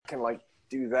can like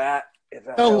do that. If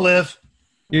that Don't helps. live.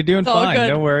 You're doing fine. good.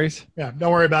 No worries. Yeah,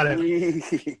 don't worry about it.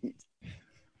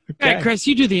 All right, Chris,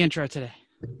 you do the intro today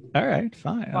All right,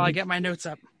 fine. while I get my notes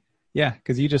up. Yeah,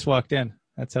 because you just walked in.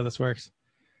 That's how this works.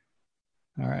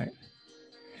 All right.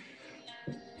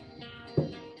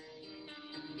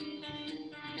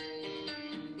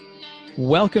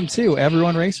 Welcome to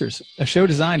Everyone Racers, a show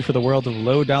designed for the world of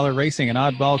low-dollar racing and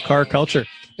oddball car culture.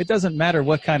 It doesn't matter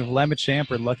what kind of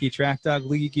Lemon-Champ or Lucky Track Dog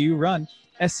league you run,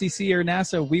 SCC or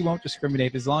NASA, we won't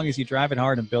discriminate as long as you drive it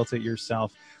hard and built it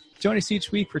yourself. Join us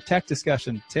each week for tech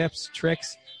discussion, tips,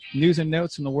 tricks, news and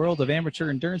notes from the world of amateur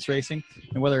endurance racing,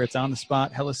 and whether it's on the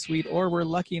spot, hella sweet, or we're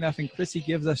lucky enough and Chrissy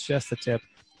gives us just the tip,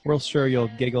 we're sure you'll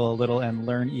giggle a little and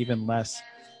learn even less.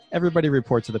 Everybody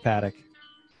report to the paddock.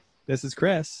 This is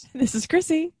Chris. This is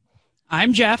Chrissy.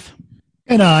 I'm Jeff.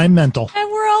 And I'm mental.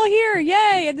 And we're all here.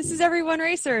 Yay. And this is Everyone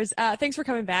Racers. Thanks for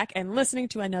coming back and listening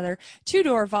to another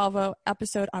two-door Volvo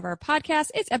episode of our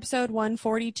podcast. It's episode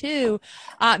 142.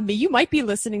 You might be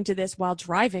listening to this while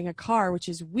driving a car, which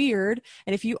is weird.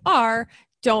 And if you are,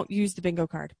 don't use the bingo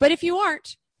card. But if you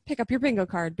aren't, pick up your bingo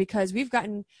card because we've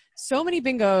gotten so many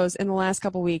bingos in the last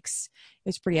couple weeks.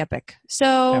 It's pretty epic.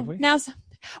 So now...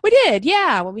 We did,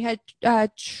 yeah. When we had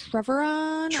Trevor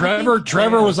on.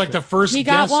 Trevor was like the first he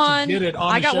got guest one. to get it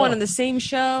on I the got show. one on the same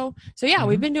show. So, yeah,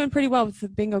 we've been doing pretty well with the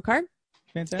bingo card.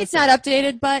 Fantastic. It's not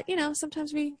updated, but,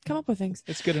 sometimes we come up with things.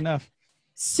 It's good enough.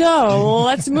 So,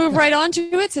 let's move right on to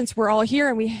it since we're all here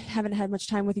and we haven't had much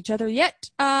time with each other yet.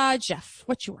 Jeff,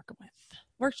 what you working with?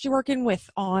 What you working with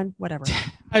on whatever?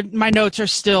 My notes are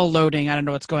still loading. I don't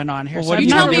know what's going on here. Well, So what I'm you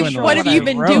not tell me, really doing sure what have I you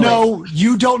been wrote. doing? No,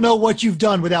 you don't know what you've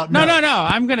done without No. notes.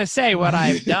 I'm going to say what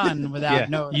I've done without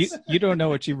notes. You don't know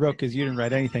what you wrote because you didn't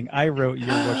write anything. I wrote you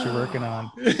what you're working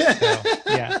on. So,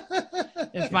 yeah.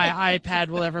 If my iPad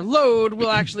will ever load, we'll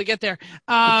actually get there.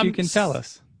 But you can tell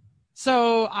us.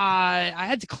 So I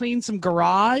had to clean some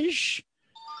garage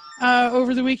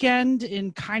over the weekend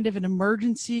in kind of an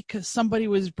emergency because somebody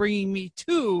was bringing me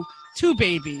two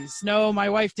babies. No, my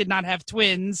wife did not have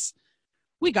twins.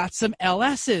 We got some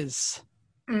LSs.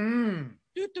 LS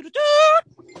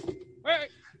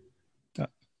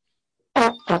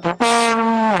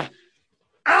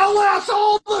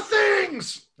all the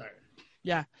things.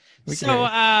 Yeah. We can So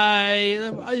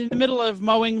hear in the middle of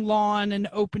mowing lawn and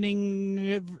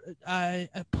opening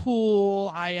a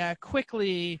pool, I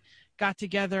quickly got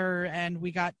together and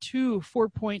we got two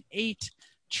 4.8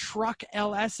 truck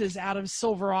LSs out of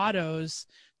Silverados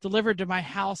delivered to my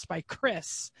house by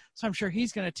Chris. So I'm sure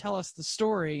he's going to tell us the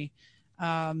story.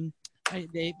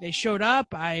 They showed up.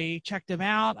 I checked them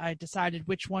out. I decided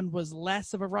which one was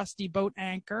less of a rusty boat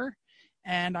anchor,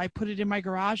 and I put it in my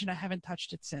garage, and I haven't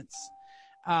touched it since.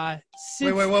 Wait.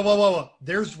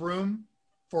 There's room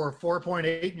for a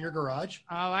 4.8 in your garage?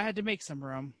 Oh, I had to make some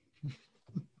room.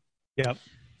 Yep.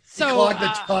 So He clogged the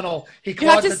tunnel. He You have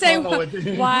clogged to the say tunnel.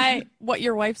 what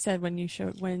your wife said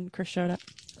when Chris showed up.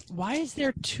 why is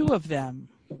there two of them?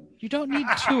 You don't need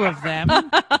two of them.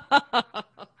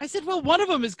 I said, well, one of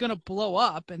them is going to blow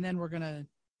up, and then we're going to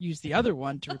use the other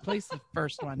one to replace the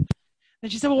first one.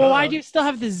 And she said, well, why do you still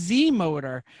have the Z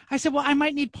motor? I said, well, I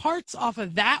might need parts off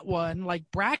of that one, like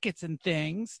brackets and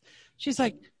things. She's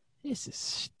like, this is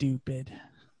stupid.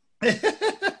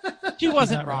 She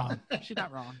wasn't wrong. She's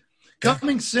not wrong.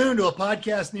 Coming soon to a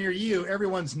podcast near you,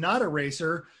 Everyone's Not a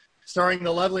Racer, starring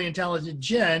the lovely and talented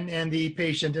Jen and the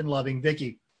patient and loving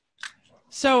Vicky.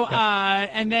 So,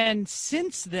 and then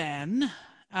since then,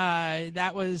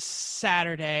 that was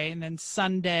Saturday, and then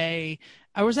Sunday,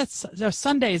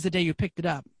 Sunday is the day you picked it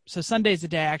up. So Sunday is the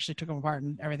day I actually took them apart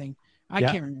and everything. I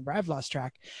can't remember. I've lost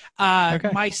track.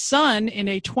 My son, in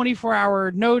a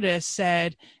 24-hour notice,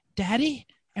 said, Daddy,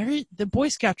 the Boy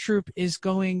Scout troop is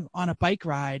going on a bike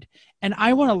ride, and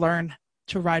I want to learn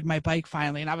to ride my bike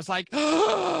finally. And I was like,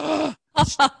 11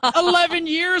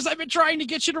 years I've been trying to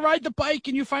get you to ride the bike,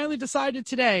 and you finally decided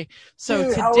today. So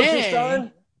Dude, how old is your today,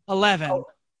 son? 11. Oh,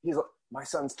 my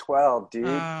son's 12, dude.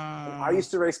 I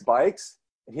used to race bikes,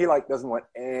 and he doesn't want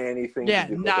anything to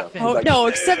do with nothing. them. Oh, no,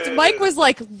 except Mike was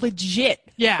legit.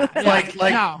 Yeah. Like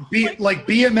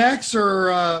BMX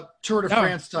or Tour de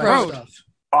France type stuff.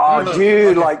 Oh,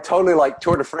 dude, totally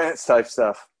Tour de France type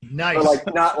stuff. Nice.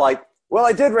 But not well,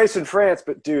 I did race in France,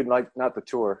 but dude, not the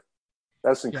Tour.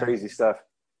 That's some crazy stuff.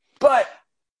 But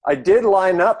I did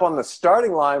line up on the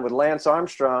starting line with Lance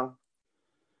Armstrong.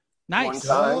 Nice. One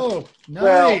time. Oh, nice.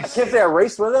 Well, I can't say I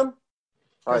raced with him.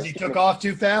 Because he took off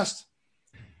too fast?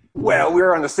 Well, we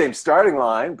were on the same starting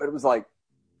line, but it was I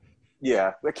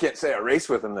can't say I raced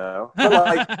with him, though.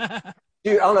 But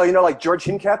dude, I don't know, George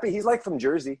Hincapie? He's from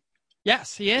Jersey.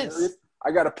 Yes, he is.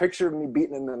 I got a picture of me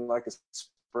beating him in like a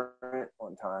sprint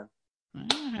one time.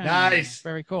 Nice.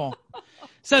 Very cool.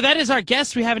 So that is our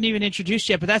guest we haven't even introduced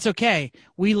yet, but that's okay.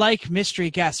 We like mystery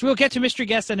guests. We'll get to mystery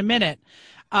guests in a minute.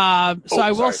 I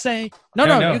will say,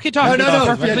 no, you can talk. No.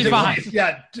 Perfectly fine.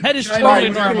 Yeah. That is Chime totally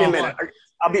in. Give me a normal. minute.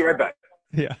 I'll be right back.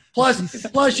 Yeah,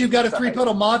 Plus you've got a Three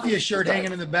Pedal Mafia shirt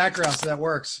hanging in the background, so that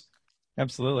works.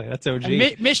 absolutely. That's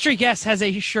OG. Mystery guest has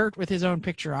a shirt with his own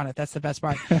picture on it. That's the best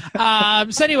part.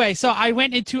 So I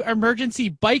went into emergency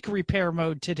bike repair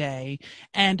mode today,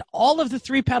 and all of the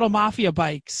Three Pedal Mafia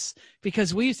bikes,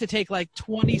 because we used to take like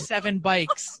 27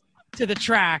 bikes to the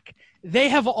track, they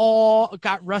have all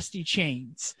got rusty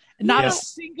chains. Not a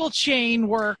single chain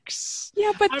works.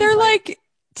 Yeah, but they're like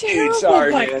terrible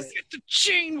sorry, bikes. man. Get the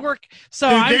chain work. So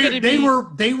Dude, I'm going to be.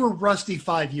 they were rusty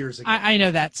 5 years ago. I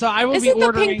know that. So I will Isn't be the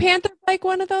ordering. Pink Panther bike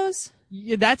one of those?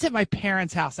 Yeah, that's at my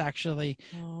parents' house, actually.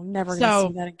 Oh, I'm never So- going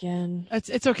to see that again.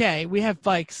 It's okay. We have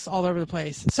bikes all over the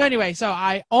place. So anyway, so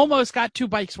I almost got 2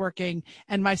 bikes working,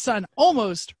 and my son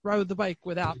almost rode the bike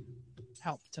without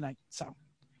help tonight. So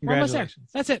we're almost there. Congratulations.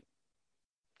 That's it.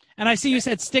 And I see you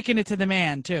said sticking it to the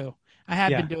man too. I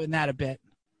have Yeah. been doing that a bit.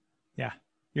 Yeah,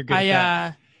 you're good. At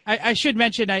that. I should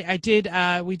mention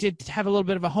we did have a little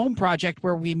bit of a home project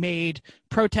where we made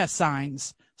protest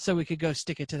signs so we could go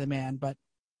stick it to the man, but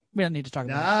we don't need to talk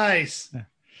about it. Nice.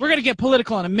 We're going to get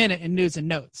political in a minute in news and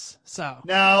notes. So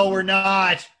No, we're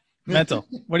not. Mental.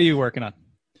 What are you working on?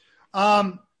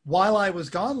 While I was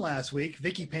gone last week,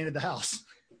 Vicky painted the house.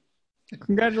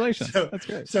 Congratulations. So- That's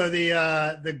great. So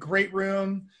the great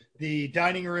room, the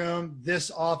dining room,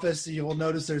 this office, you will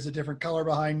notice there's a different color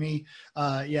behind me.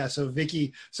 So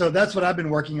Vicky, so that's what I've been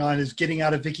working on, is getting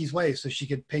out of Vicky's way so she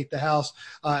could paint the house.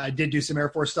 I did do some Air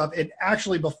Force stuff. And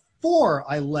actually before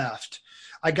I left,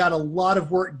 I got a lot of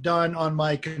work done on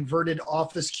my converted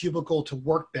office cubicle to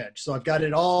workbench. So I've got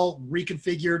it all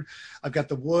reconfigured. I've got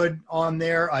the wood on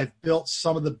there. I've built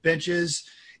some of the benches,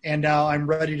 and now I'm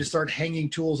ready to start hanging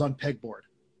tools on pegboard.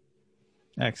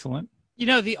 Excellent. you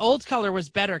know, the old color was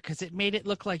better because it made it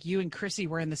look like you and Chrissy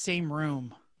were in the same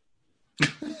room.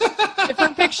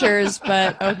 Different pictures,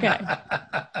 but okay.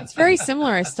 It's very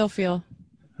similar, I still feel.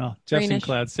 Oh, Jeff's in Greenish.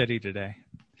 Cloud City today.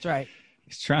 That's right.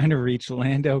 He's trying to reach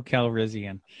Lando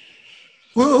Calrissian.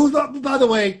 Who, by the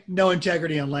way, no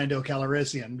integrity on Lando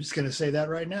Calrissian. I'm just going to say that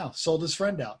right now. Sold his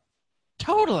friend out.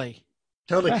 Totally.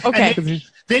 Totally. Okay. And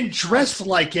then dressed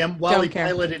like him while Don't he care.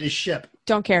 piloted his ship.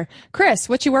 Don't care. Chris,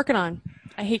 what you working on?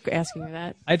 I hate asking you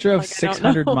that. I drove Like, I don't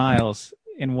 600 know. miles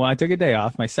in one. I took a day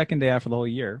off, my second day off for the whole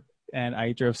year, and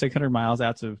I drove 600 miles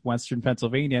out to Western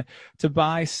Pennsylvania to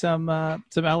buy some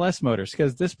LS motors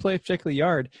because this particular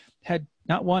yard had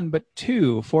not one but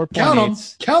two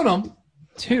 4.8s. Count them.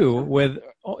 Two with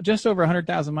just over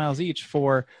 100,000 miles each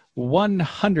for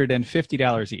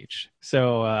 $150 each.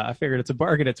 So I figured it's a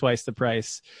bargain at twice the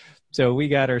price. So we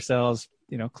got ourselves,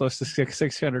 close to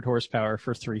 600 horsepower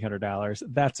for $300.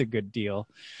 That's a good deal.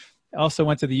 I also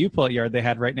went to the U-Pulse yard they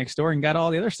had right next door and got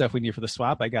all the other stuff we need for the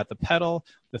swap. I got the pedal,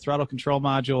 the throttle control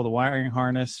module, the wiring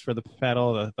harness for the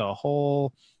pedal, the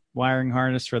whole wiring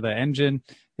harness for the engine.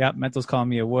 Yep, Mental's calling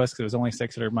me a wuss because it was only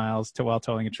 600 miles while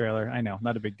towing a trailer. I know,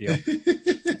 not a big deal.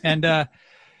 And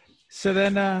so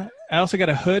then I also got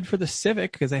a hood for the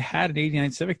Civic because I had an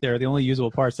 89 Civic there. The only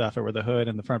usable parts off it were the hood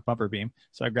and the front bumper beam.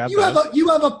 So I grabbed those. You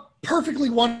have a perfectly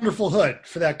wonderful hood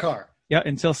for that car. Yeah,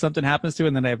 until something happens to it,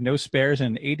 and then I have no spares,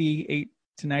 and 88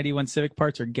 to 91 Civic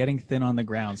parts are getting thin on the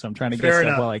ground, so I'm trying to get Fair stuff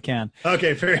enough. while I can.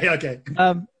 Okay, okay.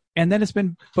 And then it's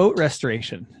been boat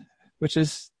restoration, which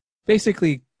is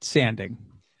basically sanding.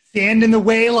 Stand in the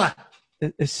whaler.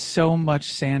 It is so much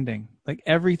sanding. Like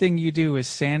everything you do is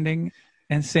sanding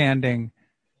and sanding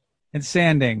and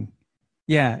sanding.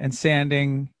 Yeah, and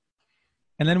sanding,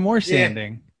 and then more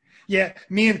sanding. Yeah,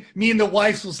 me and the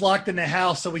wife was locked in the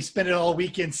house, so we spent it all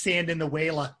weekend sanding the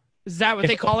whaler. Is that what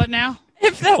they call it now?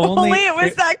 If that Only- only it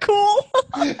was that cool.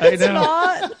 I It's know.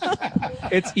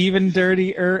 not. It's even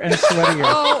dirtier and sweatier.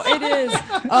 Oh, it is.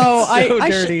 Oh, So I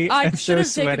dirty should and so have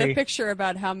taken sweaty. a picture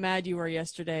about how mad you were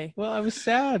yesterday. Well, I was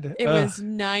sad. It Ugh. was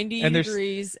 90 And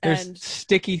degrees There's and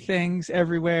sticky things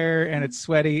everywhere, and it's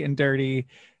sweaty and dirty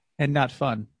and not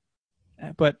fun,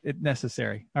 but it's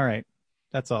necessary. All right.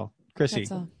 That's all. Chrissy,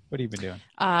 that's all. what have you been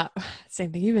doing?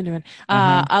 Same thing you've been doing.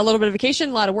 Mhm. A little bit of vacation,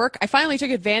 a lot of work. I finally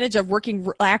took advantage of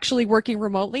actually working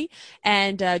remotely,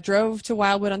 and drove to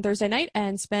Wildwood on Thursday night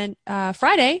and spent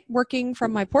Friday working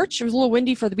from my porch. It was a little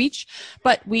windy for the beach,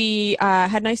 but we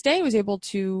had a nice day. I was able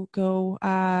to go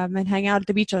and hang out at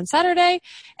the beach on Saturday,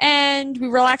 and we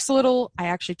relaxed a little. I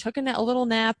actually took a little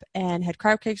nap and had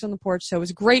crab cakes on the porch, so it was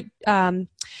a great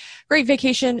great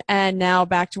vacation, and now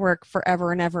back to work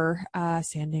forever and ever.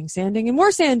 Sanding, and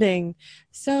more sanding.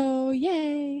 So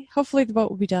yay! Hopefully the boat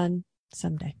will be done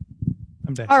someday.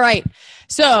 All right.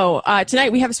 So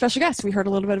tonight we have a special guest. We heard a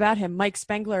little bit about him. Mike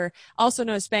Spengler, also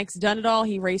known as Spanx Done It All.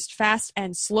 He raced fast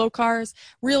and slow cars,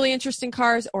 really interesting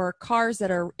cars, or cars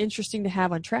that are interesting to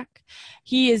have on track.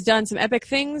 He has done some epic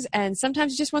things, and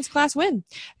sometimes he just wants class win.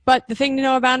 But the thing to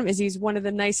know about him is he's one of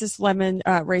the nicest lemon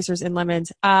racers in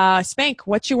Lemons. Spank,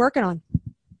 what you working on?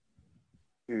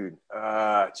 Dude,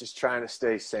 just trying to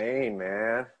stay sane,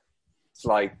 man. It's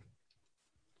like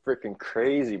freaking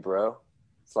crazy, bro.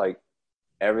 It's like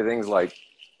everything's like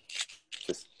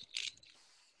just,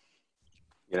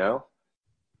 yeah.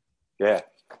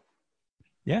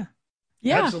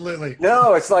 Absolutely.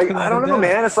 No, it's like, I don't know,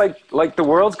 man. It's like the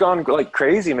world's gone like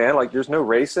crazy, man. Like there's no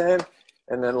racing.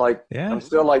 And then like, I'm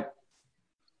still like,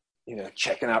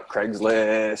 checking out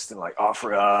Craigslist and like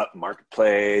OfferUp,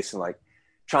 Marketplace, and like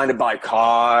trying to buy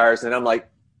cars. And I'm like,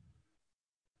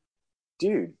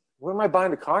 dude, what am I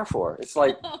buying the car for? It's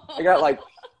like, I got like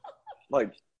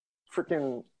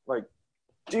freaking like,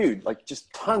 dude, like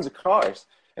just tons of cars,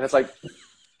 and it's like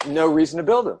no reason to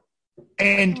build them.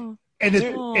 And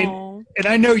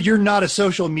I know you're not a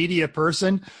social media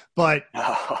person, but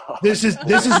this is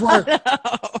where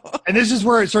and this is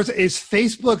where it starts. Is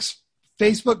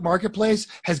Facebook Marketplace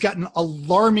has gotten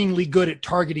alarmingly good at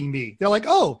targeting me. They're like,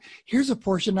 oh, here's a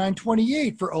Porsche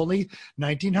 928 for only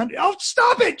 $1,900. Oh,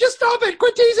 stop it! Just stop it!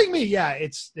 Quit teasing me. Yeah,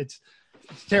 it's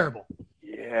terrible.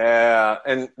 Yeah,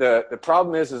 and the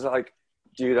problem is like,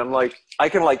 dude, I'm like, I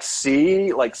can like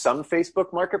see like some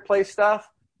Facebook Marketplace stuff,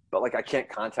 but like I can't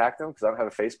contact them because I don't have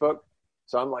a Facebook.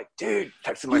 So I'm like, dude,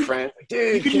 texting my friend,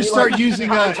 dude, you can just start using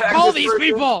all these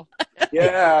people.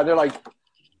 Yeah, they're like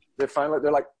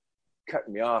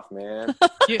cutting me off, man.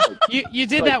 You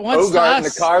did like that once to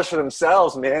us. The cars for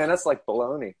themselves, man. That's like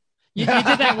baloney. You did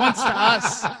that once to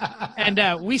us,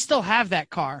 and we still have that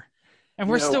car, and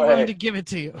we're still willing to give it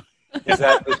to you. Is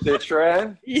that the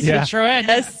Citroen? Yeah. Citroen.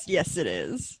 Yes, it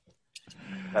is.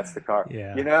 That's the car.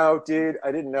 Yeah. Dude,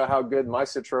 I didn't know how good my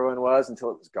Citroen was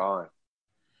until it was gone.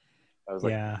 I was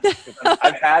like,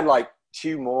 I've had like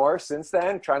 2 more since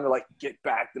then, trying to like get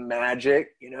back the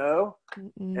magic, and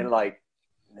like,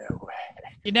 no way.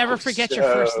 You never forget your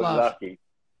first love. Lucky.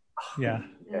 Yeah.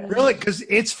 Really, because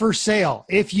it's for sale.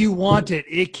 If you want it,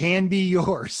 it can be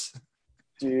yours.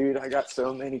 Dude, I got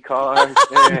so many cars.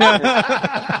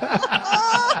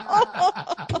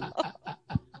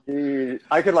 Dude,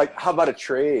 I could like, how about a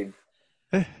trade?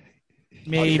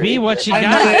 Maybe what you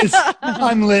got?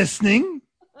 I'm listening.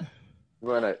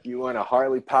 You want a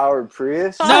Harley powered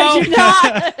Prius? No, I do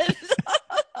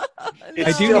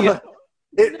not.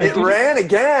 It ran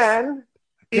again.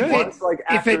 If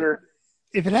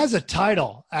it has a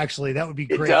title, actually, that would be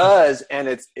great. It does, and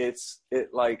it's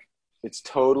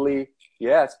totally.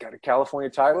 Yeah, it's got a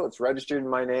California title. It's registered in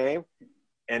my name.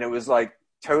 And it was like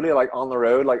totally like on the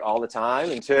road like all the time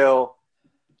until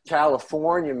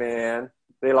California, man.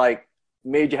 They like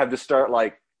made you have to start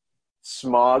like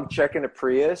smog checking a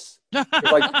Prius.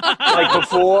 like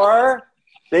before,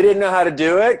 they didn't know how to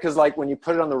do it because like when you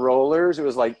put it on the rollers, it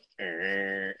was like,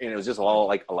 and it was just all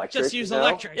like electric. Just use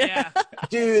electric, yeah.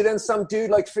 Dude, then some dude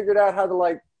like figured out how to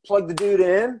like plug the dude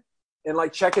in and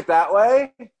like check it that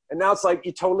way. And now it's like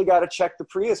you totally got to check the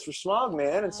Prius for smog,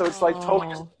 man. And so it's like totally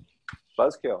just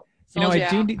buzzkill.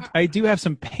 I do have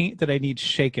some paint that I need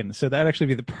shaken, so that'd actually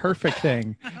be the perfect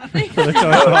thing for the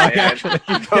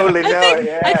tow. Totally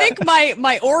I think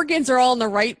my organs are all in the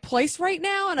right place right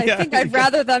now, and I think I'd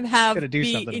rather them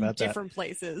be in different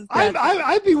places.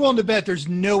 I'd be willing to bet there's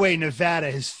no way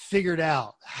Nevada has figured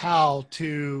out how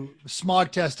to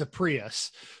smog test a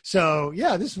Prius. So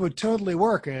yeah, this would totally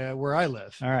work where I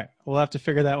live. All right, we'll have to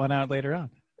figure that one out later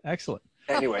on. Excellent.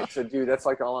 Anyway, so dude, that's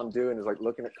like all I'm doing is like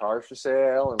looking at cars for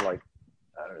sale and like,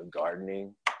 I don't know,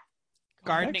 gardening.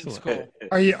 Gardening's cool.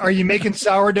 Are you making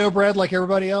sourdough bread like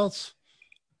everybody else?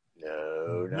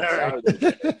 No, not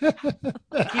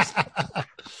sourdough.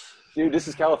 Dude, this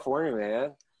is California, man.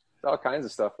 There's all kinds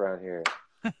of stuff around here.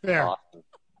 Fair. Awesome.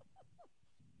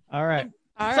 All right.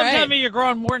 Sometimes you're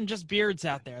growing more than just beards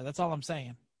out there. That's all I'm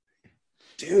saying.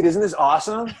 Dude, isn't this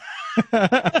awesome?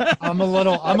 I'm a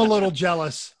little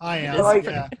jealous. I am. Like,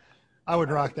 yeah. I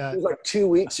would rock that. It was like 2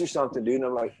 weeks or something, dude. And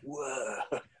I'm like, whoa.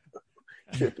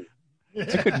 I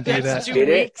couldn't do that. 2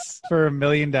 weeks for $1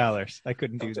 million. I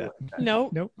couldn't do that.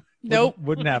 Nope.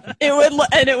 Wouldn't happen. It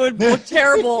would look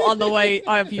terrible on the way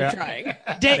of you trying.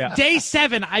 Day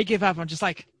 7, I give up. I'm just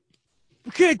like, I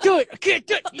can't do it.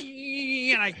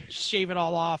 And I shave it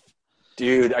all off.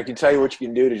 Dude, I can tell you what you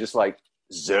can do to just like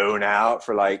zone out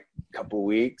for like couple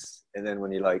weeks, and then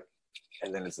when you like,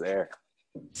 and then it's there.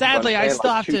 Sadly, I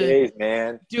still have 2 to days,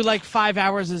 man. do like 5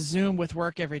 hours of Zoom with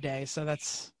work every day, so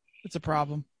that's a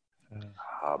problem.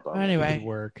 Bummer. Anyway, Good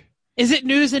work. is it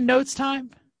news and notes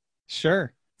time?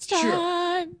 Sure. It's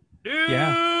time.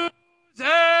 Yeah. News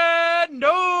and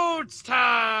notes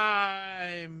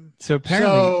time. So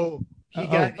apparently, So he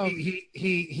got Oh.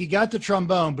 he got the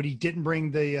trombone, but he didn't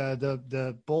bring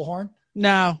the bullhorn.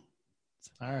 No,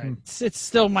 All right. it's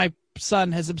still my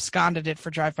son has absconded it for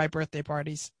drive-by birthday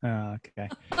parties. okay.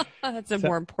 That's So-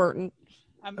 more important.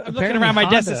 I'm looking Apparently around my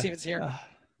desk to Honda- see if it's here.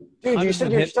 Dude, you Honda's said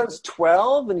been your hit- son's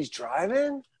 12 and he's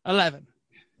driving? 11.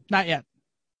 Not yet.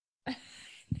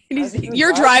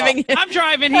 You're driving him. I'm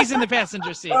driving. He's in the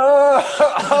passenger seat.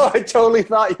 Oh, I totally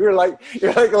thought you're like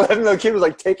 11. The kid was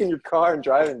like taking your car and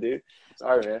driving, dude.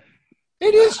 Sorry, man.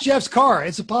 It is Jeff's car.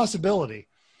 It's a possibility.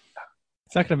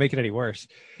 It's not going to make it any worse.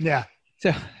 Yeah.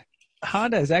 So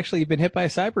Honda has actually been hit by a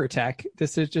cyber attack.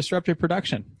 This has disrupted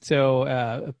production. So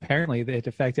apparently it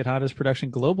affected Honda's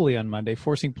production globally on Monday,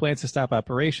 forcing plants to stop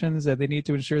operations. They need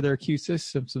to ensure their Q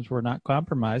systems were not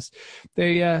compromised.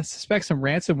 They suspect some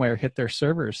ransomware hit their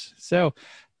servers. So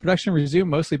production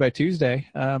resumed mostly by Tuesday,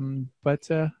 but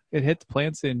it hit the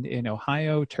plants in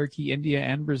Ohio, Turkey, India,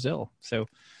 and Brazil. So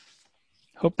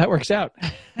hope that works out.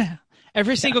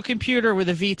 Every single computer with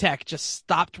a VTech just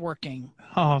stopped working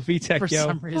Oh, VTech, for yo.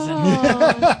 some reason.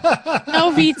 Oh.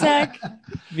 No VTech.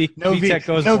 No VTech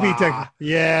goes, no "Wah." VTech.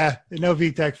 Yeah, no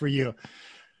VTech for you.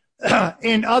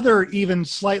 In other, even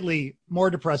slightly more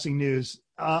depressing news,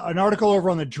 an article over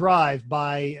on the Drive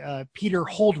by Peter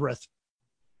Holdreth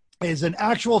is an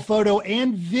actual photo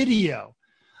and video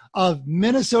of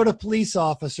Minnesota police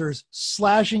officers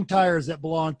slashing tires that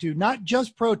belong to not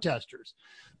just protesters,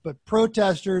 but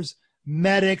protesters,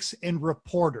 medics, and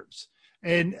reporters.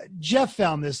 And Jeff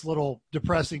found this little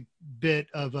depressing bit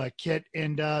of a kit,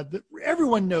 and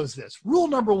everyone knows this. Rule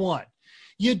number one,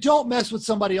 you don't mess with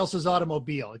somebody else's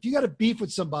automobile. If you got a beef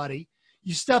with somebody,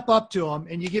 you step up to them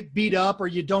and you get beat up or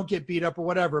you don't get beat up or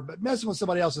whatever. But messing with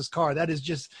somebody else's car, that is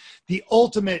just the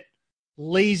ultimate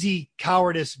lazy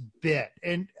cowardice bit.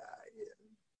 And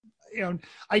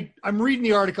I'm reading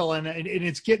the article and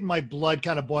it's getting my blood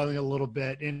kind of boiling a little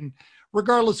bit. And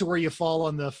regardless of where you fall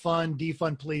on the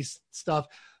defund police stuff,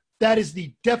 that is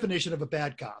the definition of a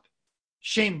bad cop.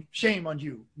 Shame on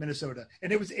you, Minnesota.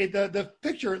 And the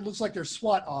picture, it looks like they're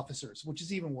SWAT officers, which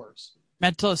is even worse.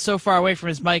 Mental is so far away from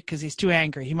his mic because he's too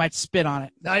angry. He might spit on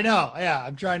it. I know. Yeah.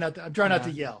 I'm trying not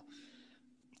to yell.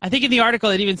 I think in the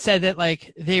article it even said that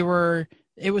like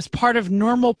it was part of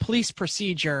normal police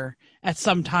procedure at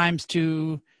some times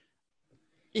to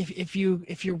if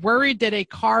you're worried that a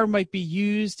car might be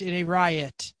used in a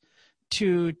riot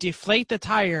to deflate the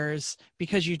tires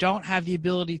because you don't have the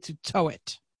ability to tow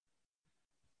it.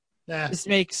 Yeah. This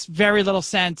makes very little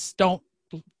sense. Don't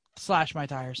slash my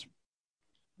tires.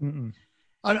 Mm-mm.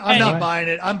 I'm Anyway. not buying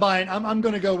it. I'm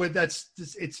going to go with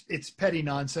it's petty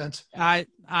nonsense.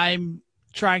 I'm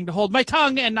trying to hold my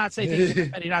tongue and not say things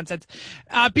like petty nonsense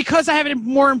because I have a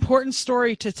more important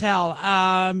story to tell.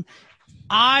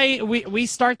 We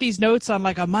start these notes on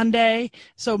like a Monday.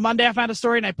 So Monday I found a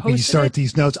story and I posted You start it.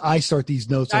 these notes. I start these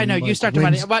notes. I know, you start them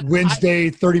Monday, but Wednesday,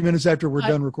 30 minutes after we're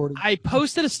done recording. I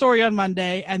posted a story on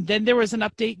Monday, and then there was an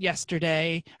update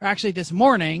yesterday, or actually this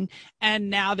morning, and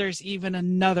now there's even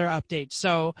another update.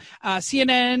 So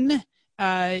CNN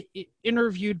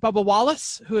interviewed Bubba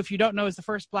Wallace, who, if you don't know, is the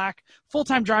first black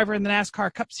full-time driver in the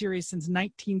NASCAR Cup Series since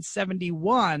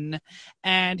 1971,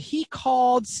 and he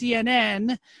called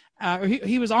CNN.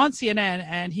 He was on CNN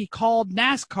and he called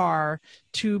NASCAR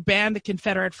to ban the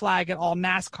Confederate flag at all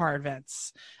NASCAR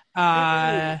events.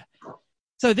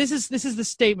 So this is the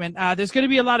statement. There's going to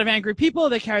be a lot of angry people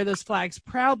that carry those flags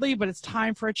proudly, but it's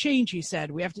time for a change, he said.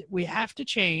 We have to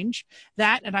change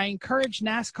that, and I encourage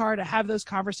NASCAR to have those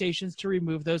conversations to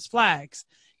remove those flags.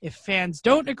 If fans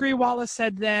don't agree, Wallace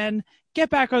said then, get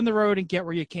back on the road and get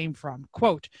where you came from.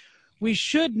 Quote, we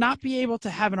should not be able to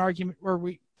have an argument, or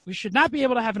we should not be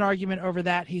able to have an argument over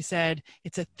that, he said.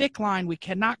 It's a thick line we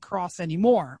cannot cross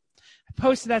anymore. I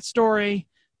posted that story.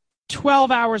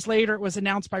 12 hours later, it was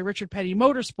announced by Richard Petty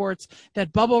Motorsports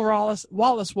that Bubba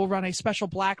Wallace will run a special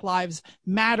Black Lives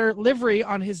Matter livery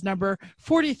on his number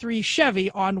 43 Chevy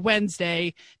on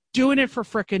Wednesday, doing it for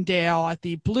frickin' Dale at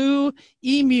the Blue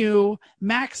Emu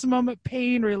Maximum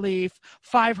Pain Relief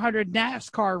 500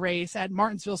 NASCAR race at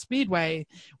Martinsville Speedway,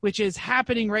 which is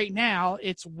happening right now.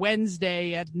 It's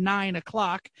Wednesday at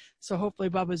 9:00, so hopefully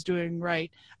Bubba's doing right.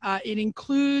 It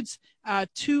includes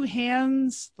two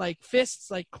hands, like fists,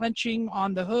 like clenching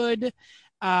on the hood,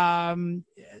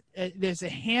 There's a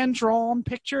hand-drawn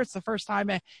picture. It's the first time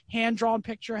a hand-drawn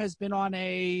picture has been on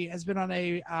a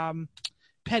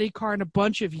petty car in a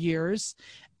bunch of years.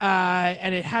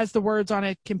 And it has the words on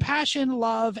it: compassion,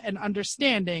 love, and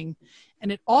understanding.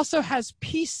 And it also has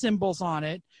peace symbols on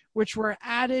it, which were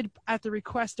added at the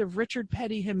request of Richard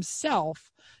Petty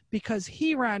himself, because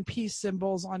he ran peace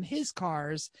symbols on his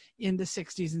cars in the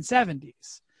 60s and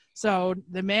 70s. So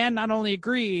the man not only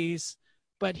agrees,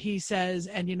 but he says,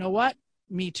 and you know what?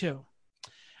 Me too.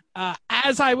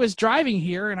 As I was driving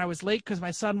here, and I was late because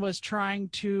my son was trying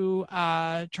to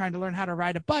learn how to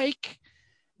ride a bike,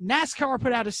 NASCAR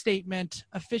put out a statement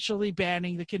officially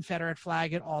banning the Confederate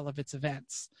flag at all of its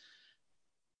events.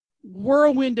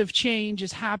 Whirlwind of change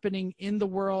is happening in the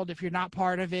world. If you're not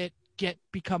part of it,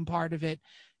 become part of it.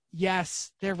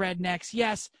 Yes, they're rednecks.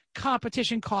 Yes,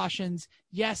 competition cautions.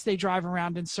 Yes, they drive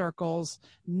around in circles.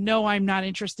 No, I'm not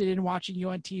interested in watching you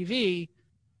on TV,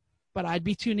 but I'd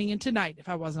be tuning in tonight if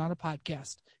I wasn't on a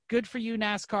podcast. Good for you,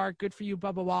 NASCAR. Good for you,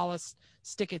 Bubba Wallace.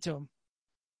 Stick it to him.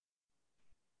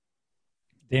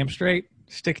 Damn straight.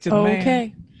 Stick to the man.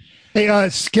 Okay. Hey,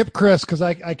 skip Chris, because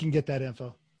I can get that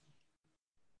info.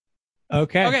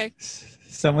 Okay.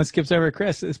 Someone skips over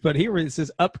Chris, but here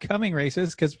says upcoming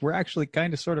races, because we're actually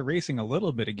kind of sort of racing a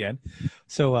little bit again.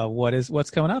 So what's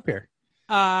coming up here?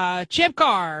 Champ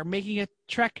Car making a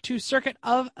trek to Circuit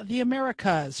of the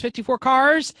Americas. 54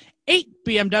 cars, 8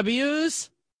 BMWs.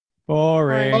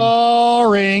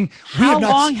 Boring. How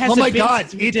long has it been God,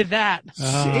 since we did that?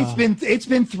 It's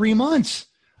been 3 months.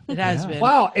 It has been.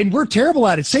 Wow, and we're terrible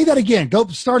at it. Say that again. Go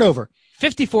start over.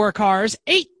 54 cars,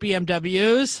 8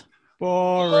 BMWs.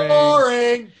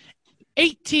 Boring.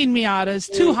 18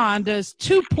 Miatas, 2 Hondas,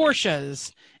 2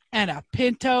 Porsches, and a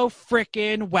Pinto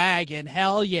frickin' wagon.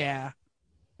 Hell yeah.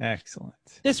 Excellent.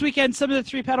 This weekend, some of the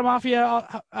Three Pedal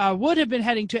Mafia would have been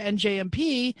heading to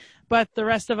NJMP, but the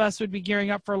rest of us would be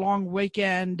gearing up for a long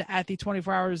weekend at the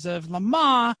 24 Hours of Le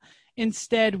Mans.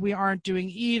 Instead, we aren't doing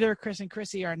either. Chris and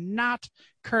Chrissy are not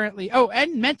currently,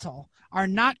 and Mental are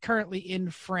not currently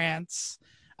in France.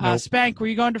 Nope. Spank, were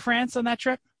you going to France on that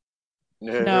trip?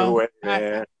 No way,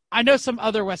 man. I know some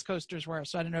other West Coasters were,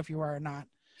 so I don't know if you were or not.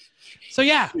 So,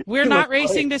 yeah, we're not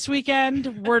racing this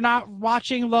weekend. We're not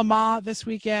watching Le Mans this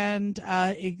weekend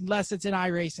unless it's in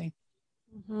iRacing.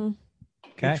 Mm-hmm.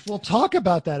 Okay. We'll talk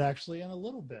about that actually in a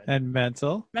little bit. And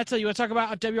Mental. Mental, you want to talk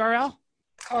about WRL?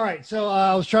 All right, so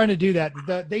I was trying to do that.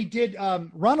 They did.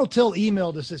 Ronald Till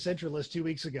emailed us this entry list 2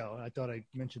 weeks ago. I thought I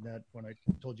mentioned that when I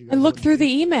told you guys. I looked through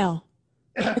the email.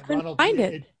 I couldn't Ronald, find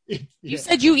it. Yeah. You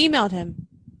said you emailed him.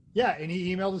 Yeah, and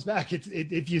he emailed us back.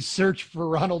 If you search for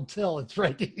Ronald Till, it's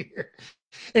right here.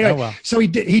 Anyway, well. So he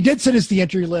did send us the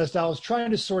entry list. I was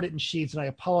trying to sort it in sheets, and I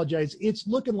apologize. It's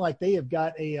looking like they have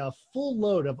got a full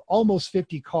load of almost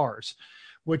 50 cars,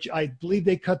 which I believe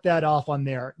they cut that off on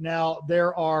there. Now,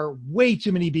 there are way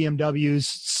too many BMWs.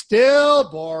 Still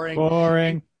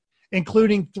boring.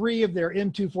 Including 3 of their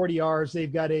M240Rs.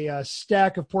 They've got a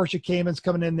stack of Porsche Caymans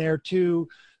coming in there too.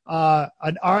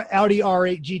 An Audi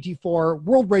R8 GT4.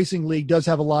 World Racing League does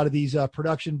have a lot of these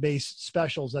production-based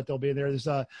specials that they'll be there. There's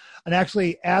an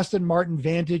actually Aston Martin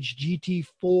Vantage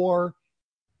GT4.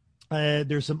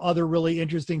 There's some other really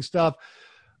interesting stuff.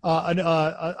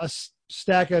 A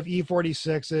stack of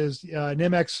E46s, an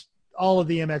MX, all of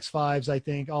the MX-5s, I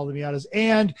think, all the Miatas,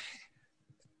 and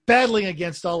battling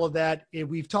against all of that,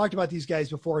 we've talked about these guys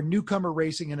before, Newcomer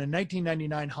Racing in a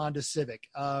 1999 Honda Civic.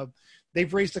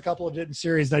 They've raced a couple of different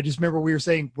series, and I just remember we were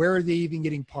saying, where are they even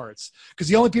getting parts? Because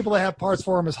the only people that have parts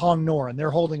for them is Hong Nor, and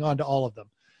they're holding on to all of them.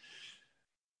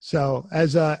 So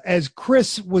as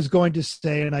Chris was going to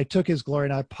say, and I took his glory,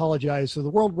 and I apologize, so the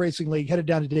World Racing League headed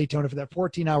down to Daytona for that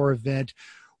 14-hour event.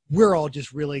 We're all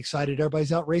just really excited.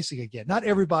 Everybody's out racing again. Not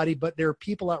everybody, but there are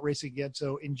people out racing again.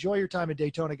 So enjoy your time at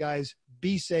Daytona, guys.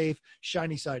 Be safe.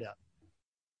 Shiny side up.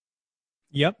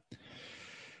 Yep.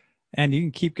 And you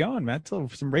can keep going, Matt. So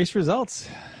some race results.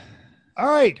 All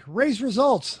right. Race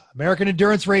results. American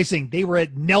Endurance Racing. They were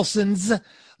at Nelson's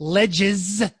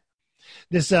Ledges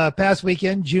this past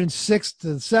weekend, June 6th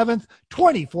to the 7th.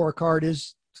 24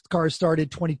 cars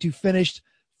started, 22 finished,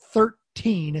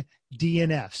 13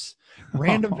 DNFs.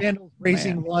 Random Vandals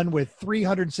Racing won with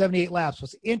 378 laps.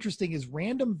 What's interesting is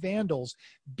Random Vandals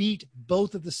beat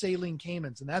both of the Saline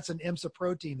Caymans, and that's an IMSA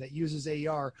Pro team that uses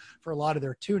AR for a lot of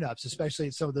their tune-ups, especially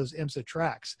at some of those IMSA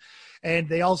tracks. And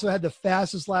they also had the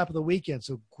fastest lap of the weekend,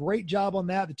 so great job on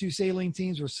that. The 2 Saline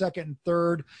teams were second and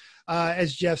third.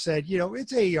 As Jeff said,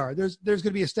 it's AR. There's going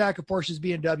to be a stack of Porsches,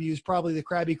 BMWs, probably the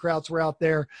Krabby Krauts were out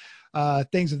there,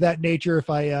 things of that nature. If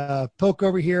I poke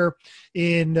over here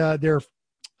in their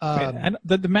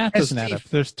The math doesn't add Steve. up.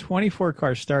 There's 24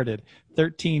 cars started,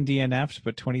 13 DNFs,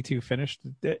 but 22 finished.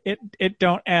 It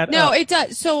don't add No, up. it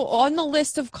does. So on the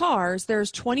list of cars,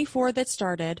 there's 24 that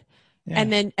started,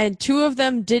 Yeah. and 2 of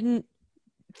them didn't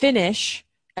finish,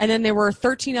 and then there were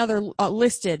 13 other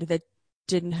listed that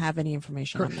didn't have any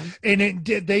information on them. And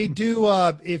they do.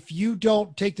 If you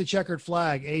don't take the checkered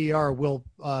flag, AER will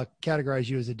categorize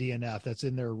you as a DNF. That's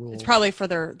in their rules. It's probably for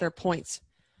their points.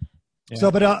 Yeah.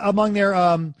 So, but among their,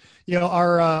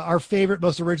 our favorite,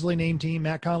 most originally named team,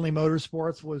 Matt Conley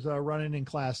Motorsports, was running in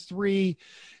Class 3.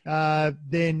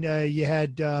 Then you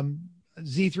had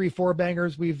Z3 Four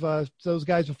Bangers. We've those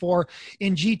guys before.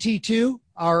 In GT2,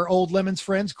 our old Lemons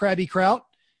friends, Krabby Kraut,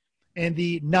 and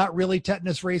the Not Really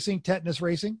Tetanus Racing.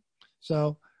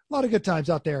 So a lot of good times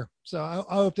out there. So I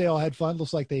hope they all had fun.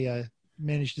 Looks like they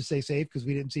managed to stay safe because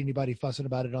we didn't see anybody fussing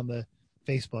about it on the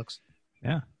Facebooks.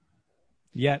 Yeah.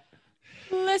 Yet.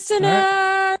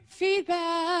 Listener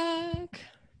feedback.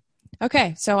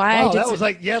 Okay, so I did that was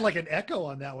like an echo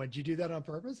on that one. Did you do that on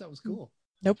purpose? That was cool.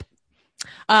 Nope.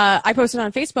 I posted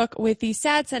on Facebook with the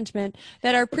sad sentiment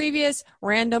that our previous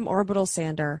random orbital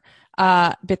sander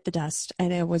bit the dust,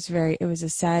 and it was a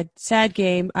sad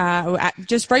game.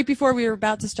 Just right before we were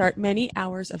about to start, many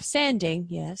hours of sanding.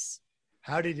 Yes.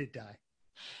 How did it die?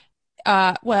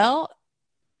 Well,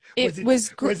 was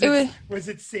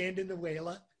it sand in the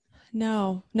Whala?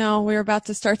 No, we were about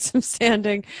to start some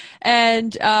sanding,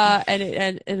 and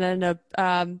then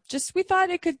we thought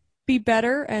it could be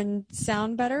better and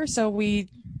sound better, so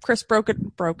Chris broke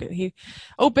it. He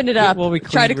opened it up. We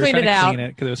tried to clean it out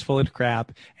because it was full of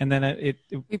crap, and then it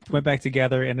went back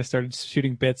together and it started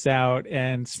shooting bits out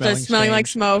and smelling like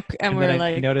smoke. And we were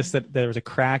I noticed that there was a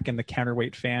crack in the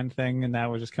counterweight fan thing, and that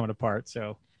was just coming apart.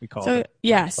 So we called it.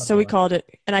 Yes, so we called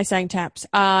it, and I sang taps.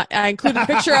 I included a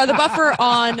picture of the buffer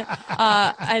on,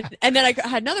 and then I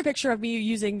had another picture of me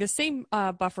using the same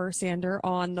buffer sander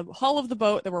on the hull of the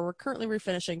boat that we're currently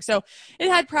refinishing. So it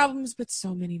had problems, but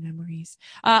so many memories.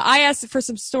 I asked for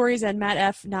some stories, and Matt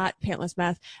F., not Pantless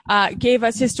Meth, gave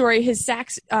us his story. His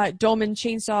Sachs Dolman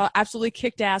chainsaw absolutely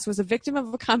kicked ass, was a victim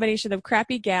of a combination of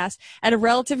crappy gas and a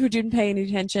relative who didn't pay any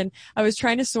attention. I was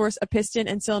trying to source a piston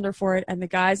and cylinder for it, and the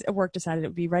guys at work decided it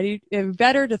would be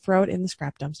better to throw it in the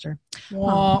scrap dumpster.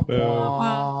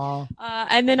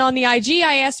 And then on the IG,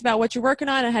 I asked about what you're working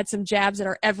on. I had some jabs that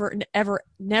are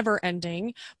never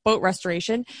ending. Boat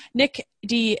restoration. Nick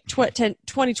D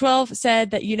 2012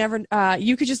 said that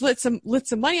you could just lit some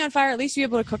money on fire. At least be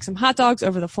able to cook some hot dogs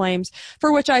over the flames.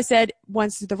 For which I said,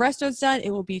 once the resto's done,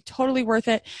 it will be totally worth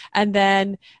it. And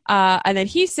then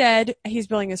he said he's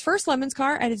building his first Lemons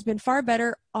car, and it's been far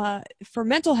better for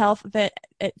mental health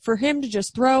for him to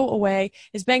just throw away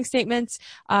his bank statements,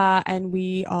 and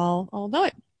we all know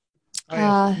it.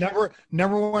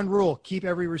 Number one rule: keep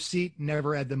every receipt,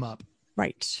 never add them up.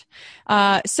 Right.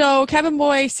 So Cabin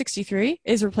Boy 63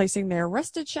 is replacing their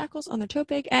rusted shackles on their tow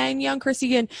pig, and young Chris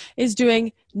Egan is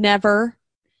doing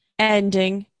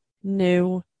never-ending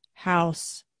new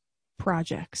house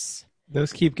projects.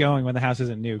 Those keep going when the house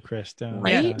isn't new, Chris.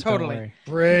 Right? Don't Totally. worry.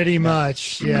 Pretty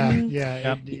much. Yeah.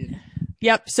 Yep. Indeed.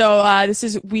 Yep. So this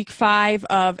is week 5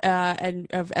 of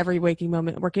every waking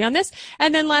moment working on this,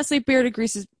 and then lastly, Bearded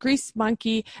Grease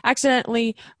Monkey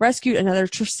accidentally rescued another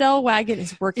Tercel wagon.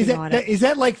 Is working on it. Is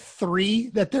that like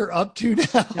 3 that they're up to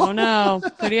now? Oh no!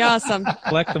 Pretty awesome.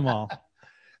 Collect them all.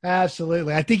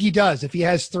 Absolutely. I think he does. If he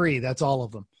has 3, that's all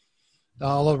of them.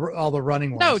 All the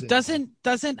running ones. No,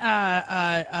 doesn't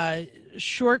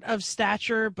short of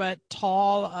stature but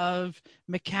tall of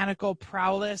mechanical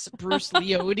prowess Bruce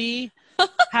Leoty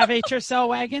have a Tercel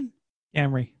wagon?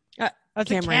 Camry.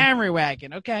 That's Camry. a Camry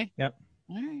wagon. Okay. Yep.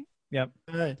 All right. Yep.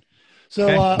 All right.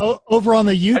 So over on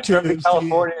the I drove to YouTube,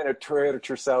 California in a Toyota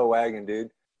Tercel wagon,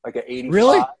 dude. Like an 85.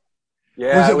 Really?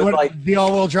 Yeah. was it like the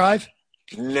all-wheel drive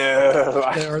no.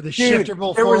 or the Dude,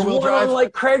 shiftable there was four-wheel one drive? on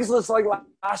like Craigslist like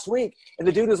last week, and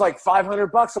the dude was like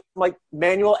 $500. I'm like,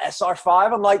 manual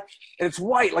SR5. I'm like, and it's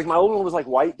white. Like my old one was like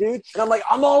white, dude. And I'm like,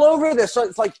 I'm all over this. So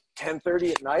it's like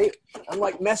 10:30 at night. I'm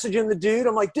like messaging the dude.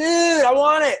 I'm like, dude, I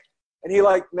want it. And he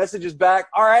like messages back,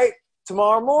 all right,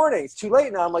 tomorrow morning. It's too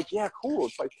late now. I'm like, yeah, cool.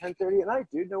 It's like 10:30 at night,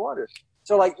 dude. No wonder.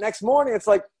 So like next morning, it's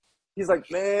like, he's like,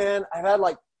 man, I've had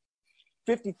like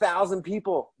 50,000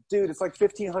 people. Dude, it's like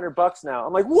 $1,500 now.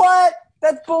 I'm like, what?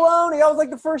 That's baloney. I was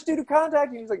like the first dude to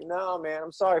contact you. He's like, no, man,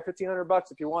 I'm sorry. $1,500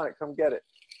 if you want it, come get it.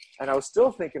 And I was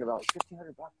still thinking about like,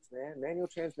 $1,500, man. Manual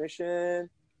transmission,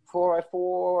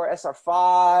 4x4,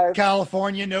 SR5.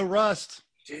 California, no rust.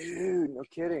 Dude, no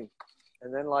kidding.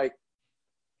 And then like,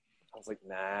 I was like,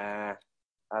 nah,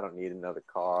 I don't need another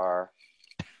car.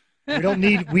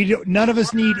 None of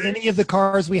us need any of the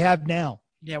cars we have now.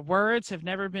 Yeah, words have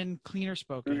never been cleaner Do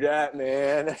spoken. that,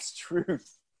 man. That's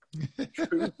truth.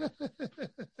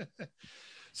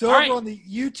 So All over right. on the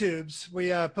YouTubes,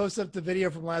 we posted up the video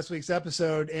from last week's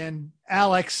episode, and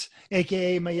Alex,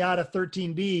 aka Mayata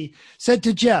 13B, said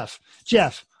to Jeff,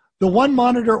 the one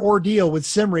monitor ordeal with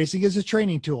sim racing is a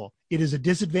training tool. It is a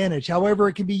disadvantage. However,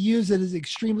 it can be used as an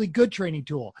extremely good training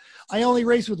tool. I only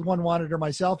race with one monitor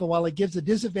myself, and while it gives the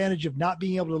disadvantage of not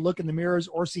being able to look in the mirrors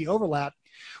or see overlap,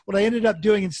 what I ended up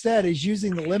doing instead is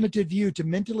using the limited view to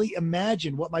mentally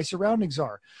imagine what my surroundings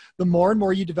are. The more and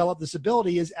more you develop this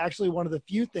ability is actually one of the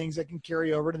few things that can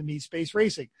carry over to the meat space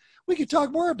racing. We could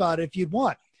talk more about it if you'd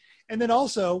want. And then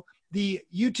also the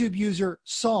YouTube user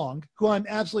Song, who I'm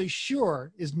absolutely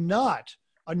sure is not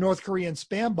a North Korean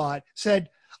spam bot, said,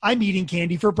 I'm eating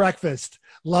candy for breakfast.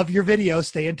 Love your video.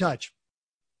 Stay in touch.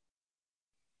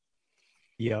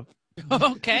 Yep.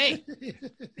 Okay.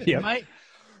 Yep. Might-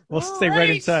 We'll stay right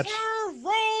in touch. Racer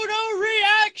Roto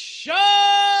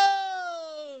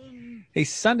Reaction! Hey,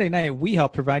 Sunday night, we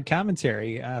helped provide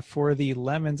commentary for the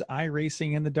Lemons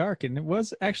iRacing in the Dark, and it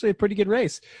was actually a pretty good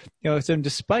race. So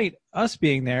despite us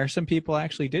being there, some people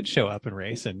actually did show up and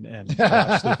race and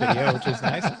watch the video, which is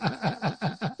nice.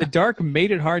 The Dark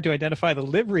made it hard to identify the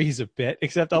liveries a bit,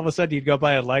 except all of a sudden you'd go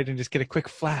by a light and just get a quick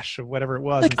flash of whatever it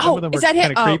was. Like, and some of them is were that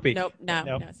kind him? of creepy. No,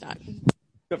 Nope. it's not.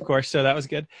 Of course, so that was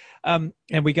good. And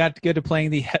we got good to playing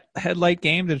the headlight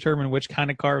game to determine which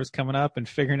kind of car was coming up and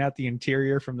figuring out the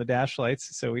interior from the dash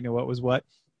lights so we knew what was what.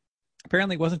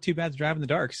 Apparently, it wasn't too bad to drive in the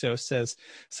dark, so says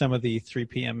some of the 3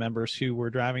 p.m. members who were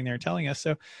driving there telling us.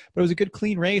 So, but it was a good,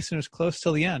 clean race, and it was close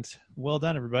till the end. Well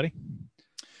done, everybody.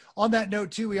 On that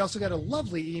note, too, we also got a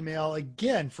lovely email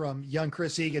again from young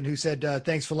Chris Egan, who said,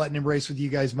 thanks for letting him race with you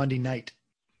guys Monday night.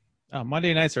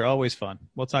 Monday nights are always fun.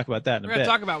 We'll talk about that in We're a going bit. to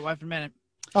talk about one for a minute.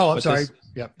 Oh, I'm But sorry.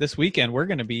 Yep. This weekend, we're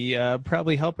going to be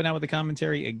probably helping out with the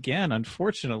commentary again,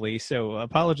 unfortunately. So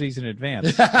apologies in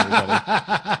advance,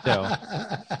 everybody.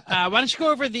 Why don't you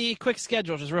go over the quick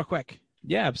schedule just real quick?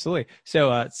 Yeah, absolutely.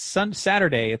 So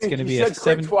Saturday, it's going to be You a said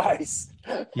quick 7. twice.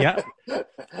 Yeah.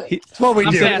 That's what we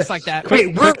I'm do. fast like that.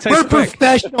 Wait, quick, we're quick.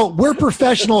 professional. We're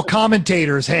professional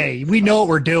commentators. Hey, we know what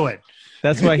we're doing.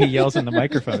 That's why he yells in the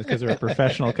microphone, because we're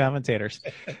professional commentators.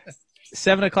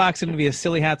 7 o'clock is going to be a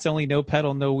Silly Hats Only, no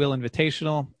pedal, no wheel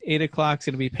invitational. 8 o'clock is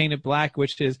going to be Painted Black,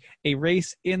 which is a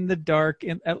race in the dark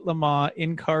at Le Mans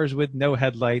in cars with no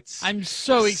headlights. I'm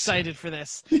so excited for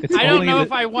this. It's I don't only know the-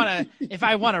 if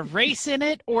I want to race in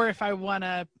it or if I want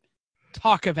to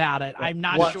talk about it. I'm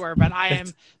not What? sure, but I am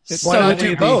It's so Why not only do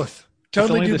the- both? It's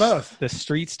Totally only do both. The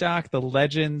street stock, the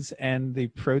Legends, and the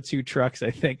Pro 2 trucks, I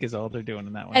think, is all they're doing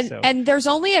in that one. And there's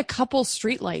only a couple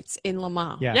streetlights in Le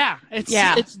Mans. Yeah.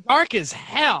 it's dark as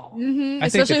hell. Mm-hmm. I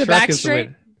think Especially the the truck back is the way.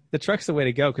 straight. The truck's the way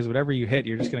to go, because whatever you hit,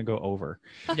 you're just going to go over.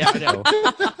 Yeah, I know.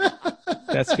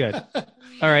 So, that's good.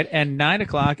 All right, and 9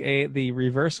 o'clock, the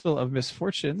reversal of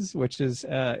misfortunes, which is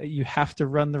you have to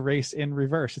run the race in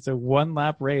reverse. It's a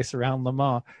 1-lap race around Le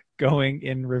Mans going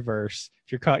in reverse.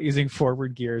 If you're caught using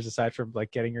forward gears, aside from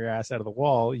like getting your ass out of the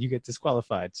wall, you get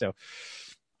disqualified. So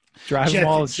drive Jeff- them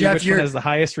all and see Jeff, which one you're- has the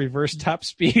highest reverse top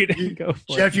speed and go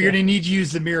for Jeff, it. you're going to need to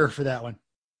use the mirror for that one.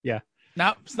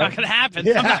 No, it's not going to happen.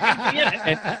 I'm not going to be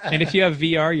in it. And if you have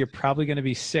VR, you're probably going to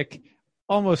be sick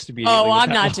almost immediately. Oh, I'm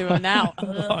without not doing that.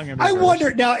 long in I reverse.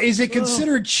 wonder now, is it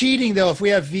considered cheating though if we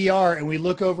have VR and we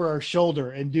look over our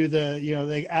shoulder and do the,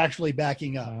 like actually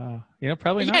backing up?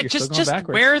 Probably not. Yeah, You're just still going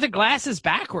backwards. wear the glasses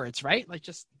backwards, right? Like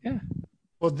just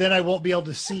Well, then I won't be able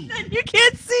to see. You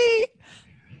can't see.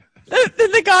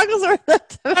 The goggles are.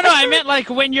 no, I meant like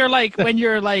when you're like How am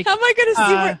I going to see?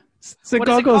 uh, The What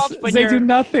is it goggles, called when they you're- do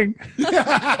nothing. no,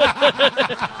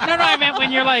 I meant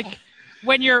when you're like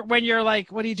when you're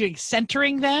like what are you doing?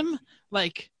 Centering them?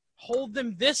 Like hold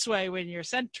them this way when you're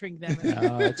centering them.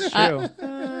 Oh, it's true.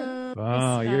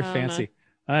 Oh, you're I don't fancy.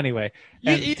 Anyway,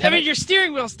 You- and you- I 10 mean, your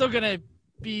steering wheel's still gonna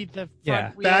be the front Yeah.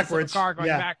 wheels Backwards, of the car going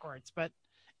yeah. backwards, but at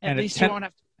And at least 10 you won't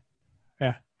have to.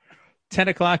 10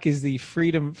 o'clock is the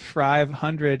Freedom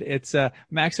 500. It's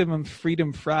Maximum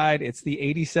Freedom Fried. It's the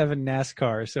 87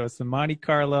 NASCAR. So it's the Monte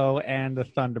Carlo and the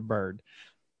Thunderbird.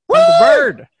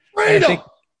 Thunderbird!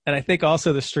 And I think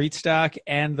also the Street Stock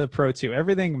and the Pro 2.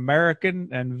 Everything American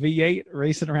and V8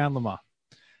 racing around Le Mans.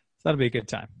 So that'll be a good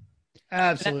time.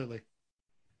 Absolutely.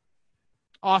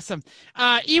 Awesome.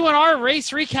 E1R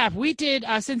race recap. We did,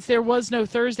 since there was no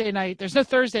Thursday night, there's no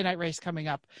Thursday night race coming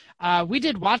up. We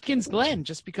did Watkins Glen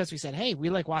just because we said, hey, we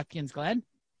like Watkins Glen.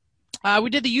 We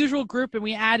did the usual group, and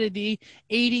we added the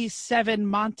 87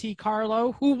 Monte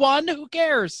Carlo. Who won? Who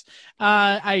cares?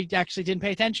 I actually didn't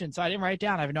pay attention, so I didn't write it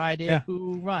down. I have no idea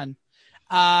who won.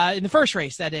 In the first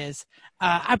race, that is.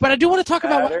 But I do want to talk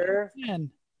about Watkins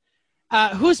Glen.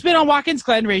 Who's been on Watkins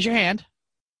Glen? Raise your hand.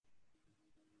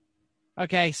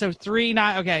 Okay, so 3,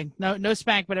 not okay. No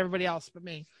Spank, but everybody else but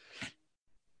me.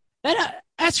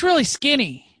 That's really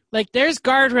skinny. Like, there's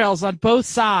guardrails on both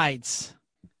sides.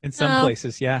 In some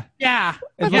places, yeah. Yeah.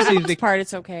 But for the most part,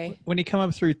 it's okay. When you come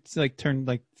up through like turn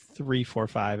like 3, 4,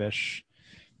 5-ish.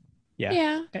 Yeah.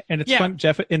 Yeah. And it's fun,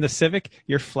 Jeff, in the Civic,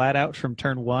 you're flat out from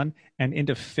turn 1 and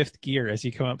into 5th gear as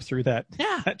you come up through that.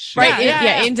 Yeah. That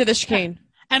Right. Into the chicane.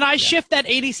 And I shift that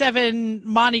 87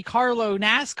 Monte Carlo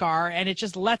NASCAR, and it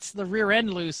just lets the rear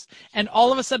end loose. And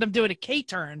all of a sudden, I'm doing a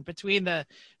K-turn between the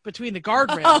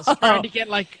guardrails, trying to get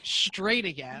like straight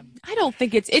again. I don't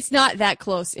think it's not that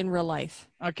close in real life.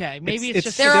 Okay, maybe it's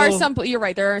just there are some. You're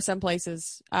right. There are some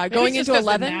places going into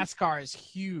 11. NASCAR is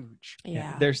huge.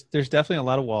 Yeah. There's definitely a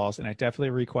lot of walls, and it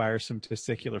definitely requires some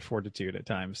testicular fortitude at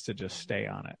times to just stay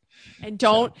on it. And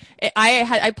don't.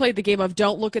 I played the game of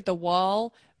don't look at the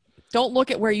wall. Don't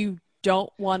look at where you don't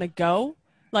want to go.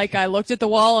 Like, I looked at the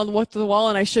wall and looked at the wall,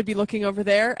 and I should be looking over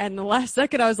there. And the last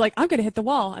second, I was like, I'm going to hit the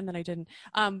wall. And then I didn't.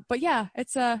 But yeah,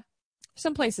 it's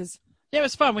some places. Yeah, it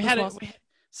was fun. We had it.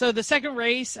 So the second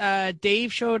race,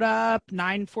 Dave showed up,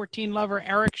 914 Lover,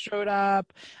 Eric showed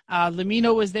up,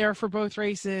 Lamino was there for both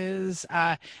races.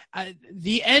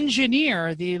 The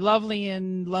engineer, the lovely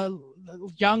and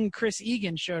young Chris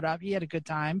Egan showed up. He had a good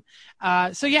time.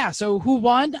 So who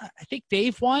won? I think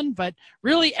Dave won, but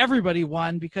really everybody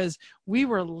won because we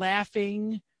were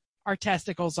laughing our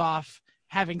testicles off,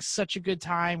 having such a good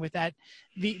time with that.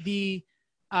 The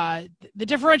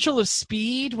differential of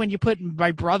speed when you put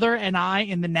my brother and I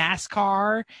in the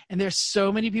NASCAR, and there's so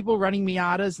many people running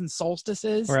Miatas and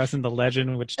Solstices. Whereas in the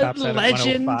Legend, which tops out at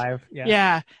 105.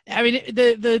 Yeah. I mean,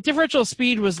 the differential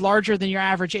speed was larger than your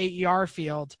average AER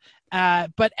field.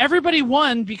 But everybody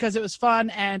won because it was fun,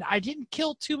 and I didn't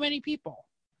kill too many people.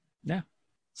 Yeah.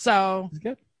 So it was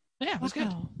good. Yeah, it was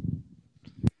good.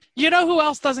 You know who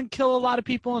else doesn't kill a lot of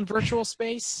people in virtual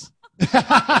space?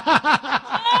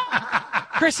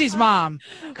 Chrissy's mom.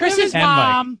 Chrissy's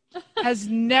mom has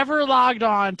never logged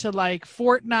on to like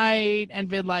Fortnite and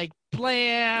been like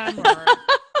Blam or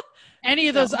any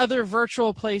of those other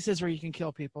virtual places where you can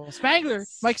kill people.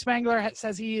 Mike Spangler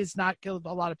says he has not killed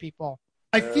a lot of people.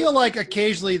 I feel like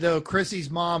occasionally, though, Chrissy's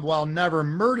mom, while never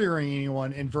murdering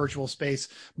anyone in virtual space,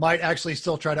 might actually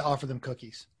still try to offer them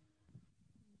cookies.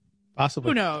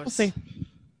 Possibly. Who knows? We'll see.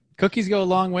 Cookies go a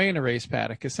long way in a race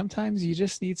paddock because sometimes you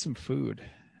just need some food.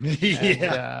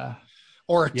 Yeah.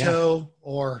 Or a toe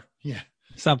or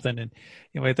something. And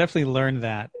I definitely learned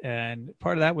that. And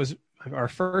part of that was our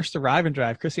first arrive and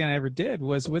drive Chrissy and I ever did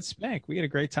was with Spank. We had a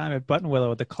great time at Button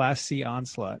Willow at the Class C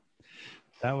Onslaught.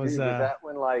 That was that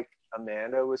when like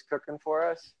Amanda was cooking for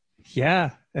us? Yeah.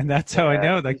 And that's how I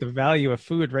know like the value of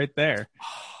food right there.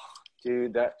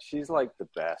 Dude, she's like the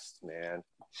best, man.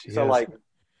 She so is.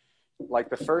 like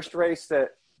the first race that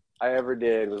I ever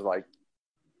did was like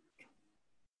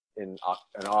in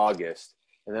August,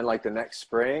 and then like the next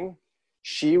spring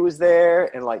she was there,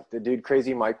 and like the dude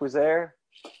Crazy Mike was there,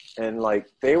 and like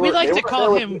we like to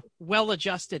call him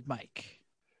Well-Adjusted Mike.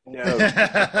 No,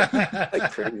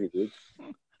 like crazy dude.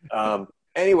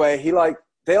 Anyway,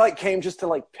 they came just to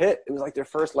like pit. It was like their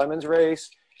first Lemons race,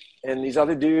 and these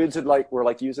other dudes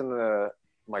were using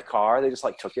my car. They just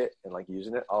like took it and like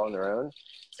using it all on their own,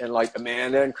 and like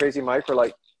Amanda and Crazy Mike were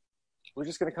like, we're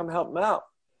just gonna come help them out.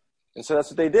 And so that's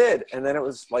what they did. And then it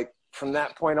was like from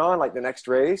that point on, like the next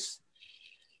race,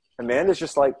 Amanda's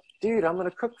just like, dude, I'm going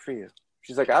to cook for you.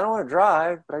 She's like, I don't want to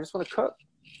drive, but I just want to cook.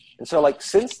 And so like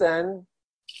since then,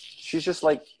 she's just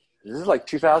like, this is like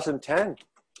 2010.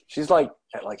 She's like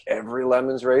at like every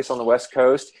Lemons race on the West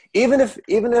Coast. Even if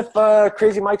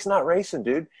Crazy Mike's not racing,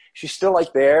 dude, she's still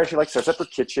like there. She like sets up her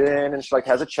kitchen and she like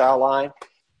has a chow line.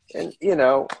 And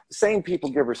sane people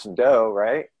give her some dough,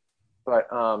 right? But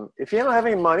if you don't have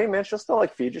any money, man, she'll still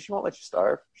like feed you. She won't let you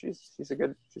starve. She's a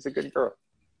good girl.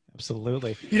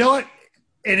 Absolutely. You know what?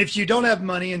 And if you don't have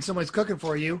money and someone's cooking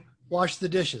for you, wash the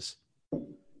dishes.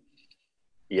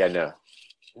 Yeah, no,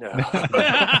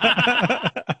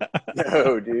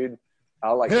 no, dude.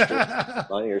 I'll like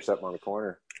money or something on the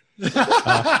corner.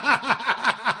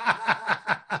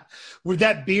 With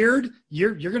that beard,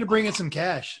 you're gonna bring in some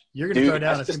cash. You're gonna throw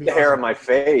down. That's just the hair on my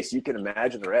face. You can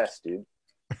imagine the rest, dude.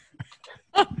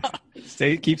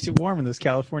 Keeps you warm in those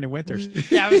California winters.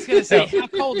 Yeah, I was gonna say, how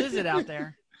cold is it out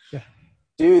there? Yeah,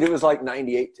 dude, it was like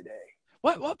 98 today.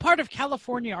 What part of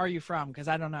California are you from? Because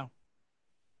I don't know.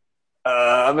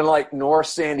 I'm in like North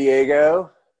San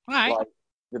Diego. All right. Like,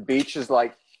 the beach is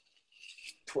like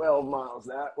 12 miles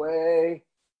that way,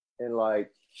 and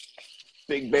like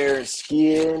Big Bear and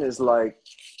skiing is like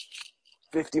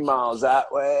 50 miles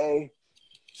that way.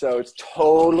 So it's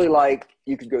totally like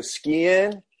you could go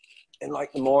skiing in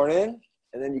like the morning,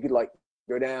 and then you could like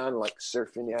go down and like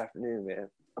surf in the afternoon, man.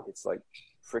 It's like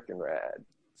freaking rad.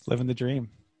 It's living the dream.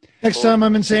 Next time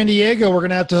I'm in San Diego, we're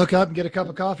gonna have to hook up and get a cup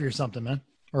of coffee or something, man,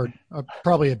 or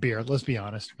probably a beer. Let's be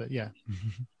honest, but yeah.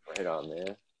 Right on,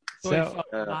 man. So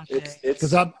It's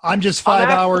Because I'm just 5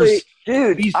 hours,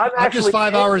 dude. east, I'm just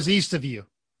 5 hours east of you.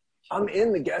 I'm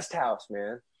in the guest house,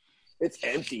 man. It's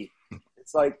empty.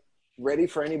 It's like ready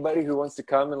for anybody who wants to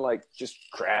come and like just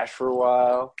crash for a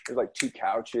while. There's like 2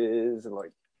 couches and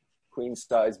like queen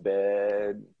size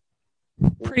bed.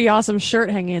 Pretty awesome shirt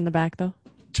hanging in the back, though.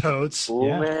 Totes. Cool,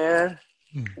 Yeah. man.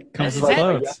 comes It's with like my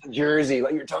clothes. yellow jersey.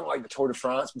 Like you were talking like the Tour de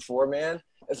France before, man.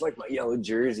 It's like my yellow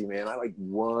jersey, man. I like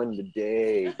won the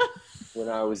day when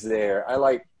I was there.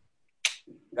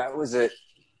 That was it.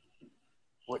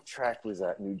 What track was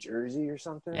that? New Jersey or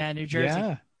something? Yeah, New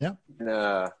Jersey. Yeah. And,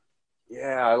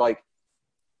 I like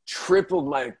tripled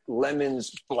my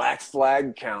Lemons Black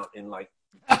Flag count in like.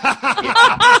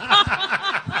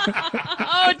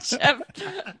 Oh, Jeff.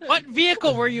 What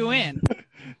vehicle were you in?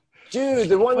 Dude,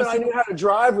 the one that I knew how to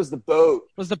drive was the boat.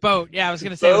 Was the boat? Yeah, I was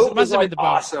gonna say Boat it must was have been like the boat.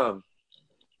 awesome.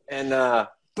 And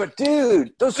but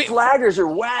dude, those flaggers are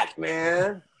whack,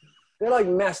 man. They're like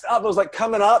messed up. It was like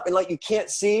coming up and like you can't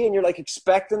see, and you're like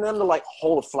expecting them to like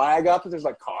hold a flag up if there's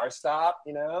like car stop,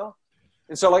 you know.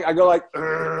 And so like I go like,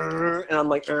 and I'm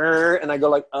like, and I go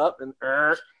like up and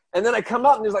then I come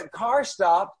up and there's like car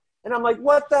stop, and I'm like,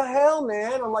 what the hell,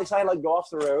 man? I'm like, so I like go off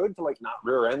the road to like not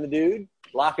rear end the dude,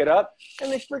 lock it up,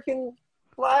 and they freaking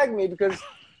flag me because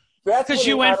that's Because when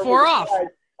you they went had 4 the off. flag.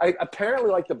 I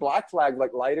apparently like the black flag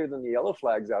like lighter than the yellow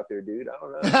flags out there, dude. I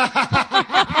don't know.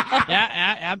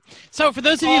 Yeah. So for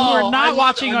those of you who are not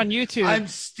watching on YouTube, I'm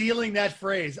stealing that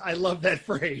phrase. I love that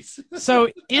phrase. so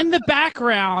in the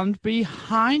background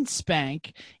behind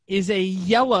Spank is a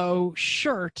yellow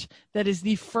shirt that is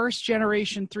the first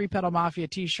generation 3-Pedal Mafia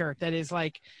t-shirt that is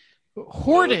like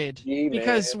hoarded OG,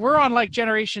 because man. we're on like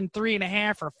generation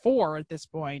 3.5 or 4 at this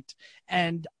point,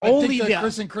 and I only think the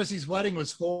Chris and Chrissy's wedding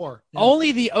was 4. Yeah.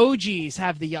 only the OGs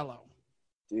have the yellow.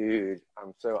 Dude,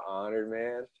 I'm so honored,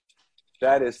 man.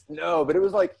 That is but it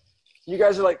was like you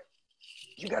guys are like,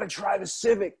 you gotta try the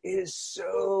Civic. It is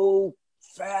so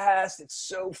fast, it's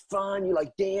so fun, you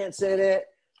like dance in it.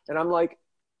 And I'm like,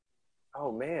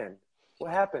 oh man,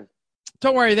 what happened?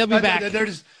 Don't worry, they'll be back.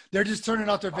 They're just turning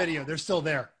off their video. They're still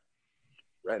there.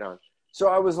 Right on. So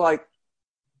I was like,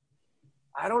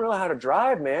 I don't know how to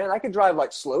drive, man. I could drive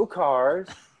like slow cars.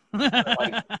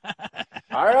 Like,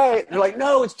 all right. They're like,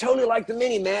 no, it's totally like the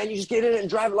Mini, man. You just get in it and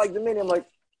drive it like the Mini. I'm like,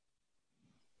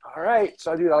 all right.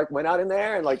 So I like went out in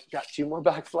there and like got 2 more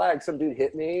black flags. Some dude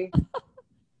hit me.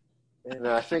 And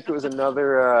I think it was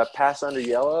another pass under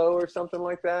yellow or something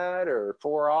like that, or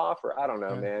 4 off, or I don't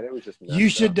know, man. It was just You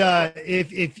should up.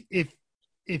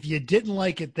 if you didn't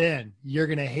like it then, you're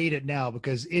gonna hate it now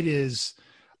because it is.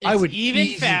 It's I would even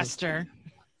easily- faster.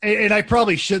 And I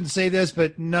probably shouldn't say this,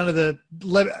 but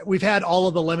we've had all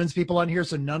of the Lemons people on here,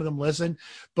 so none of them listen.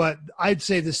 But I'd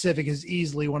say the Civic is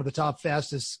easily one of the top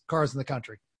fastest cars in the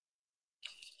country.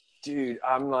 Dude,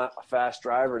 I'm not a fast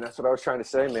driver, and that's what I was trying to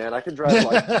say, man. I could drive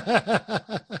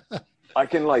like I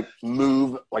can like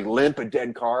move, like limp a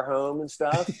dead car home and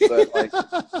stuff. But like,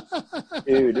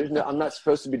 dude, I'm not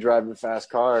supposed to be driving fast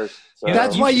cars. So.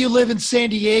 That's why you live in San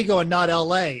Diego and not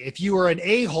LA. If you were an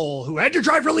a-hole who had to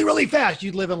drive really, really fast,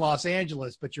 you'd live in Los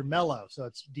Angeles, but you're mellow, so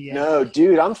it's DA. No,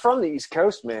 dude, I'm from the East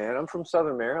Coast, man. I'm from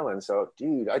Southern Maryland, so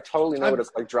dude, I totally know what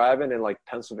it's like driving in like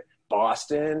Pennsylvania,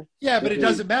 Boston. Yeah, but it Dude.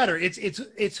 doesn't matter.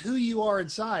 It's who you are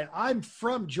inside. I'm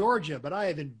from Georgia, but I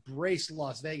have embraced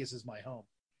Las Vegas as my home.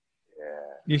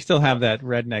 You still have that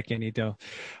redneck in you, though.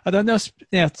 I don't know,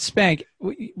 Spank.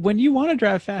 When you want to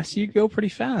drive fast, you go pretty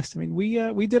fast. I mean,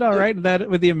 we did all right with that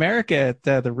with the America at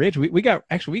the Ridge. We got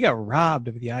robbed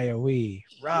of the IOE.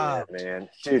 Robbed, yeah, man.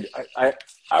 Dude,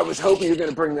 I was hoping you were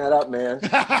gonna bring that up, man.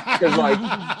 Because like,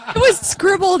 It was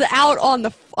scribbled out on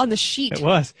the sheet. It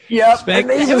was. yeah, Spank- and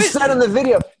they even said in the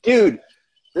video, dude,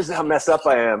 this is how messed up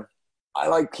I am. I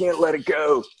like can't let it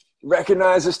go.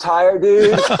 Recognize this tire,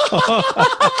 dude.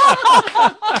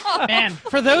 Man,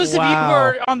 for those of you who Wow.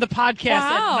 are on the podcast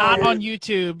Wow. and not on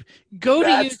YouTube, go to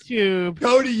YouTube.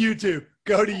 Go to YouTube.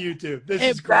 Go to YouTube. This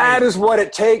is great. That is what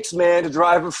it takes, man, to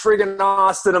drive a friggin'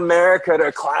 Austin America to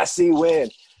a Class C win.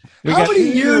 How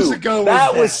many years ago was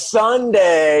that? That was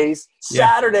Sundays. Yeah.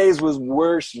 Saturdays was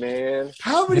worse, man.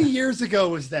 How many years ago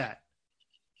was that?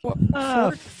 14?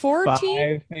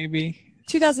 5 maybe.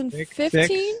 2015?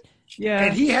 6. Yeah.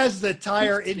 And he has the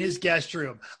tire in his guest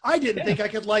room. I didn't think I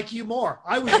could like you more.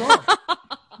 I was wrong.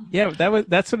 Yeah,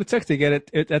 that's what it took to get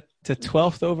it to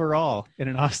 12th overall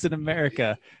in Austin,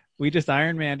 America. We just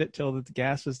Ironmanned it till the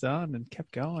gas was done and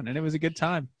kept going, and it was a good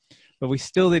time. But we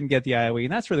still didn't get the IOE,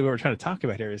 and that's really what we're trying to talk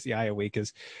about here is the IOE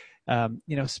because,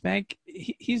 Spank,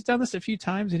 he's done this a few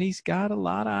times, and he's got a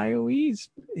lot of IOEs,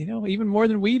 even more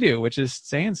than we do, which is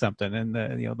saying something. And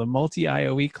the multi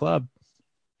IOE club,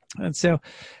 and so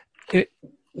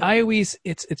IOEs,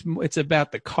 it's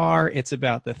about the car, it's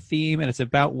about the theme, and it's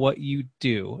about what you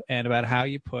do and about how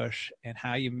you push and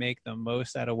how you make the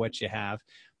most out of what you have.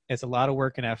 It's a lot of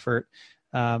work and effort.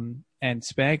 And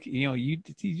Spank,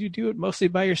 you do it mostly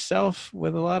by yourself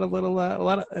with a lot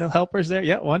of helpers there.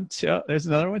 Yeah, 1, 2. There's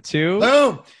another one, 2.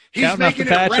 Boom! He's Counting off making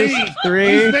the it patches. rain.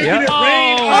 3. He's making Yep. it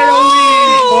rain.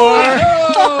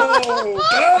 Oh! 4.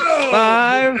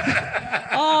 5.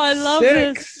 Oh, I love 6.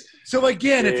 this. So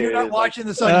again, if you're not Dude. watching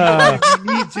this on YouTube, you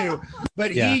need to.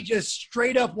 But Yeah. he just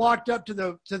straight up walked up to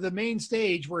the main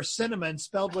stage where Cinnamon,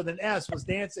 spelled with an S, was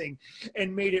dancing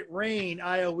and made it rain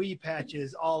IOE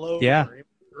patches all over. Yeah. It was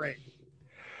great.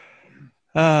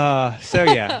 So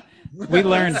yeah, we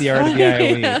learned the art of the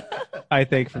IOE, I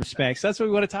think, from Spank. So that's what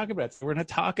we want to talk about. So we're going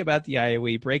to talk about the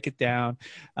IOE, break it down,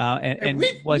 and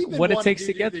we've like been what it wanting takes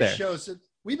to do get this there. show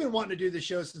we've been wanting to do the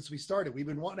show since we started. We've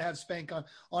been wanting to have Spank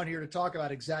on here to talk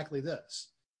about exactly this.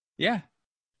 Yeah,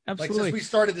 Like absolutely. since we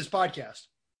started this podcast.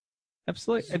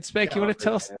 Absolutely. And Spank, you want to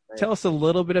tell us a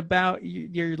little bit about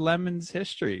your Lemons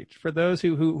history for those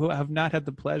who have not had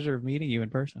the pleasure of meeting you in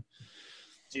person?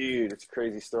 Dude, it's a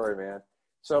crazy story, man.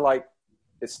 So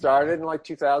it started in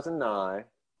 2009.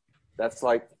 That's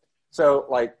we're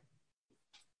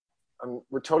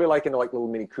totally into little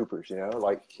Mini Coopers,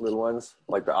 little ones,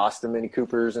 like the Austin Mini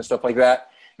Coopers and stuff like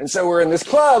that. And so we're in this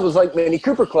club, it was like Mini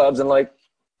Cooper clubs, and I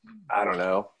don't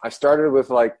know. I started with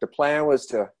the plan was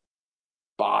to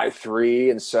buy 3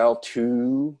 and sell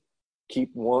 2,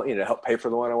 keep 1, help pay for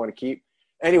the one I want to keep.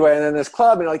 Anyway, and then this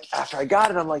club, and after I got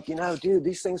it, I'm like, dude,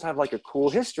 these things have a cool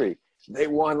history. They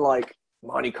won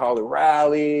Monte Carlo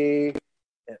Rally,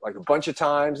 a bunch of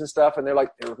times and stuff, and they were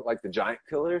the giant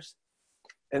killers.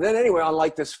 And then anyway,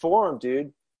 on this forum,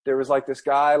 dude, there was this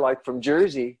guy from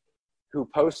Jersey who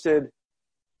posted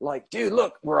dude,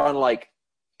 look, we're on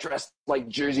dressed like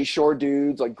Jersey Shore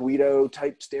dudes, Guido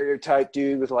type stereotype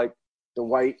dude with the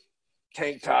white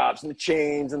tank tops and the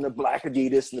chains and the black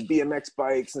Adidas and the BMX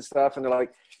bikes and stuff. And they're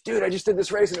like, dude, I just did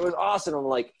this race and it was awesome. I'm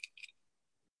like,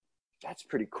 that's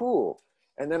pretty cool.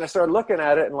 And then I started looking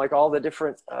at it and all the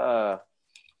different, I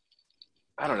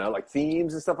don't know,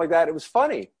 themes and stuff like that. It was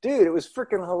funny, dude. It was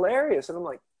freaking hilarious. And I'm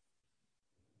like,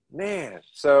 man,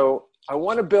 so I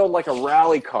want to build a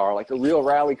rally car, a real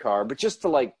rally car, but just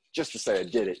to say I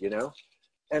did it,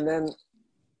 and then,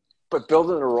 but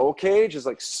building a roll cage is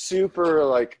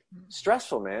super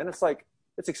stressful, man.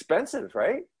 It's expensive,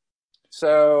 right?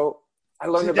 So I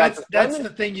learned about that's the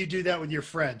thing. You do that with your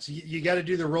friends. You got to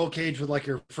do the roll cage with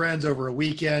your friends over a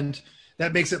weekend.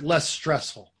 That makes it less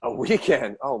stressful. A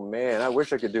weekend? Oh man, I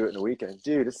wish I could do it in a weekend,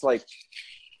 dude. It's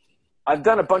I've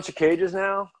done a bunch of cages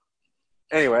now.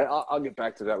 Anyway, I'll get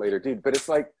back to that later, dude. But it's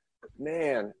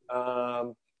man,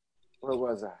 where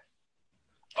was I?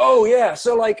 Oh yeah,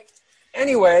 so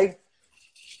anyway,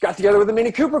 got together with the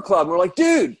Mini Cooper Club. And we're like,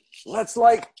 dude, let's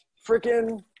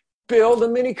freaking build a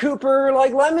Mini Cooper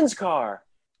Lemons car.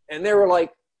 And they were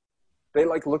they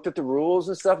looked at the rules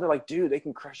and stuff. And they're like, dude, they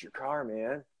can crush your car,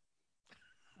 man.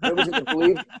 No one's gonna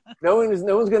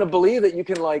believe that you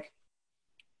can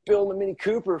build a Mini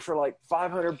Cooper for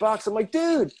 $500. I'm like,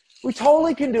 dude, we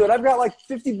totally can do it. I've got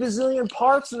 50 bazillion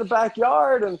parts in the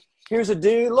backyard, and here's a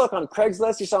dude. Look, on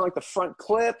Craigslist, he's on the front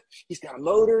clip. He's got a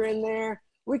motor in there.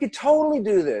 We could totally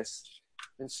do this.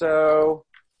 And so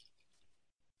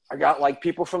I got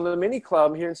people from the Mini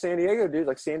Club here in San Diego, dude,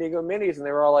 San Diego Minis, and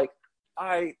they were all like, all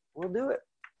right, we'll do it.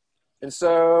 And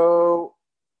so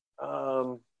I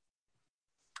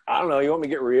don't know. You want me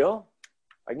to get real?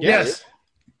 I can get it.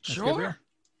 Sure.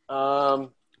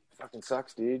 Fucking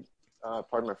sucks, dude.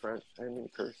 Pardon my French. I didn't mean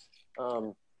to curse.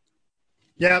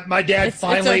 Yeah, my dad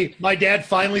finally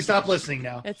stopped listening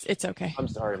now. It's okay. I'm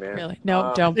sorry, man. Really?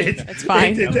 No, don't. It's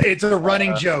fine. It's a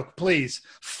running joke. Please,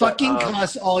 fucking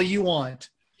cuss all you want.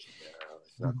 No,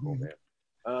 it's not cool, man.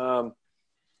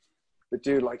 But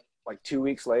dude, 2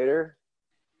 weeks later,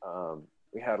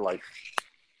 we had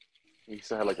we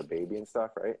still had a baby and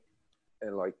stuff, right?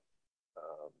 And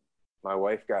my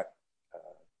wife got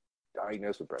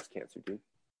diagnosed with breast cancer, dude.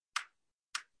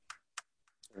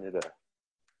 And it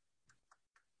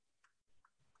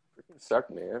freaking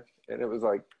sucked, man. And it was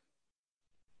like,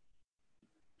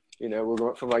 you know, we're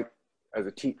going from like, as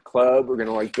a club, we're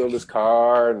gonna like build this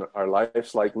car, and our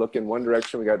life's like looking one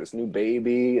direction. We got this new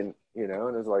baby, and you know,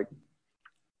 and it's like,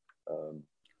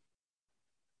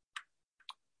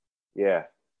 yeah.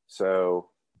 So,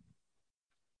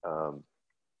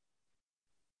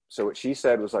 so what she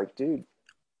said was like, dude,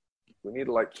 we need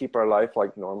to like keep our life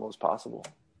like normal as possible.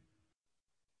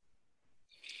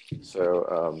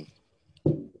 So,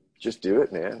 just do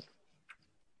it, man.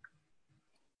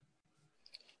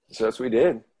 So that's what we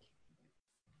did.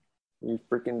 We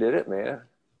freaking did it, man.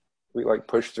 We like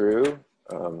pushed through.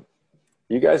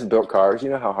 You guys have built cars. You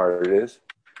know how hard it is.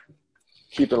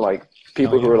 Keeping like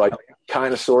people who are like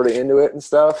kind of sort of into it and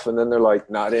stuff, and then they're like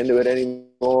not into it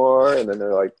anymore, and then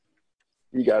they're like,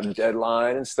 you got a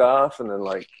deadline and stuff, and then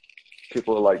like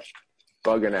people are like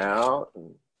bugging out,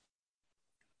 and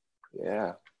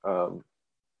yeah.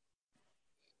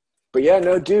 But yeah,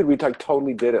 no, dude, we like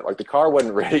totally did it. Like the car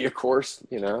wasn't ready, of course,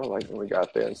 you know, like when we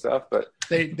got there and stuff, but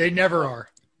they never are.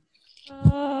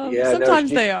 yeah,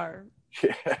 sometimes they are.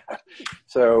 Yeah.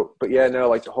 So, but yeah, no,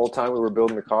 like the whole time we were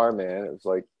building the car, man, it was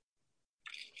like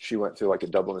she went through like a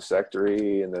double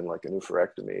mastectomy and then like a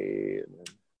oophorectomy, and then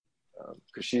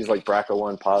because she's like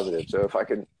BRCA1 positive. So if I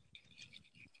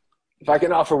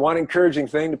can offer one encouraging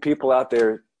thing to people out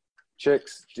there,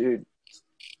 chicks, dude,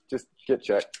 just get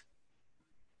checked,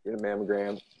 get a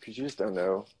mammogram, because you just don't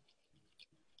know.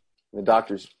 And the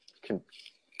doctors can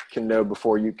know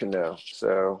before you can know.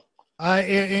 So.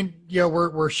 And you know,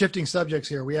 we're shifting subjects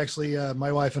here. We actually,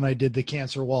 my wife and I did the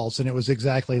cancer waltz, and it was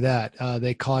exactly that.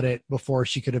 They caught it before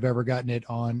she could have ever gotten it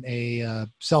on a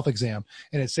self-exam,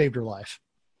 and it saved her life.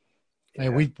 Yeah.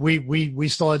 And we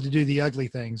still had to do the ugly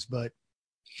things, but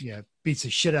yeah, beats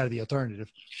the shit out of the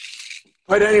alternative.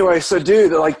 But anyway, so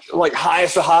dude, like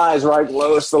highest of highs, right?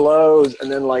 Lowest of lows,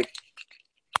 and then like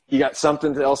you got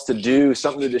something else to do,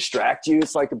 something to distract you.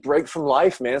 It's like a break from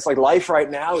life, man. It's like life right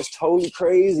now is totally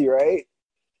crazy, right?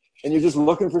 And you're just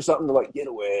looking for something to like get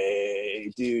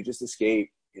away, dude, just escape,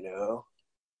 you know?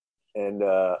 And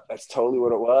that's totally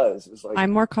what it was. It was like,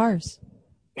 I'm more cars.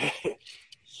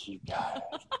 You got it.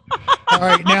 All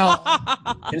right, now.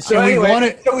 And so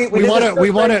anyway, we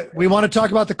want to talk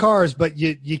about the cars, but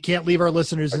you can't leave our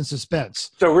listeners in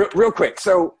suspense. So real quick,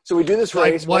 so we do this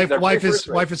race.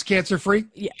 Wife is cancer free.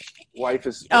 Yeah. Wife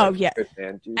is. Oh yeah. Good,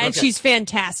 man. And she's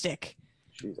fantastic.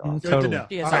 She's awesome. Good to know.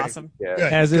 She is right. awesome. Yeah.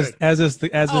 Good, As is the the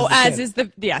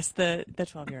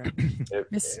 12-year-old.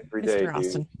 Every day, Mr.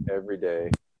 Austin. dude. Every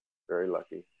day. Very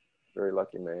lucky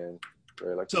man.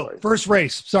 Very lucky. So wife. first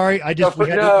race. Sorry, we had to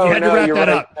wrap you're that right.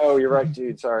 up. No, you're right,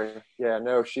 dude. Sorry. Yeah,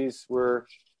 no, we're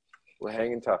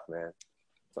hanging tough, man.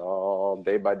 It's all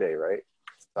day by day, right?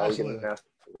 Absolutely.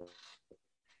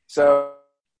 So,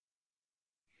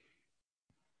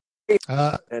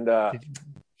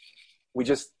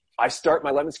 I start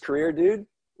my Lemons career, dude,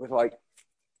 with like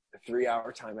a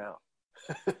 3-hour timeout.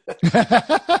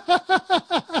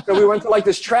 So we went to like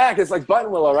this track. It's like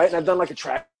Buttonwillow, right? And I've done like a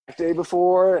track day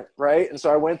before, right? And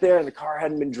so I went there, and the car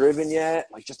hadn't been driven yet,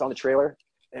 like just on the trailer.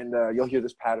 And you'll hear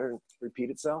this pattern repeat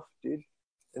itself, dude.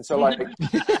 And so like at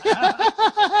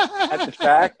the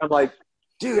track, I'm like,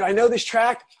 dude, I know this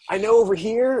track. I know over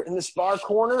here in this far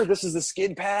corner, this is the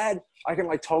skid pad. I can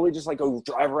like totally just like go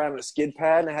drive around in a skid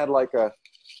pad, and I had like a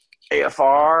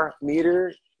AFR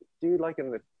meter, dude, like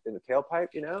in the tailpipe,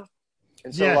 you know?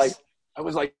 And so like I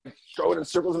was like going in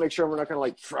circles to make sure we're not gonna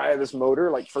like fry this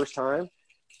motor like first time.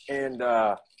 And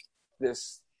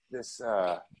this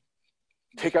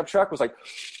pickup truck was like,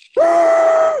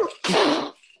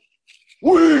 what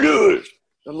are you doing?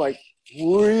 I'm like,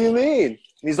 what do you mean? And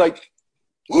he's like,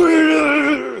 what are you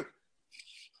doing?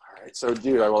 All right, so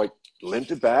dude, I like limped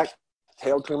it back,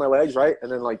 tail between my legs, right?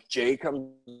 And then like Jay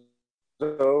comes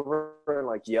over and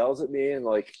like yells at me and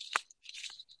like,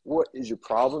 what is your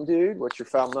problem, dude? What's your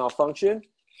foul malfunction?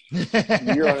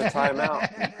 You're on a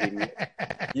timeout, you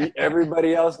idiot.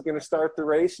 Everybody else is going to start the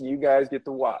race, and you guys get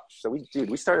to watch. So we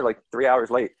started like 3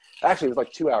 hours late. Actually, it was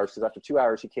like 2 hours, because after 2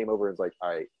 hours, he came over and was like, all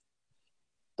right,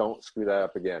 don't screw that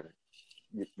up again.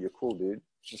 You're cool, dude.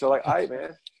 And so like, all right,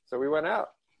 man. So we went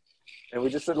out, and we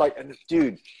just said like, and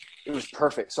dude, it was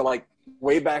perfect. So like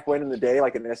way back when in the day,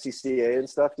 like in SCCA and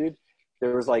stuff, dude, it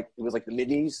was like the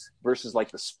minis versus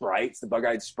like the sprites, the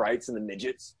bug-eyed sprites and the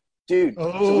midgets. Dude,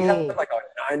 so we had like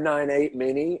a 998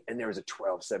 mini, and there was a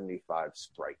 1275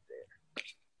 Sprite there,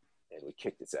 and we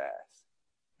kicked its ass.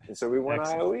 And so we won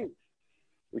IOE.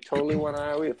 We totally won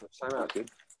IOE the first time out,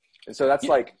 dude. And so that's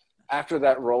like after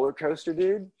that roller coaster,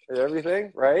 dude, and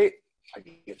everything, right? I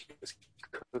get this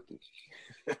cookie.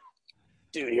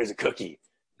 Dude, here's a cookie.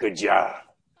 Good job.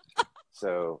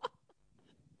 So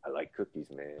I like cookies,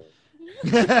 man.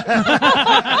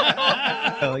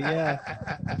 Hell yeah.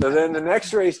 So then the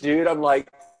next race, dude, I'm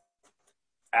like,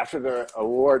 after the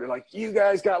award, they're like, you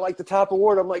guys got like the top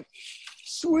award. I'm like,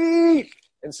 sweet.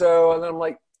 And then I'm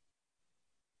like,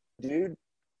 dude,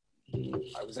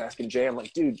 I was asking Jay, I'm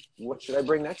like, dude, what should I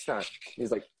bring next time?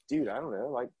 He's like, dude, I don't know,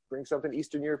 like bring something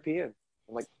Eastern European.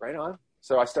 I'm like, right on.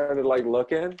 So I started like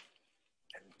looking, and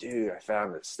dude, I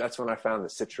found this. That's when I found the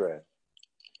Citroen.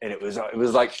 And it was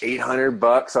like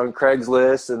 $800 on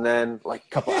Craigslist, and then like a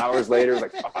couple hours later, it was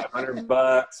like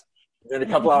 $500. Then a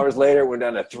couple hours later, it went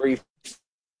down to $350.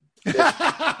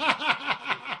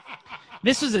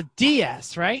 This was a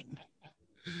DS, right?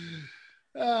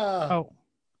 Oh. Oh,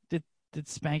 did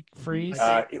Spank freeze?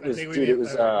 It was, dude. It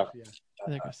was. There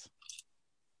it goes.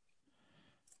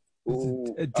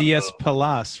 Ooh, A DS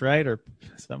Plus, right? Or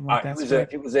something like that.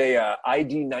 It was a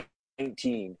ID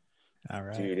 19. All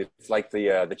right. Dude, it's like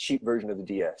the cheap version of the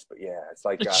DS, but yeah, it's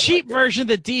like The got cheap like version of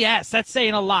the DS. That's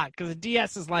saying a lot because the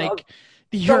DS is like Well,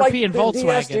 the So, like, European the Volkswagen.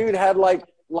 DS, dude, had like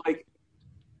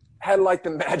the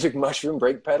magic mushroom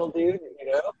brake pedal, dude.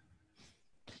 You know?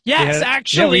 Yes, Yeah,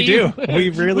 actually, yeah, we do. We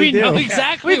really we do. know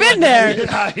exactly. We've been what-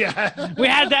 there. Yeah. We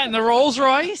had that in the Rolls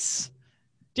Royce.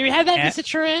 Do we have that in the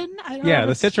Citroen? I don't Yeah, know.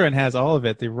 the Citroen has all of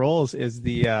it. The Rolls is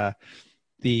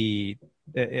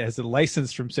it has a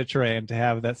license from Citroen to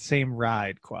have that same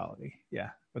ride quality. Yeah,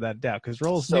 without doubt. Because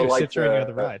Rolls So, knew like, Citroen are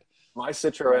the ride. My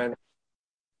Citroen.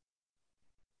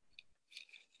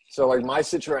 So like my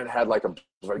Citroen had like a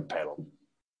brake pedal.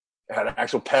 It had an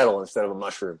actual pedal instead of a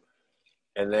mushroom,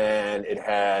 and then it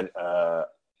had a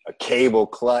cable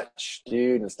clutch,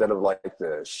 dude, instead of like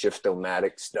the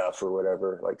shift-o-matic stuff or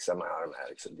whatever, like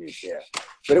semi-automatics. And dude, yeah,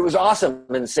 but it was awesome.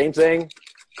 And same thing,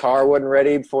 car wasn't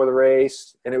ready before the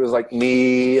race, and it was like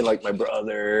me and like my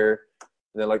brother,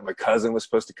 and then like my cousin was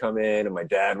supposed to come in, and my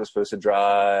dad was supposed to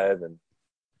drive, and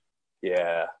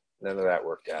yeah, none of that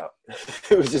worked out.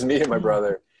 It was just me and my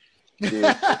brother. Dude,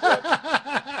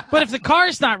 But if the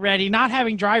car's not ready, not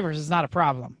having drivers is not a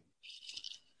problem.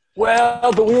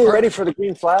 well, but we were ready for the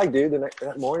green flag, dude,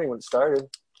 that morning when it started.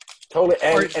 Totally.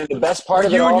 And the best part Are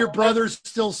of it you and all, your brothers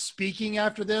still speaking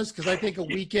after this? Because I think a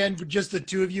weekend with just the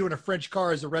two of you in a French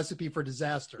car is a recipe for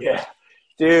disaster. yeah.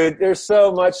 Dude, there's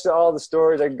so much to all the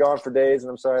stories. I could go on for days, and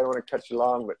I'm sorry I don't want to cut you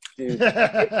long, but dude,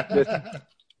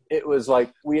 it was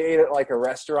like we ate at like a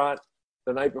restaurant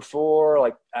the night before,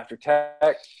 like after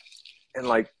tech, and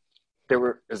like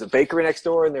there's a bakery next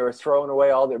door, and they were throwing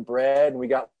away all their bread, and we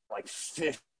got like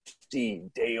 50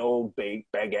 day-old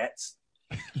baked baguettes,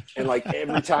 and like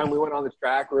every time we went on the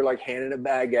track, we were like handing a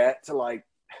baguette to like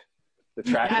the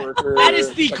track worker. That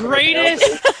is the like,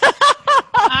 greatest.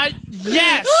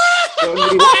 Yes, So we-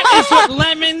 that is what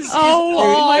lemons.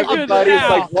 Oh, my goodness. Everybody's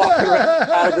Now. like walking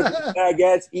around with these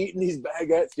baguettes, eating these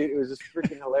baguettes, dude. It was just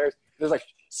freaking hilarious. There's like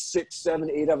 6, 7,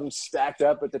 8 of them stacked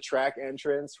up at the track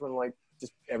entrance when like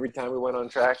just every time we went on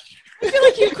track. I feel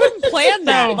like you couldn't plan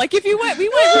that. No. Like if we would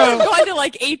have gone to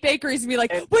like 8 bakeries and be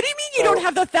like, And- what do you mean you don't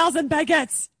have the 1,000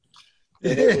 baguettes?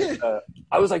 And it was,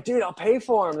 I was like, dude, I'll pay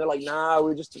for them. They're like, nah,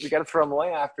 we got to throw them away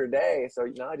after a day. So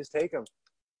no, just take them.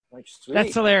 I'm like, sweet.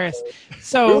 That's hilarious. we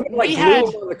So would, like we glue had.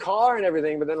 them on the car and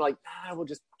everything, but then like, we'll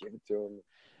just give it to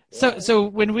them. So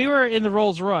when we were in the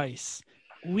Rolls Royce,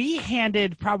 we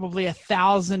handed probably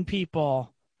 1,000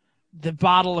 people the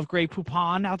bottle of Grey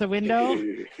Poupon out the window,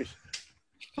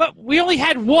 but we only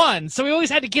had one, so we always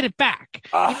had to get it back.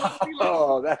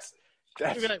 Oh, that's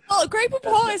Well, Grey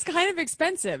Poupon is kind of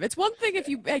expensive. It's one thing if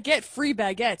you get free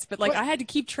baguettes, but like I had to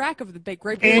keep track of the big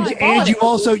Grey Poupon.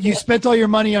 And you spent all your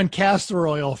money on castor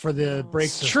oil for the brake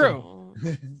system.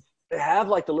 True. they have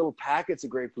like the little packets of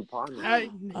Grey Poupon.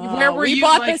 Where were we you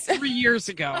bought like this- 3 years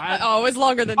ago? Oh, it was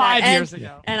longer than 5 that. years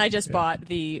ago. And I just bought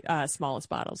the smallest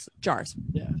bottles, jars.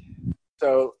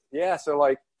 So yeah, so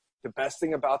like the best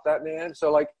thing about that, man.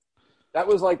 So like that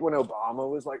was like when Obama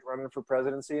was like running for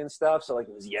presidency and stuff. So like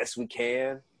it was Yes We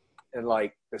Can, and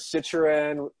like the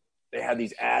Citroen, they had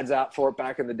these ads out for it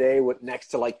back in the day with next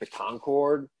to like the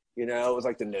Concorde. You know, it was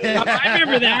like the nose. I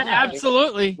remember that.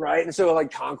 Absolutely. Right. And so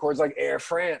like Concorde's like Air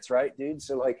France, right, dude?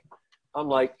 So like I'm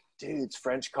like, dude, it's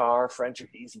French car. French are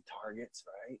easy targets,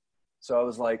 right? So I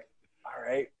was like, all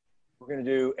right, we're gonna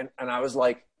do and I was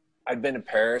like, I'd been to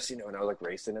Paris, you know, and I was like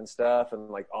racing and stuff, and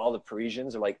like all the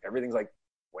Parisians are like everything's like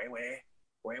wah wah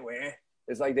wah wah.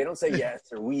 It's like they don't say yes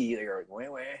or we, they go like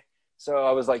wah wah. So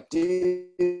I was like, dude,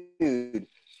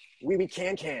 we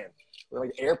can. We're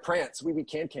like Air France, we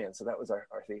can. So that was our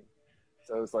theme.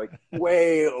 So it was like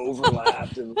way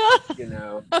overlapped and, you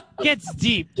know. Gets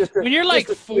deep. Just When you're like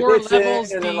just 4 hits in,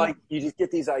 levels and then deep. like you just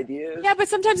get these ideas. Yeah, but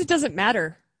sometimes it doesn't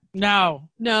matter. No.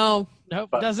 No.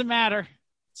 Nope. But- Doesn't matter.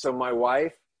 So my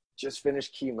wife just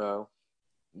finished chemo,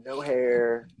 no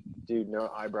hair, dude, no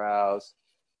eyebrows,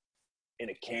 in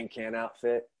a can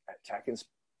outfit at tech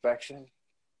inspection.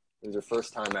 It was her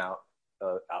first time out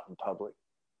in public,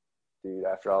 dude,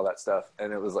 after all that stuff.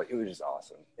 And it was just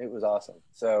awesome. It was awesome.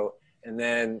 So, and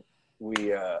then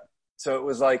so it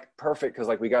was like perfect because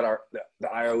like we got the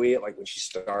IOE at like when she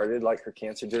started like her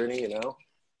cancer journey, you know,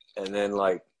 and then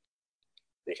like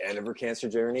the end of her cancer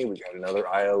journey, we got another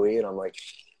IOE, and I'm like,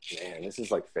 man, this is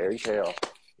like fairy tale,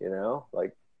 you know,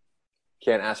 like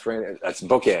can't ask for anything. That's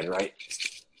bookend, right?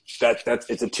 That's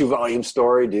it's a 2-volume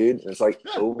story, dude. And it's like,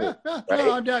 oh, right?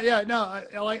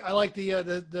 I like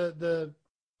the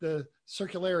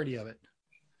circularity of it.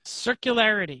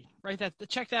 Circularity. Right.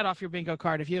 Check that off your bingo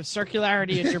card. If you have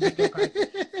circularity in your bingo card.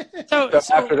 So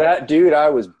After that, dude, I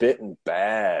was bitten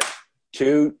bad.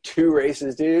 Two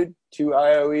races, dude. 2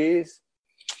 IOEs.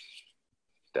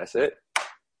 That's it.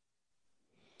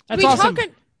 that's we awesome. talk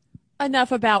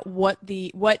enough about what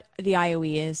the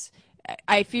IOE is.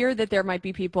 I fear that there might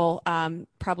be people,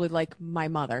 probably like my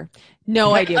mother,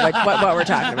 no idea what we're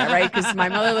talking about, right? Because my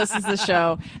mother listens to the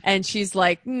show and she's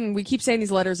like, we keep saying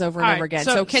these letters over and All over right, again.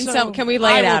 so Can we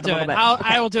lay it out a do little bit?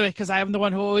 I will do it because I am the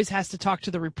one who always has to talk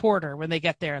to the reporter when they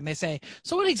get there and they say,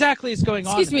 so what exactly is going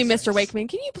on? Excuse me, in this Mr. race?" Wakeman.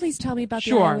 Can you please tell me about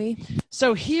Sure. the IOE?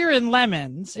 So here in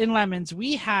Lemons,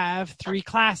 we have 3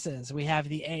 classes. We have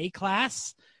the A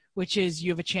class, which is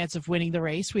you have a chance of winning the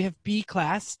race. We have B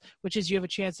class, which is you have a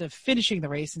chance of finishing the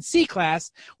race. And C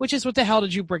class, which is what the hell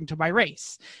did you bring to my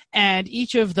race? And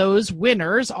each of those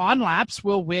winners on laps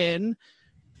will win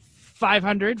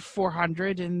 $500,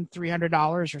 $400, and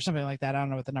 $300 or something like that. I don't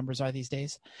know what the numbers are these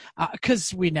days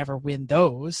because we never win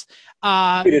those.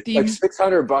 Dude, it's like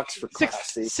 $600 for Class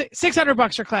C.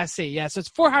 $600 for Class C. Yeah, so it's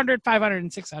 $400, $500,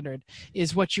 and $600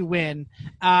 is what you win,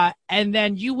 and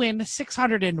then you win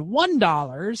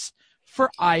 $601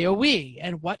 for IOE.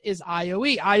 And what is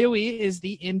IOE? IOE is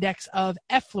the Index of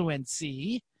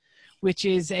Effluency, which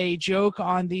is a joke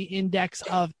on the Index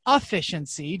of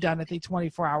Efficiency done at the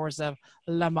 24 Hours of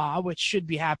Le Mans, which should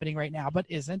be happening right now, but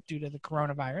isn't due to the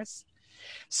coronavirus.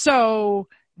 So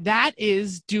that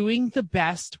is doing the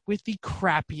best with the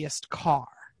crappiest car.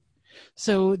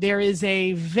 So there is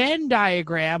a Venn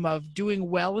diagram of doing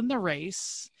well in the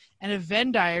race and a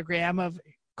Venn diagram of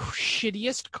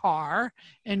shittiest car,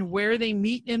 and where they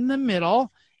meet in the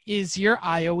middle is your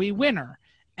IOE winner.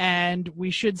 And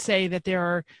we should say that there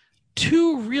are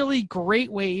 2 really great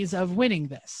ways of winning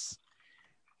this.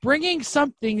 Bringing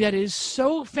something that is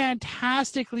so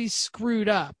fantastically screwed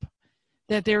up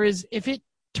that there is, if it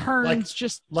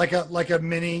turns like a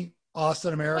mini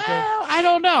Austin America. Well, I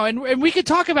don't know. And we could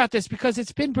talk about this because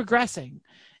it's been progressing.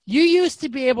 You used to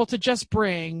be able to just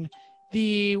bring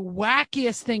the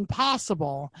wackiest thing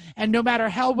possible, and no matter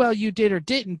how well you did or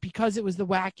didn't, because it was the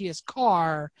wackiest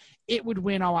car, it would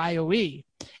win our IOE.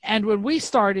 And when we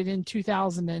started in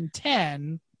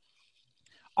 2010,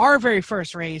 our very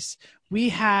first race, we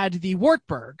had the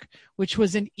Wartburg, which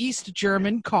was an East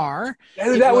German car.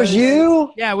 Dude, that was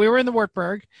you? Yeah, we were in the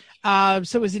Wartburg. So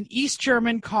it was an East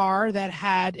German car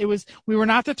that we were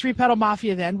not the 3-pedal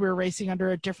Mafia then. We were racing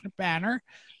under a different banner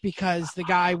because the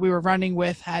guy we were running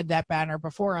with had that banner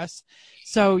before us.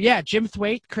 So yeah, Jim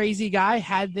Thwaite, crazy guy,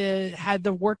 had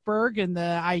the Wartburg and the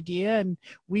idea, and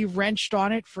we wrenched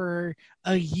on it for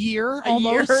a year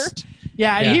almost.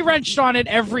 Yeah, and he wrenched on it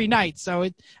every night. So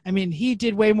he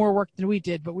did way more work than we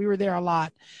did, but we were there a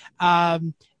lot.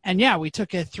 And yeah, we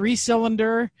took a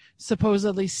 3-cylinder,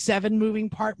 supposedly 7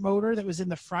 moving part motor that was in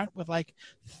the front with like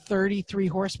 33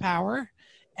 horsepower.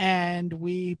 And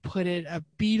we put in a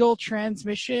Beetle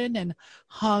transmission and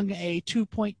hung a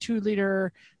 2.2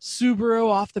 liter Subaru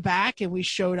off the back, and we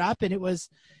showed up, and it was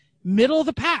middle of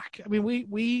the pack. I mean,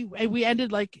 we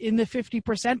ended like in the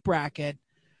 50% bracket,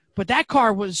 but that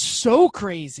car was so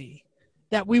crazy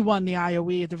that we won the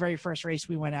IOE at the very first race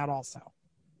we went out also.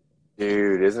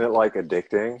 Dude, isn't it like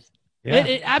addicting? Yeah.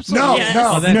 It absolutely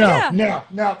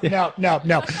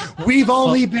No. We've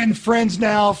only been friends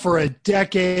now for a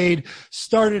decade,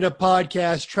 started a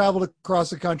podcast, traveled across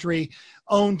the country,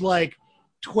 owned like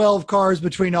 12 cars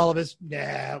between all of us.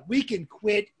 Nah, we can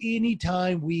quit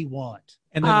anytime we want.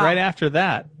 And then right after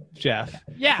that, Jeff,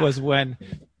 was when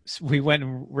we went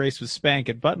and raced with Spank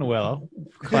at Buttonwillow,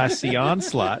 Class C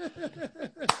Onslaught,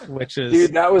 which is...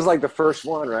 Dude, that was like the first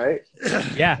one, right?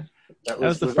 Yeah, that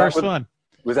was the first one.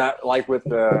 Was that like with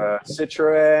the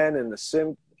Citroen and the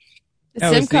The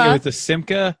No, it was Simca. the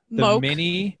Simca, the Moke.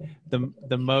 Mini,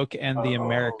 the Moke, and the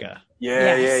America.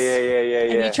 Yeah.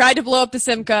 And you tried to blow up the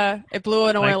Simca. It blew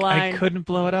an oil I line. couldn't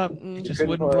blow it up. Mm-mm. It just Couldn't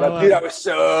wouldn't pull it blow up. Dude, I up. was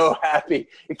so happy.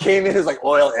 It came in, it was like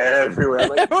oil everywhere. I'm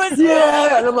like, It was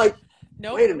yeah. And I'm like,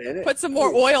 Nope. wait a minute. Put some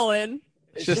more oil in.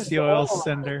 It's just the oil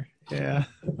sender. Yeah.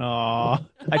 Aw.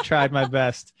 I tried my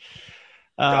best.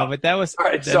 But that was All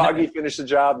right, Soggy, finish the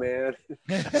job, man.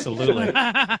 absolutely.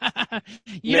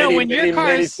 You know, when your many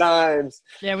car's times.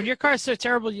 when your car's so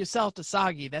terrible you sell it to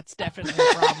Soggy, that's definitely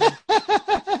a problem.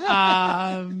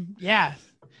 Yeah.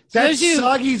 So That's those you-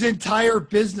 Soggy's entire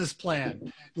business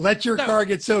plan. Let your car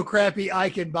get so crappy I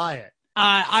can buy it.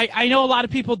 I know a lot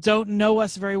of people don't know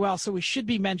us very well, so we should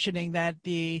be mentioning that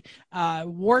the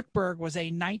Wartburg was a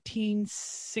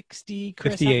 1960,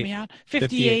 Chris, help 58. me out,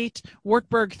 58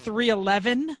 Wartburg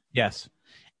 311, Yes.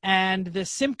 and the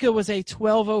Simca was a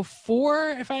 1204,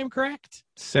 if I'm correct.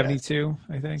 72,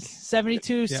 I think.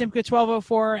 72 Yeah. Simca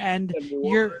 1204, and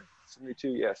 72,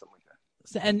 yeah, something like that.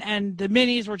 and the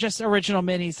minis were just original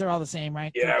minis. They're all the same,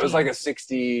 right? Yeah, it was 13. like a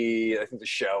 60. I think the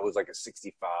shell was like a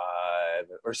 65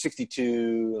 or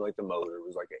 62, and like the motor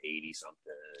was like a 80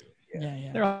 something.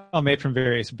 Yeah. They're all made from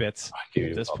various bits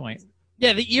Dude, at this point.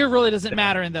 Yeah, the ear really doesn't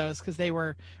matter in those because they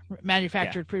were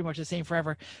manufactured pretty much the same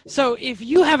forever. So if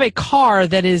you have a car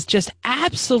that is just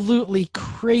absolutely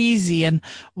crazy, and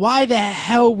why the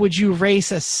hell would you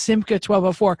race a Simca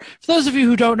 1204? For those of you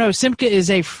who don't know, Simca is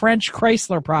a French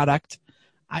Chrysler product.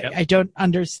 Yep. I don't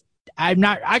understand.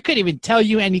 I couldn't even tell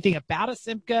you anything about a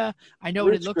Simca. I know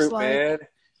what it looks Group, like. man.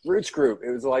 Roots Group.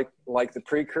 It was like the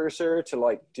precursor to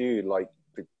like the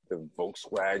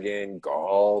Volkswagen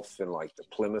Golf and like the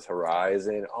Plymouth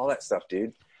Horizon, all that stuff,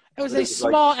 dude. It was It a was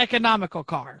like- small economical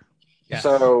car. Yes.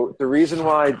 So the reason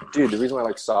why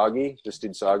like Soggy, this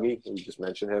dude Soggy, we just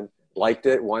mentioned him, liked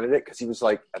it, wanted it, because he was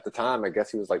like, at the time, I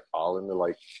guess he was like all into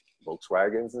like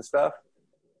Volkswagens and stuff.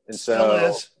 And Still so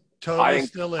is. Totally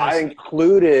still is. I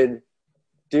included,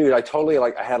 dude, I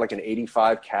had like an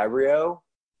 85 Cabrio,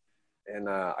 and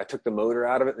I took the motor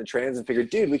out of it in the trans and figured,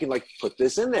 dude, we can like put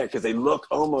this in there because they look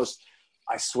almost,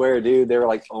 I swear, dude, they were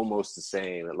like almost the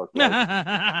same. It looked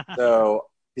like. So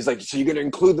he's like, so you're going to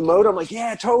include the motor? I'm like,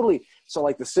 yeah, totally. So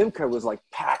like the Simca was like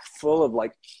packed full of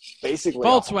like basically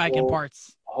Volkswagen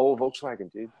parts. whole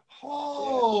Volkswagen, dude.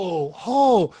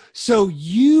 So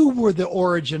you were the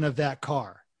origin of that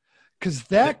car. Because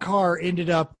that car ended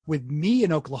up with me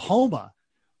in Oklahoma,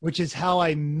 which is how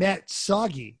I met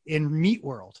Soggy in Meat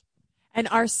World. And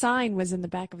our sign was in the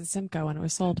back of the Simca when it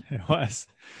was sold. It was.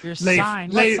 Your Le sign.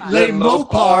 What sign?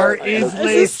 Mopar is It's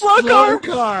Le a slow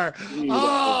car.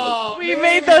 Oh, We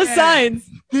made those man. signs.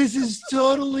 This is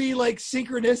totally like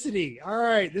synchronicity. All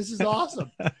right, this is awesome.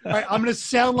 All right, I'm going to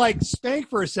sound like Spank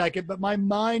for a second, but my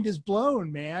mind is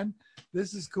blown, man.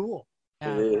 This is cool.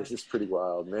 Yeah. It is. It's pretty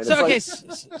wild, man. So okay,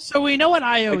 It's so we know what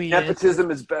like, IOE is. nepotism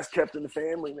is best kept in the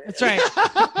family, man. That's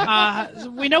right.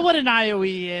 We know what an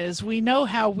IOE is. We know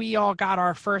how we all got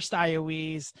our first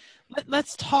IOEs.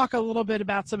 Let's talk a little bit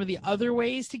about some of the other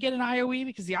ways to get an IOE,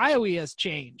 because the IOE has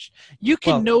changed. You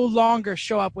can no longer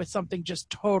show up with something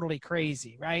just totally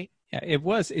crazy, right? Yeah, it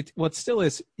was. What still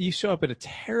is. You show up in a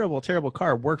terrible, terrible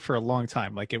car. Worked for a long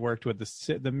time. Like it worked with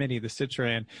the Mini, the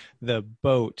Citroen, the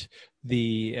Boat,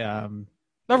 the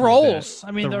Rolls.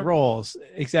 the Rolls.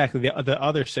 Exactly. The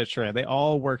other Citroen. They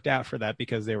all worked out for that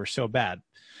because they were so bad.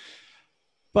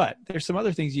 But there's some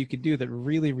other things you could do that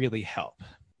really, really help.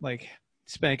 Like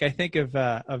Spank, I think of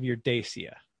your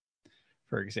Dacia,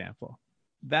 for example.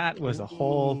 That was the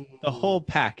whole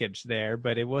package there,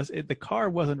 but the car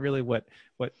wasn't really what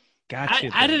got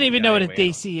you. I didn't even know what a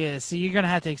Dacia is, so you're gonna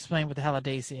have to explain what the hell a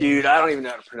Dacia is. Dude, I don't even know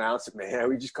how to pronounce it, man.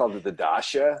 We just called it the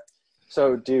Dacia.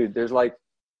 So, dude, there's like,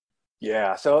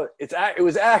 yeah. So it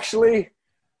was actually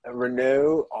a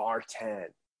Renault R10,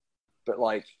 but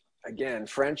like again,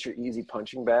 French are easy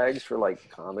punching bags for like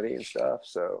comedy and stuff.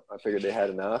 So I figured they had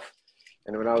enough.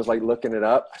 And when I was like looking it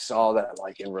up, I saw that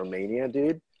like in Romania,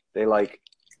 dude, they like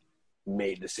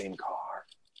made the same car.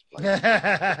 Like,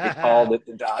 they called it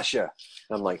the Dacia.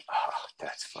 And I'm like, oh,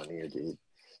 that's funnier, dude.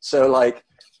 So like,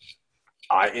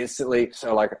 I instantly,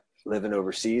 like living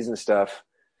overseas and stuff,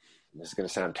 this is going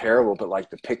to sound terrible, but like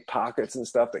the pickpockets and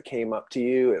stuff that came up to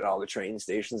you at all the train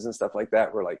stations and stuff like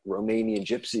that were like Romanian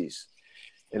gypsies.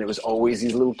 And it was always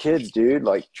these little kids, dude,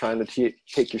 like trying to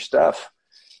take your stuff.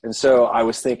 And so I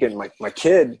was thinking, my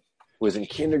kid was in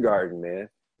kindergarten, man.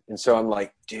 And so I'm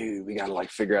like, dude, we got to like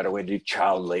figure out a way to do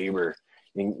child labor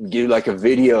and do like a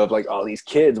video of like all these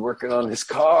kids working on this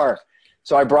car.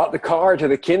 So I brought the car to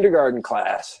the kindergarten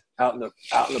class out in the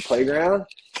playground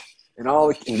and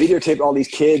videotaped all these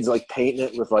kids like painting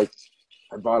it with like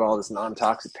I bought all this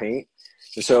non-toxic paint.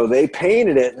 And so they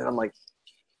painted it, and I'm like,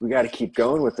 we got to keep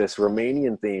going with this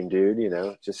Romanian theme, dude. You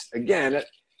know, just again,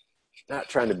 not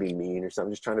trying to be mean or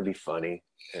something, just trying to be funny.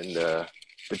 And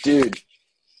but dude,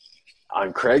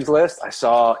 on Craigslist, I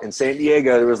saw in San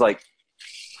Diego there was like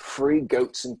free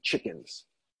goats and chickens,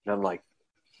 and I'm like,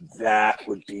 that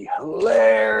would be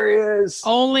hilarious.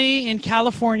 Only in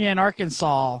California and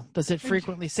Arkansas does it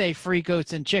frequently say free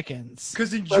goats and chickens.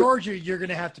 Because in Georgia, you're going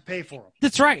to have to pay for them.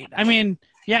 That's right. I mean,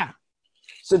 yeah.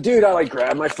 So, dude, I like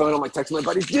grab my phone. I'm like texting my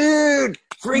buddies, dude,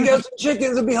 free goats and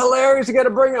chickens would be hilarious. You got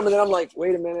to bring them. And then I'm like,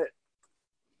 wait a minute.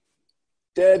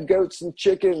 Dead goats and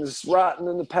chickens rotting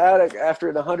in the paddock after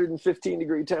an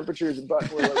 115-degree temperatures in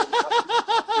Buttonwillow.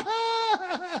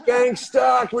 Gang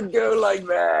stock would go like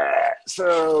that.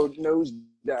 So nose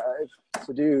dive.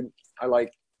 So, dude, I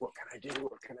like, what can I do?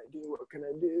 What can I do? What can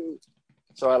I do?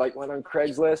 So I like went on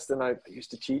Craigslist, and I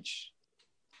used to teach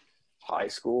high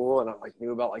school, and I like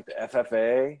knew about like the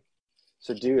FFA.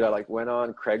 So, dude, I like went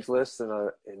on Craigslist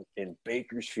in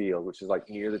Bakersfield, which is like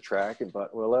near the track in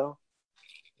Buttonwillow.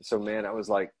 So, man, I was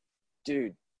like,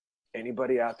 dude,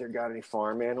 anybody out there got any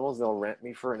farm animals? They'll rent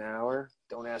me for an hour.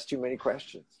 Don't ask too many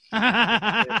questions.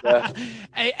 An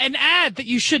ad that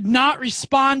you should not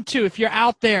respond to if you're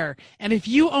out there. And if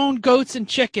you own goats and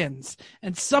chickens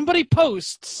and somebody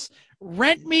posts,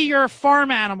 rent me your farm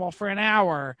animal for an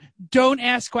hour, don't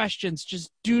ask questions.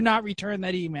 Just do not return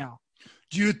that email.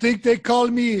 Do you think they call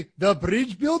me the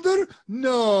bridge builder?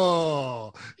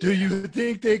 No. Do you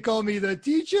think they call me the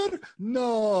teacher?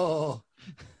 No.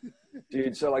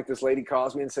 Dude, so like this lady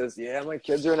calls me and says, yeah, my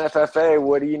kids are in FFA.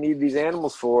 What do you need these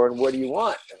animals for? And what do you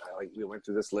want? And we went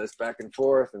through this list back and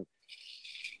forth, and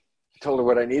I told her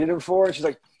what I needed them for. And she's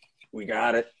like, we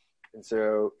got it. And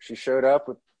so she showed up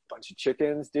with a bunch of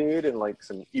chickens, dude, and like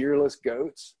some earless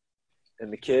goats.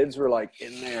 And the kids were like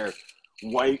in their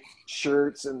white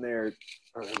shirts and their,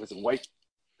 or it was white,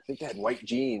 I think they had white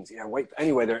jeans. Yeah, white.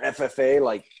 Anyway, their FFA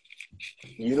like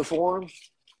uniform.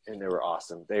 And they were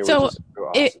awesome. They were So just so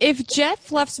awesome. if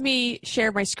Jeff lets me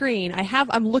share my screen,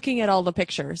 I'm looking at all the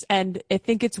pictures, and I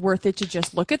think it's worth it to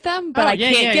just look at them. But I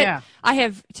can't get. I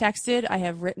have texted, I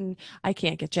have written. I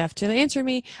can't get Jeff to answer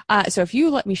me. So if you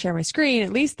let me share my screen,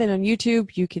 at least then on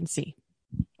YouTube you can see.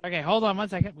 Okay, hold on one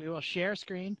second. We will share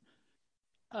screen.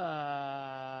 Let's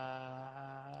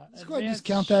go ahead and just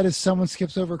count that as someone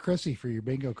skips over Chrissy for your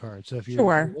bingo card. So if you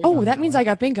Sure. Oh, that means I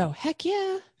got bingo. Heck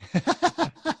yeah.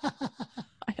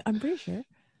 I'm pretty sure.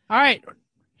 All right,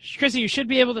 Chrissy, you should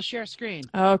be able to share screen.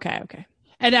 Okay.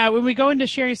 And when we go into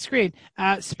sharing screen,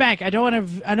 Spank, I don't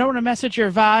want to mess with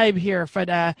your vibe here,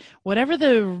 but whatever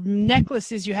the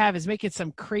necklace is you have is making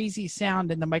some crazy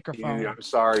sound in the microphone. Dude, I'm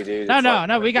sorry, dude.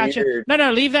 No, we got you.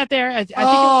 No, leave that there. I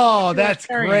think that's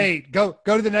great. Go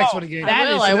to the next one again.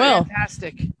 I will.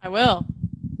 Fantastic. I will.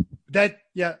 All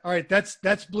right.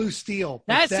 That's blue steel.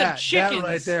 That's some chickens that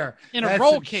right there. in a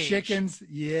roll cage. Chickens.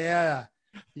 Yeah,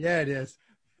 it is.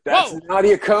 That's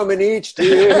Nadia Comaneci,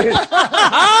 dude.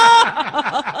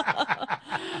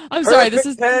 I'm sorry. This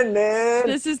is 10, man.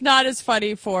 This is not as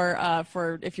funny for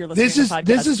if you're listening to the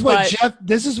podcast.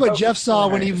 This is what Jeff saw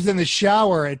when he was in the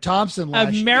shower at Thompson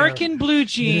last American year. blue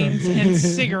jeans and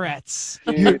cigarettes.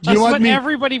 You That's want what me?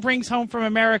 everybody brings home from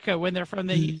America when they're from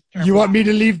the East. You want me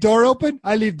to leave door open?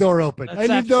 I leave door open. That's I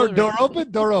leave absolutely door right. open.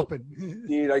 Door open.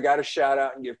 Dude, I got to shout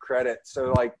out and give credit.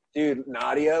 So, like, dude,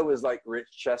 Nadia was like Rich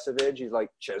Chesovich. He's like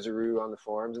Chesaru on the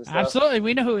forums and stuff. Absolutely,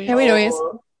 we know who he is. Yeah, we know he is.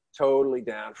 Totally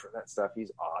down for that stuff.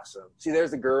 He's awesome. See,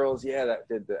 there's the girls, that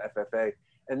did the FFA.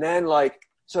 And then, like,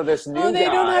 so this new Oh, they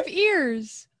guy, don't have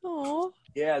ears. Oh.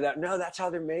 yeah, that's how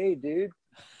they're made, dude.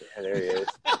 Yeah, there he is.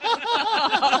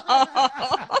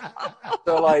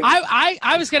 So, like,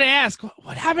 I was going to ask,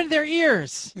 what happened to their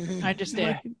ears? I just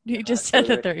did. You just said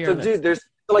that they're so, earless. dude, there's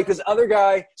like this other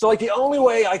guy. So, like, the only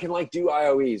way I can like do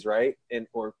IOEs, right, and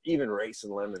or even race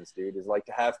and lemons, dude, is like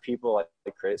to have people like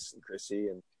Chris and Chrissy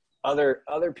and other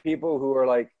people who are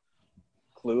like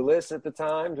clueless at the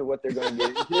time to what they're going to get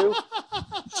into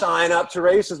sign up to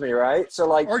race with me, right? So,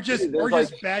 like, Or just like,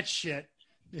 bad shit.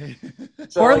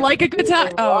 so, Or like a good time.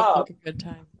 dude named Oh, Rob, like a good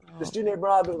time. this dude named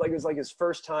Rob, it was like his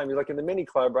first time. He was like in the mini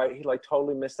club, right? He like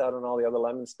totally missed out on all the other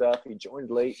lemon stuff. He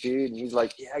joined late, dude, and he's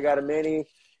like, "Yeah, I got a mini.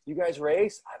 You guys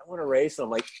race? I don't want to race." And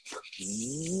I'm like,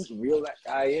 reel that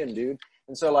guy in, dude.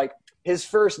 And so, like, his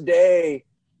first day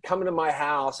coming to my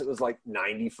house, it was like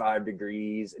 95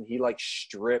 degrees, and he like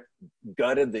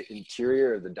gutted the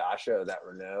interior of the Dacia of that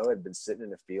Renault. Had been sitting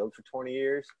in a field for 20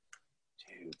 years.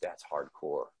 Dude, that's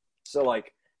hardcore. So,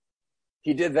 like,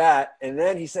 he did that, and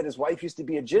then he said his wife used to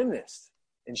be a gymnast,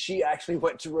 and she actually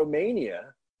went to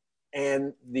Romania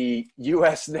And the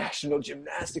U.S. national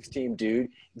gymnastics team, dude,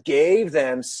 gave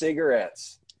them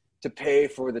cigarettes to pay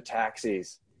for the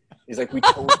taxis. He's like, we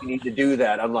totally need to do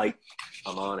that. I'm like,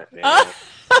 I'm on it, man.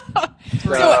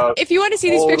 So if you want to see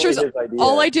these totally pictures, his idea.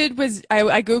 all I did was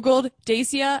I Googled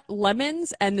Dacia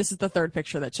lemons, and this is the third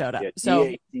picture that showed up. Yeah, So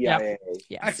DACIA.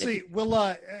 yes. Actually,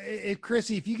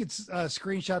 Chrissy, if you could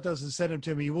screenshot those and send them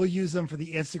to me, we'll use them for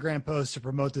the Instagram post to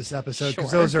promote this episode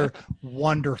because Sure. those are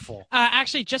wonderful.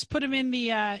 Actually, just put them in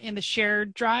the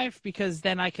shared drive because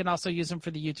then I can also use them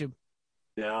for the YouTube.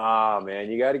 Nah, man,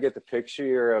 you got to get the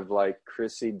picture of like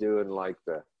Chrissy doing like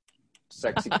the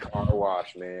sexy car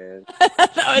wash, man.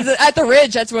 That was at the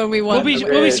Ridge. That's when we won. We'll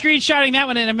be screenshotting that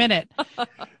one in a minute.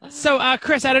 So,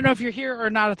 Chris, I don't know if you're here or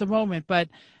not at the moment, but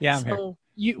Yeah, I'm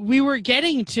here. we were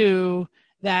getting to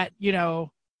that.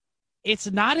 It's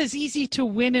not as easy to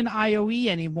win an IOE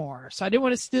anymore. So I didn't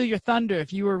want to steal your thunder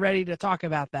if you were ready to talk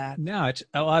about that. No,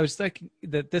 I was thinking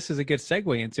that this is a good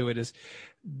segue into it. Is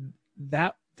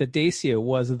that the Dacia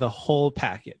was the whole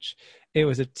package? It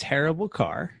was a terrible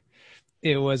car.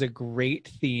 It was a great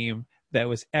theme that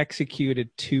was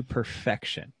executed to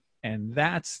perfection. And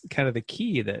that's kind of the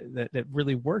key that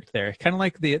really worked there. Kind of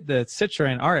like the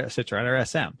Citroen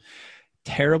RSM.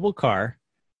 Terrible car,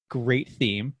 great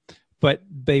theme, but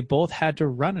they both had to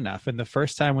run enough. And the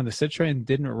first time when the Citroen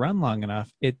didn't run long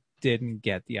enough, it didn't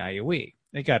get the IOE.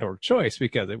 It got Org Choice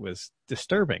because it was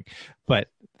disturbing, but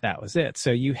that was it.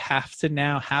 So you have to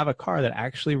now have a car that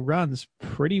actually runs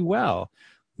pretty well,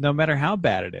 no matter how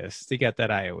bad it is, to get that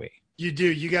IOE. You do.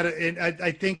 You got to. And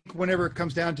I think whenever it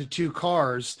comes down to two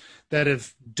cars that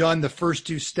have done the first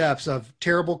two steps of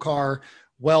terrible car,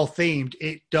 well themed,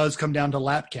 it does come down to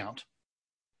lap count.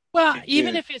 Well,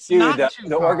 even if it's not the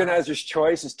too organizer's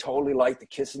choice is totally like the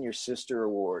Kissing Your Sister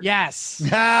award. Yes.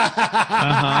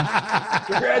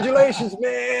 Congratulations,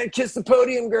 man. Kiss the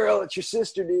podium girl. It's your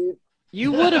sister, dude.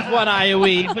 You would have won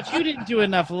IOE, but you didn't do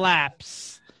enough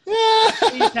laps.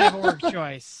 Please have Org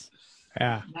Choice.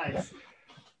 Yeah. Nice.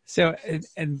 So,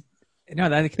 and no,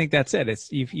 I think that's it.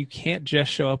 It's you can't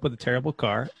just show up with a terrible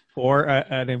car or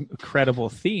an incredible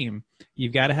theme.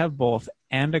 You've got to have both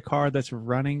and a car that's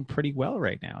running pretty well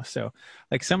right now. So,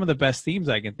 like some of the best themes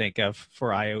I can think of for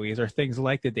IOEs are things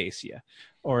like the Dacia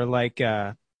or like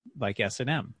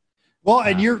S&M. Well,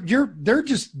 and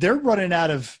they're running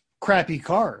out of crappy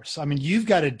cars. I mean, you've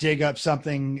got to dig up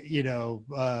something, No.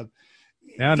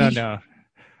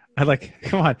 I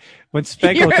come on. When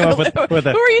Spank will come up with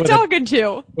a who are you talking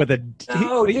to? With a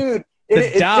No, dude. the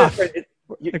DAF. It's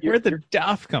Where'd the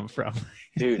DAF come from?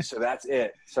 dude, so that's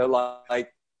it. So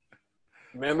like,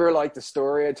 remember like the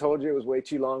story I told you? It was way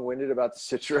too long-winded about the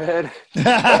Citroen.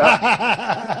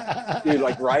 Dude,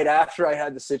 like right after I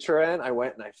had the Citroen, I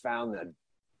went and I found the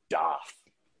DAF.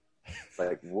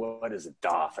 Like, what is a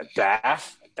DAF? A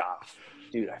DAF? A DAF.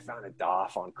 Dude, I found a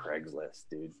DAF on Craigslist,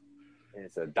 dude. And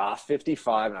it's a DAF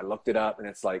 55, and I looked it up, and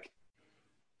it's like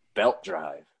belt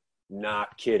drive.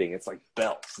 Not kidding. It's like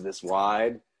belts this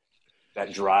wide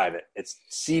that drive it. It's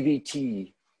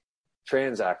CVT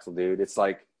transaxle, dude. It's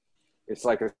like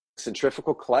a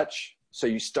centrifugal clutch. So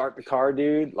you start the car,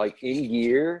 dude, like in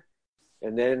gear,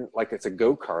 and then like it's a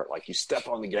go-kart. Like you step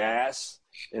on the gas,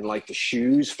 and like the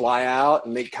shoes fly out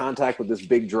and make contact with this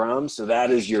big drum. So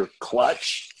that is your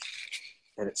clutch,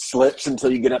 and it slips until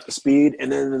you get up to speed.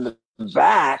 And then in the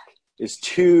back is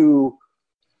two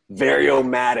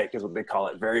variomatic, is what they call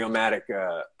it, variomatic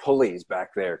pulleys back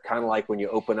there, kind of like when you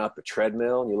open up a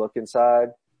treadmill and you look inside.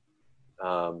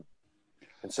 And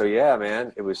so, yeah,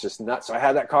 man, it was just nuts. So I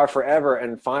had that car forever,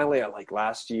 and finally, like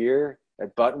last year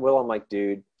at Buttonwillow, I'm like,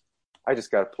 dude, I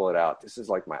just got to pull it out. This is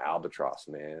like my albatross,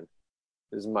 man.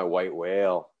 This is my white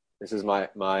whale. This is my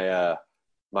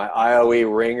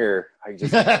IOE ringer. I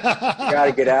just got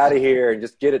to get out of here and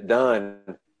just get it done.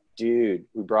 Dude,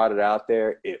 we brought it out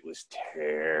there. It was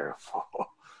terrible.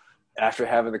 After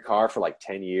having the car for like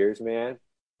 10 years, man,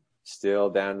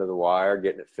 still down to the wire,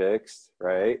 getting it fixed,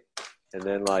 right? And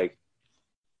then like,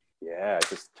 yeah,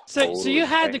 just So totally you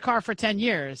had tanked. the car for 10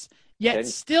 years, yet 10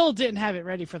 still didn't have it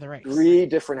ready for the race. 3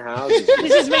 different houses.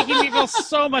 This is making me feel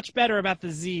so much better about the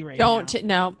Z right now.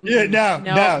 No. Yeah,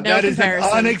 no, that is an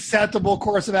comparison. unacceptable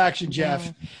course of action,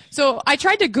 Jeff. So I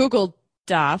tried to Google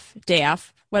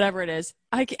DAF, whatever it is,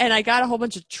 and I got a whole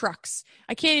bunch of trucks.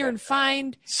 I can't even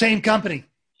find. Same company.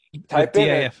 Type in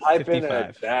a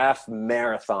DAF55. DAF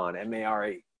Marathon,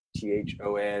 Marathon,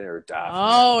 or DAF.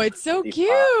 Oh, it's so 55.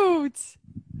 cute.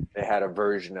 They had a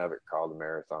version of it called the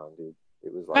Marathon, dude.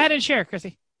 It was Go ahead like, and share,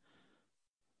 Chrissy.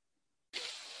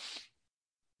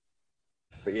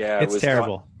 but yeah, it It's was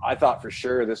terrible. I thought for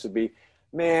sure this would be,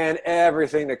 man,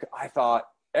 everything that I thought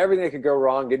everything that could go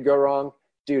wrong did go wrong.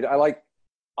 Dude,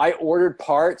 I ordered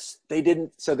parts. They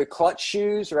didn't. So the clutch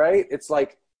shoes, right? It's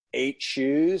like 8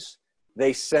 shoes.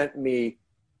 They sent me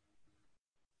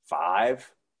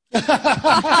 5. It's probably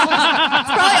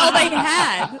all they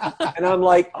had. And I'm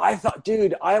like, I thought,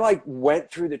 dude, I like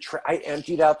went through I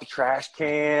emptied out the trash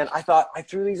can. I thought I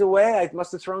threw these away. I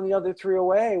must have thrown the other 3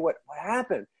 away. What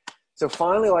happened? So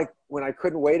finally, like when I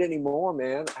couldn't wait anymore,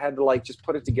 man, I had to like just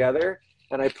put it together.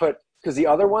 And because the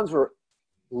other ones were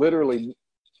literally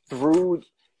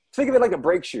think of it like a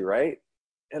brake shoe, right?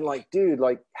 And like, dude,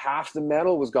 like half the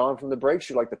metal was gone from the brake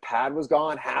shoe. Like the pad was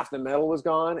gone, half the metal was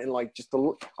gone. And like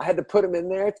I had to put them in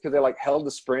there because they like held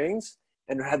the springs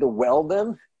and had to weld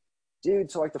them.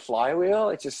 Dude, so like the flywheel,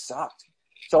 it just sucked.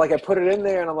 So like I put it in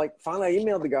there and I'm like, finally I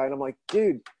emailed the guy and I'm like,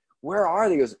 dude, where are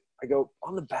they? I go,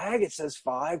 on the bag it says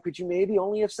 5. Could you maybe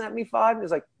only have sent me 5? And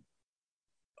he's like,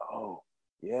 oh,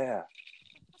 yeah,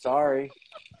 sorry.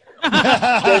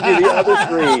 Send you the other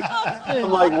 3. I'm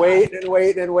like,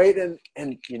 waiting.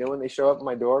 And you know when they show up at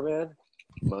my door, man?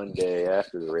 Monday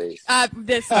after the race.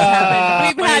 This has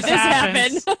happened. We've had this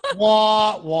happen.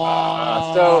 Wah,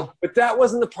 wah. But that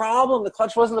wasn't the problem. The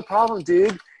clutch wasn't the problem,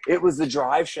 dude. It was the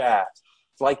drive shaft.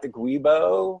 It's like the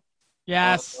Guibo.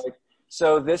 Yes.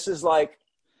 So this is like,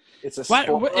 it's a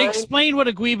explain what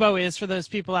a Guibo is for those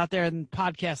people out there in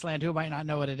podcast land who might not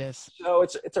know what it is. So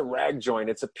it's a rag joint.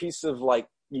 It's a piece of like,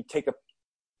 you take a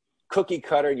cookie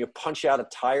cutter and you punch out a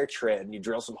tire tread and you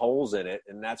drill some holes in it,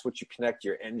 and that's what you connect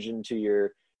your engine to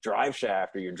your drive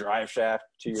shaft, or your drive shaft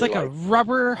to it's your. It's like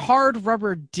a hard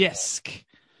rubber disc.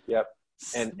 Yep,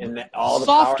 and all the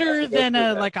softer than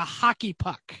like a hockey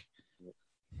puck.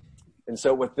 And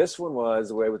so what this one was,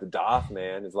 the way with the DOF,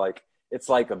 man, is like it's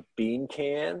like a bean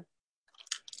can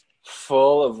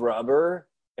full of rubber,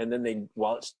 and then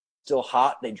while it's still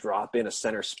hot, they drop in a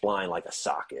center spline like a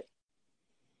socket.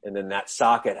 And then that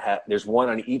socket, there's one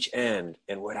on each end.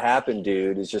 And what happened,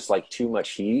 dude, is just like too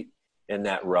much heat, and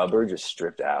that rubber just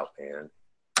stripped out, man.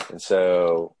 And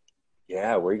so,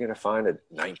 yeah, where are you going to find a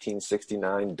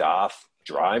 1969 DOF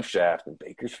drive shaft in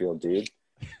Bakersfield, dude?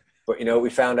 But you know what we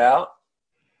found out?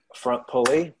 A front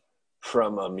pulley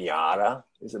from a Miata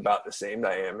is about the same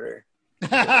diameter.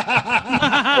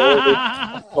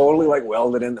 totally like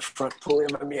welded in the front pulley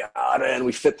of my Miata, and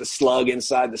we fit the slug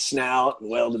inside the snout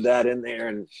and welded that in there,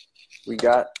 and we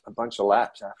got a bunch of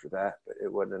laps after that, but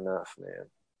it wasn't enough, man.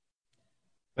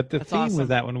 But the theme with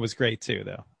that one was great too,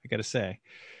 though, I gotta say.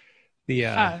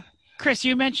 Chris,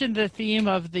 you mentioned the theme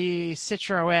of the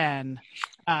Citroën.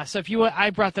 So if you, I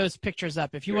brought those pictures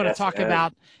up. If you want to talk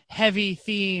about heavy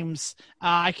themes,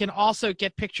 I can also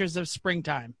get pictures of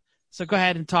springtime. So go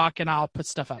ahead and talk, and I'll put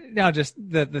stuff up. No, just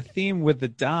the theme with the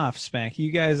DOF, Spank.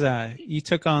 You guys, you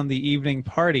took on the evening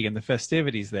party and the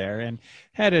festivities there, and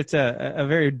had it a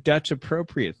very Dutch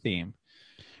appropriate theme.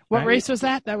 What race was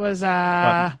that? That was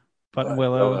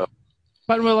Buttonwillow.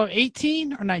 Buttonwillow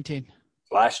 18 or 19?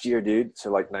 Last year, dude.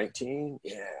 So like 19.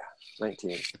 Yeah,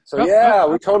 19. So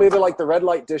we totally did like the red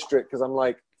light district, because I'm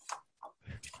like,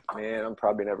 man, I'm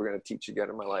probably never going to teach again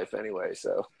in my life anyway.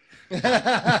 So,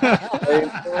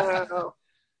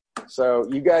 so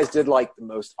you guys did like the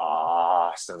most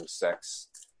awesome sex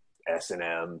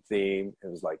S&M theme. It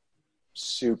was like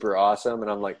super awesome.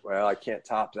 And I'm like, well, I can't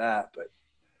top that, but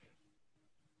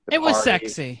it was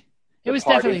sexy. It was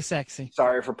definitely sexy.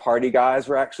 Sorry for party guys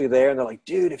were actually there. And they're like,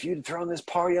 dude, if you'd thrown this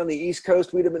party on the East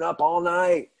Coast, we'd have been up all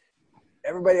night.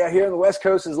 Everybody out here on the West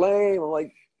Coast is lame. I'm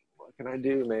like, what can I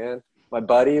do, man? My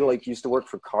buddy like used to work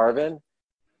for Carvin,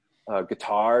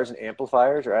 guitars and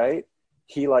amplifiers, right?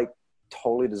 He like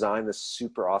totally designed this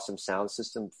super awesome sound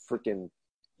system. Freaking,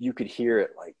 you could hear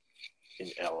it like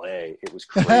in LA. It was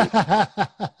crazy.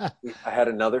 I had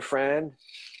another friend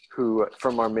who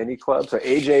from our mini club. So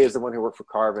AJ is the one who worked for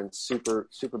Carvin. Super,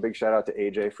 super big shout out to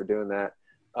AJ for doing that.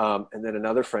 And then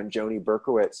another friend, Joni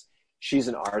Berkowitz. She's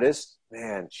an artist.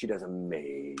 Man, she does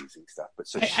amazing stuff. But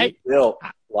so she built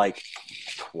like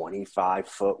a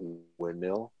 25-foot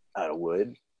windmill out of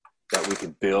wood that we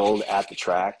could build at the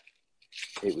track.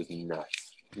 It was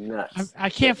nuts. I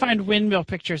can't find windmill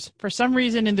pictures. For some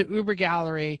reason in the Uber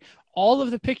gallery, all of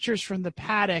the pictures from the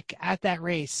paddock at that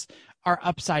race are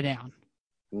upside down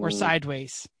or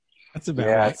sideways. That's about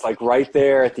right. Yeah, it's like right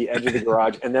there at the edge of the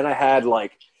garage. And then I had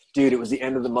like, dude, it was the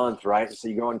end of the month, right? So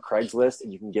you go on Craigslist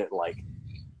and you can get like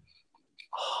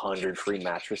 100 free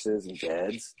mattresses and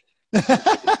beds.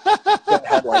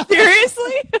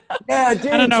 Seriously? Yeah,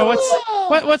 dude. I don't know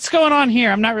what's going on here.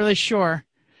 I'm not really sure.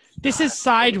 This is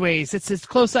sideways. It's as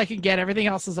close as I can get. Everything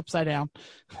else is upside down.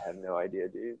 I have no idea,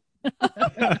 dude.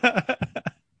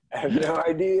 I have no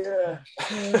idea.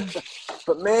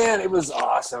 But man, it was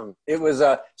awesome. It was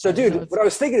so dude, what I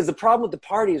was thinking is the problem with the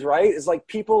parties, right? Is like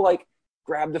people like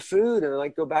grab the food and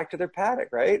like go back to their paddock,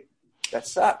 right? That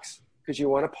sucks because you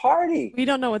want to party. We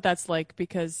don't know what that's like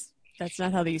because that's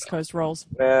not how the East Coast rolls.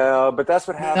 Well, but that's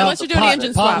what happens. Unless you're doing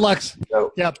engine swap. Potlucks.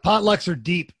 So, Yeah, potlucks are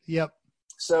deep. Yep.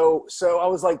 So I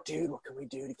was like, dude, what can we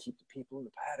do to keep the people in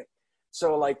the paddock?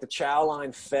 So like the chow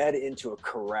line fed into a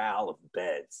corral of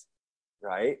beds,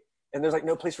 right? And there's like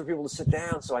no place for people to sit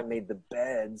down. So I made the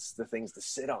beds the things to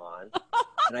sit on.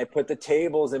 And I put the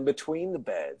tables in between the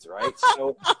beds, right?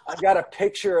 So I've got a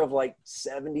picture of like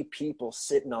 70 people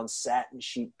sitting on satin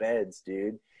sheet beds,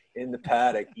 dude, in the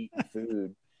paddock eating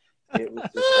food. It was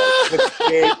just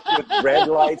like with red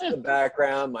lights in the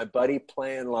background. My buddy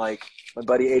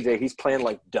AJ, he's playing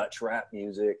like Dutch rap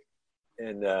music.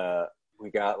 And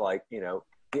we got like,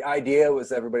 the idea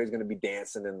was everybody's going to be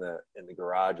dancing in the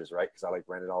garages, right? Because I like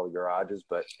rented all the garages,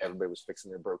 but everybody was fixing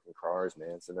their broken cars,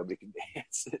 man, so nobody could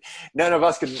dance. None of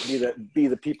us could be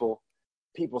the people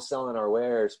selling our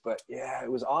wares. But yeah,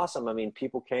 it was awesome. I mean,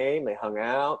 people came, they hung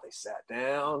out, they sat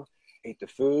down, ate the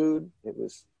food. It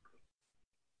was,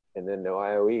 and then no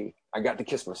IOE. I got to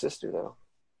kiss my sister though.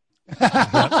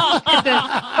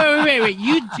 Wait!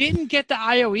 You didn't get the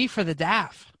IOE for the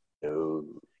DAF. No.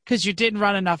 Because you didn't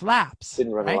run enough laps.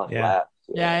 Didn't run right? a lot of laps.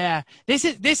 Yeah. This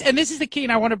is the key,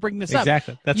 and I want to bring this up.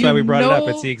 Exactly. That's why we brought it up.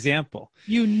 It's the example.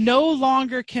 You no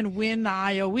longer can win the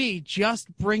IOE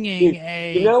just bringing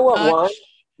a. You know what won?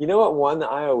 You know what won the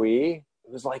IOE?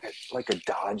 It was like a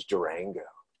Dodge Durango.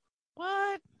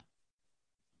 What?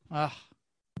 Ugh.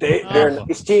 They're a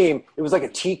nice team. It was like a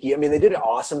tiki. I mean, they did an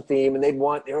awesome theme, and they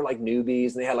were like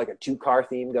newbies, and they had like a 2-car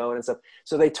theme going and stuff.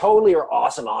 So they totally are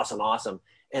awesome.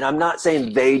 And I'm not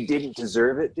saying they didn't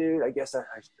deserve it, dude. I guess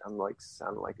I'm like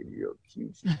sounding like a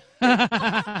huge.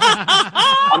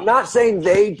 I'm not saying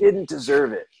they didn't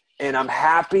deserve it, and I'm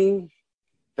happy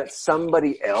that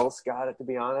somebody else got it. To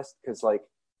be honest, because like,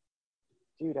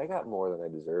 dude, I got more than I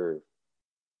deserve.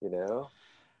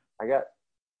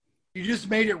 You just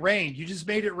made it rain. You just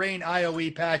made it rain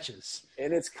IOE patches.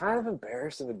 And it's kind of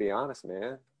embarrassing, to be honest,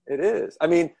 man. It is. I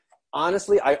mean,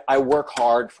 honestly, I work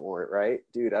hard for it, right?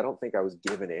 Dude, I don't think I was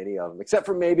given any of them, except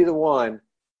for maybe the one.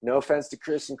 No offense to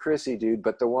Chris and Chrissy, dude,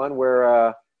 but the one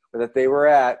where that they were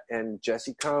at, and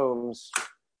Jessie Combs,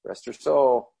 rest her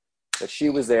soul, that she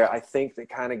was there, I think that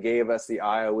kind of gave us the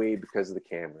IOE because of the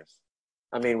cameras.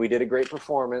 I mean, we did a great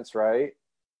performance, right?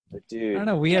 But, dude. I don't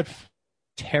know. We had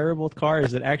terrible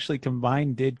cars that actually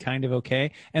combined did kind of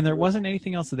okay, and there wasn't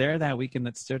anything else there that weekend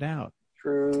that stood out.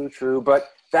 True. But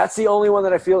that's the only one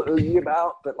that I feel oogie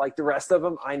about. But like the rest of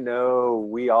them, I know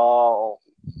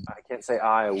I can't say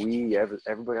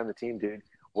everybody on the team, dude,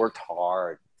 worked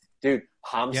hard. Dude,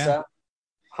 Hamza,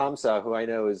 who I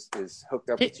know is hooked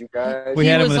up with you guys. We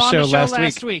had him on the show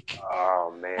last week.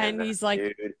 Oh, man. And he's like,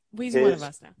 dude, he's one of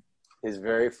us now. His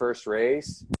very first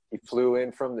race, he flew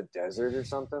in from the desert or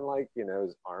something, like,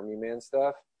 his army man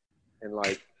stuff, and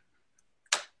like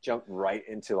jumped right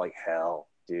into like hell,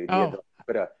 dude. He had to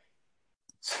put a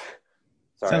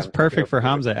Sounds perfect for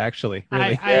Hamza, actually.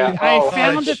 Really. I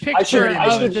found a picture I should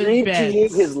of read the to you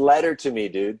beds. his letter to me,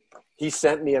 dude. He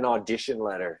sent me an audition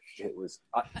letter. It was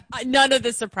None of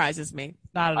this surprises me.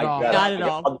 Not at all. Not at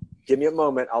all. Give me a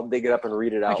moment. I'll dig it up and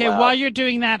read it out Okay, loud. while you're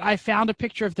doing that, I found a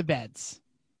picture of the beds.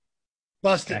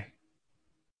 Busted. Okay.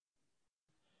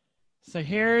 So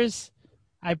here's,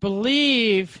 I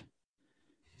believe,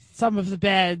 some of the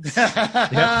beds.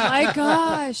 My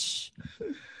gosh.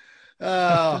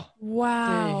 Oh,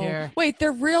 Wow. Here. Wait,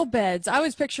 they're real beds. I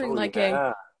was picturing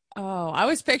I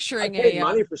was picturing paid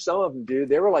money for some of them, dude.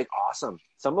 They were like awesome.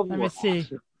 Some of them Let me were see.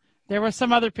 awesome. There were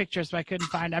some other pictures, but I couldn't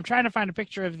find. I'm trying to find a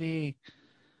picture of the.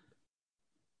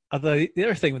 The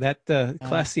other thing with that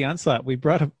Class C Onslaught, you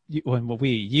brought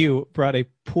a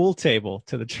pool table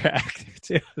to the track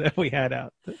too, that we had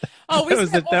out. Oh, that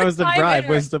was the bribe,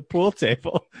 was the pool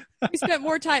table. We spent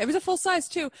more time. It was a full size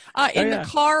too. The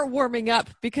car warming up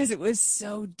because it was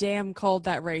so damn cold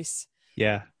that race.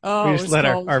 Yeah. Oh, we just let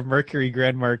cold. our Mercury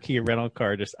Grand Marquis rental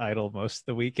car just idle most of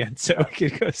the weekend so we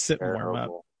could go sit and warm up.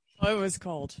 Oh, it was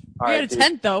cold. All We right, had a dude.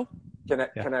 tent though.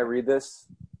 Can I read this?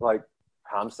 Like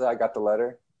Hamza, I got the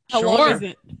letter. How long is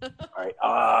it? All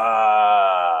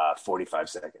right. 45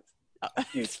 seconds.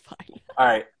 It's fine. All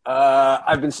right.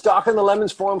 I've been stalking the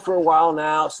Lemons Forum for a while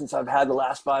now, since I've had the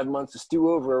last 5 months to stew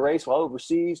over a race while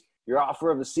overseas. Your offer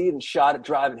of the seat and shot at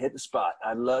drive and hit the spot.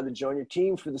 I'd love to join your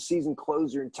team for the season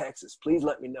closer in Texas. Please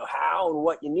let me know how and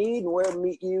what you need and where to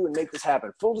meet you and make this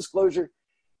happen. Full disclosure,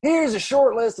 here's a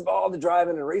short list of all the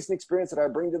driving and racing experience that I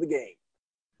bring to the game.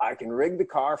 I can rig the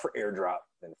car for airdrop,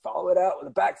 then follow it out with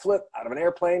a backflip out of an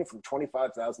airplane from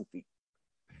 25,000 feet.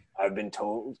 I've been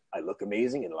told I look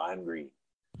amazing in lime green.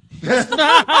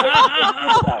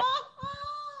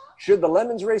 Should the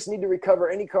Lemons race need to recover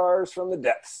any cars from the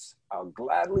depths, I'll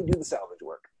gladly do the salvage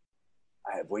work.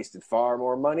 I have wasted far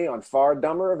more money on far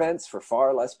dumber events for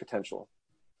far less potential.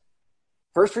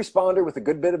 First responder with a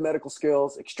good bit of medical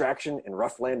skills, extraction, and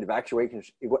rough land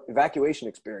evacuation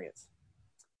experience.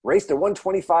 Raced a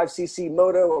 125cc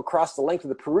moto across the length of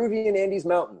the Peruvian Andes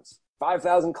Mountains,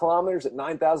 5,000 kilometers at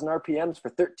 9,000 RPMs for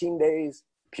 13 days.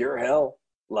 Pure hell.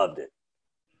 Loved it.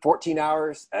 14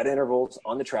 hours at intervals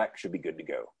on the track should be good to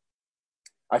go.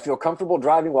 I feel comfortable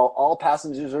driving while all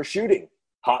passengers are shooting.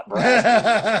 Hot brass.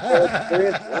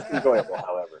 Experience less enjoyable,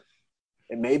 however.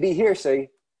 It may be heresy,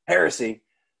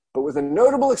 but with a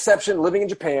notable exception, living in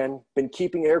Japan, been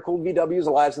keeping air-cooled VWs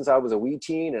alive since I was a wee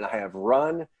teen, and I have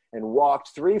run and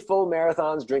walked 3 full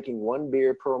marathons drinking 1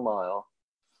 beer per mile.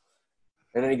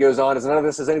 And then he goes on, as none of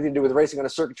this has anything to do with racing on a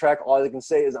circuit track, all I can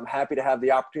say is I'm happy to have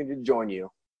the opportunity to join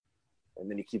you. And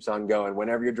then he keeps on going.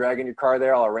 Whenever you're dragging your car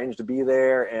there, I'll arrange to be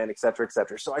there, and et cetera, et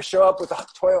cetera. So I show up with a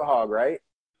Toyo Hog, right?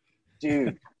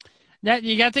 Dude.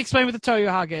 You got to explain what the Toyo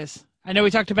Hog is. I know we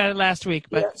talked about it last week,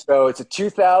 but yeah, so it's a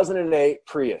 2008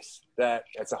 Prius.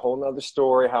 That's a whole nother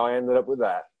story how I ended up with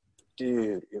that.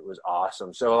 Dude, it was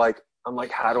awesome. So I'm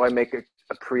like, how do I make a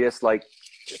Prius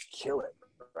just kill it,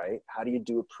 right? How do you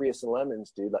do a Prius and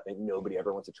lemons, dude? Like nobody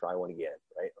ever wants to try one again,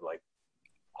 right? I'm like,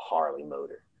 Harley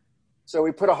motor. So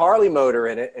we put a Harley motor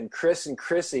in it, and Chris and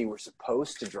Chrissy were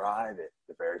supposed to drive it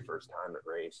the very first time it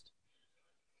raced.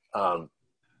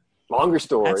 Longer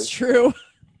story. That's true.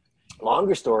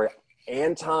 Longer story.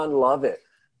 Anton Lovett.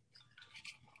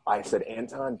 I said,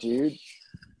 Anton, dude,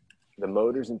 the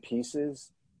motor's in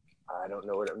pieces. I don't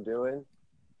know what I'm doing.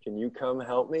 Can you come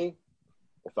help me?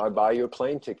 If I buy you a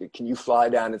plane ticket, can you fly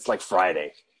down? It's like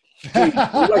Friday. Dude,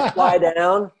 you fly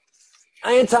down?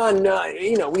 Anton,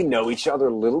 we know each other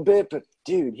a little bit, but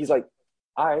dude, he's like,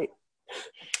 all right.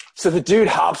 So the dude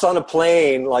hops on a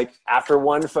plane, after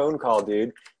one phone call,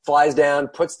 dude, flies down,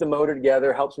 puts the motor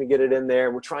together, helps me get it in there.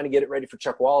 And we're trying to get it ready for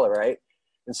Chuckwalla, right?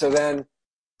 And so then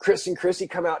Chris and Chrissy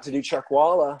come out to do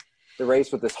Chuckwalla, the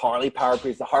race with this Harley Power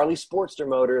Prius, the Harley Sportster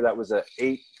motor that was a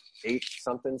 8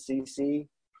 something cc.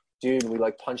 Dude, we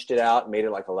punched it out and made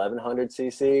it 1100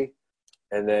 cc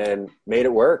and then made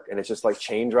it work. And it's just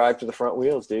chain drive to the front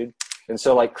wheels, dude. And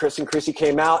so Chris and Chrissy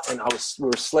came out and we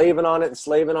were slaving on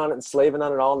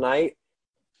it all night.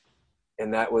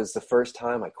 And that was the first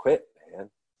time I quit, man.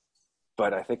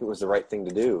 But I think it was the right thing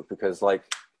to do because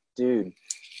dude,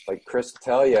 Chris will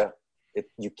tell you,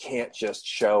 you can't just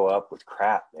show up with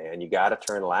crap, man. You got to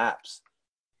turn laps.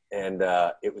 And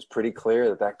it was pretty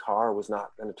clear that car was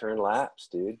not going to turn laps,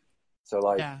 dude.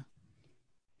 So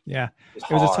yeah, it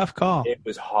was a tough call. It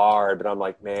was hard, but I'm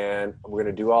like, man, we're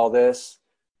going to do all this.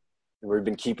 And we've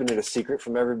been keeping it a secret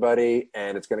from everybody,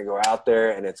 and it's going to go out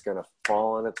there, and it's going to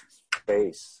fall on its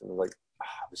face. And it was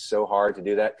so hard to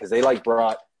do that because they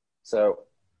brought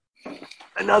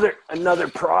another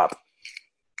prop.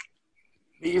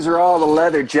 These are all the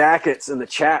leather jackets and the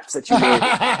chaps that you made.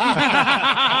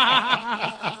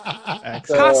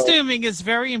 Costuming is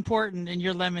very important in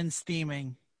your lemons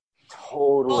theming.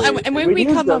 Totally. Well, and when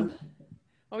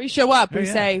we show up, we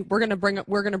say we're gonna bring it.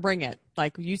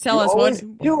 You tell us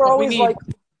what we need.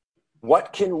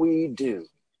 What can we do?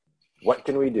 What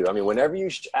can we do? I mean, whenever you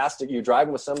ask you're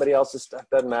driving with somebody else's stuff,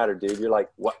 doesn't matter, dude. You're like,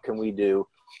 what can we do?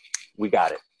 We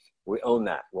got it. We own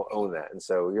that. We'll own that. And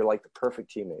so you're the perfect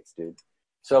teammates, dude.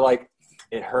 So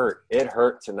it hurt. It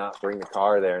hurt to not bring the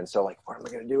car there. And so what am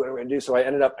I going to do? What am I going to do? So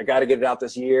I got to get it out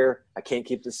this year. I can't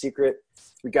keep the secret.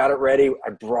 We got it ready. I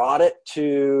brought it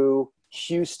to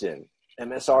Houston,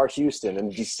 MSR Houston in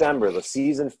December, the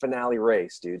season finale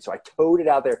race, dude. So I towed it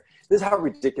out there. This is how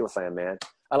ridiculous I am, man.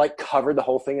 I covered the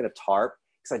whole thing in a tarp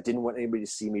because I didn't want anybody to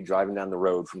see me driving down the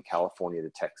road from California to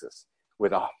Texas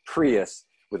with a Prius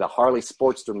with a Harley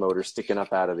Sportster motor sticking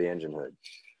up out of the engine hood.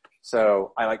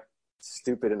 So I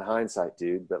stupid in hindsight,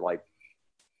 dude, but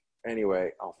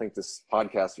anyway, I'll think this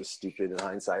podcast was stupid in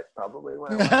hindsight probably.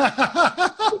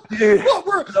 Dude, well,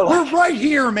 we're right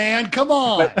here, man. Come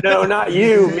on. But no, not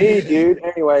you, me, dude.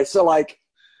 Anyway, so I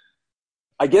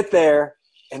get there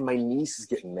and my niece is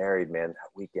getting married, man, that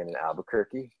weekend in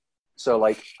Albuquerque. So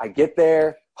I get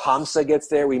there, Hamza gets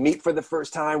there, we meet for the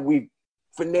first time, we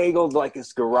finagled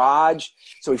his garage.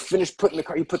 So we finished putting the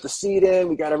car, you put the seat in,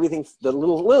 we got everything, the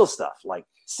little stuff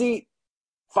seat,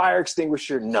 fire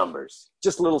extinguisher, numbers,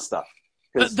 just little stuff.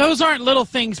 Those aren't little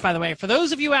things, by the way. For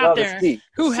those of you out there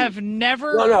who have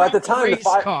never at the time,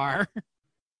 raced car.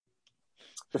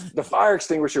 The fire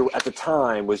extinguisher at the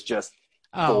time was just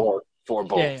four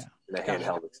bolts yeah. and a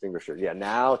handheld extinguisher. Yeah,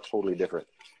 now totally different.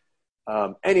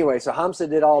 Anyway, so Hamza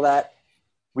did all that.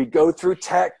 We go through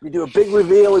tech. We do a big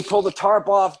reveal. We pull the tarp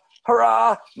off.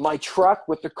 Hurrah! My truck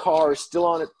with the car is still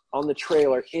on the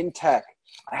trailer in tech.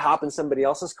 I hop in somebody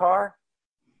else's car.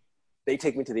 They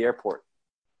take me to the airport.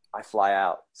 I fly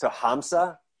out. So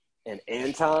Hamza and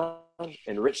Anton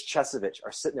and Rich Chesovich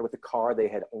are sitting there with the car they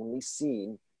had only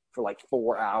seen for like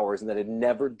 4 hours and that had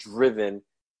never driven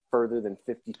further than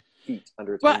 50 feet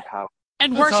under its own power.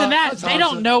 And worse than that, that's they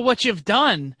don't know what you've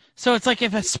done. So it's like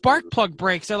if a spark plug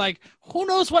breaks, they're like, who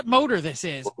knows what motor this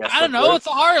is? Well, I don't know. broke? It's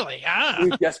a Harley.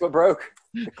 Guess what broke?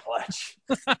 The clutch.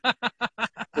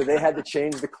 So they had to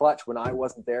change the clutch when I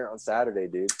wasn't there on Saturday,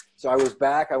 dude. So I was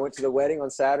back. I went to the wedding on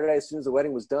Saturday. As soon as the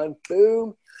wedding was done,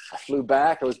 boom, I flew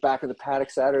back. I was back in the paddock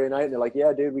Saturday night. And they're like,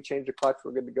 yeah, dude, we changed the clutch.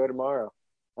 We're good to go tomorrow.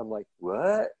 I'm like,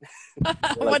 what?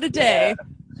 What a day.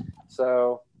 Yeah.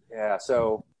 So, yeah.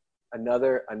 So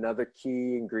another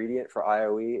key ingredient for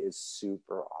IOE is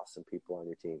super awesome people on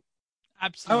your team.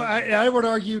 Absolutely. I would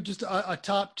argue just a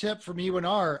top tip from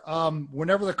UNR.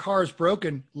 Whenever the car is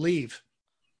broken, leave.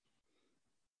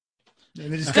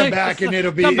 And then just come back and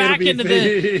it'll be into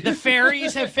the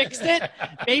ferries have fixed it.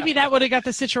 Maybe that would have got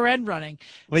the Citroen running.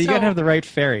 Well, you got to have the right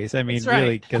ferries. I mean, That's right.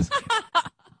 really, because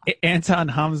Anton,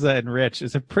 Hamza, and Rich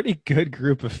is a pretty good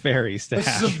group of ferries to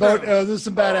have. There's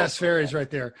some badass ferries right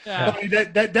there. Yeah. I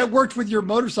mean, that worked with your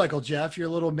motorcycle, Jeff, your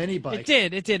little mini bike.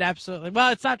 It did, absolutely.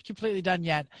 Well, it's not completely done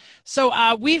yet.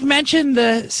 So we've mentioned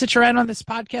the Citroen on this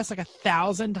podcast like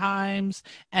 1,000 times,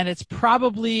 and it's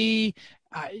probably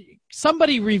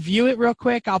somebody review it real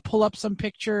quick. I'll pull up some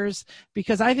pictures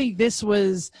because I think this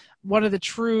was one of the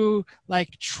true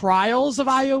like trials of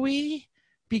IOE,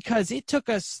 because it took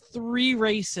us 3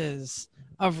 races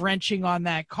of wrenching on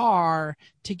that car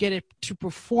to get it to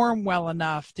perform well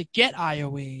enough to get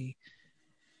IOE.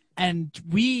 And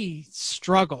we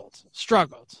struggled.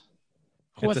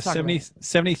 It's a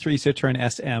 73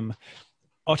 Citroen SM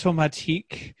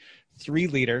Automatique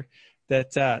 3-liter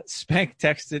that Spank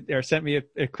texted or sent me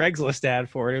a Craigslist ad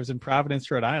for. It was in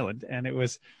Providence, Rhode Island, and it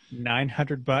was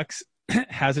 $900.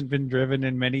 Hasn't been driven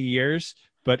in many years,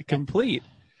 but complete.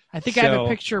 I think I have a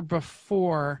picture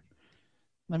before.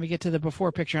 Let me get to the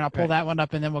before picture, and I'll pull that one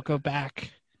up, and then we'll go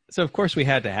back. So, of course, we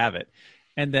had to have it.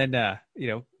 And then,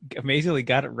 amazingly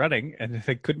got it running, and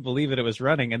I couldn't believe that it was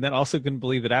running, and then also couldn't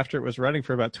believe that after it was running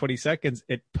for about 20 seconds,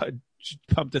 it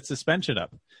pumped its suspension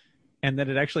up. And then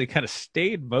it actually kind of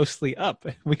stayed mostly up.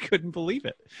 We couldn't believe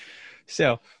it.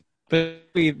 So, but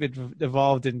we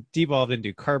devolved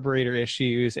into carburetor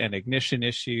issues and ignition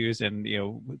issues, and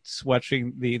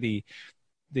switching the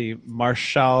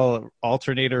Marshall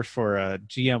alternator for a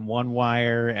GM1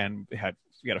 wire, and we got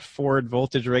a Ford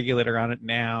voltage regulator on it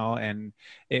now, and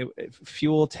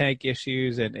fuel tank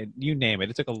issues, and you name it.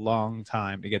 It took a long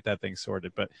time to get that thing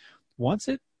sorted, but once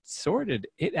it sorted,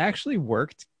 it actually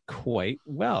worked quite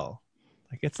well.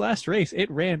 Like its last race, it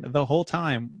ran the whole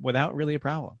time without really a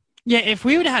problem. Yeah, if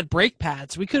we would have had brake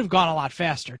pads, we could have gone a lot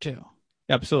faster too.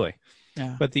 Absolutely.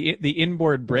 Yeah. But the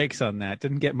inboard brakes on that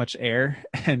didn't get much air,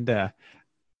 and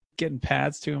getting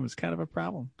pads to them is kind of a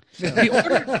problem. So. We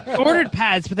ordered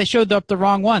pads, but they showed up the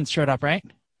wrong ones. Showed up, right?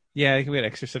 Yeah, we had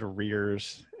extra set of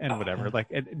rears and whatever.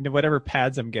 Whatever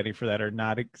pads I'm getting for that are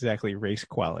not exactly race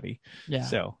quality. Yeah.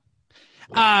 So.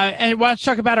 And why don't you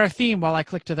talk about our theme while I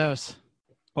click to those?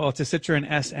 Well, it's a Citroen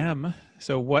SM.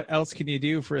 So what else can you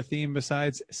do for a theme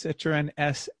besides Citroen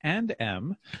S and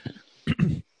M?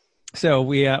 So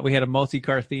we had a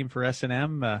multi-car theme for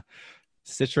S&M.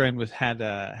 Citroen had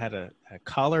a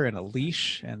collar and a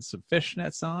leash and some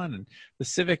fishnets on, and the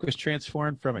Civic was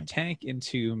transformed from a tank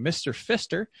into Mr.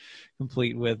 Fister,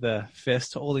 complete with a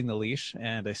fist holding the leash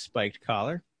and a spiked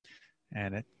collar,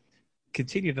 and it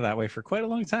continued that way for quite a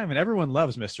long time. And everyone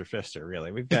loves Mr. Fister.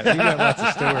 Really, we've got lots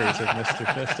of stories of Mr.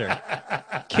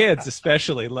 Fister. Kids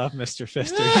especially love Mr.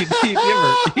 Fister.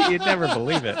 You'd never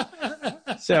believe it.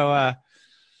 So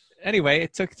anyway,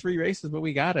 it took 3 races, but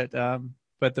we got it.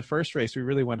 But the first race, we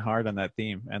really went hard on that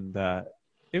theme, and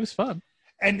it was fun.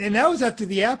 And that was after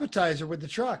the appetizer with the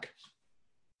truck.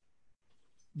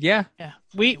 Yeah.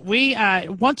 We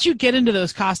once you get into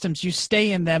those costumes, you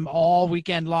stay in them all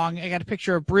weekend long. I got a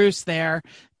picture of Bruce there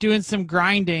doing some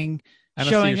grinding. I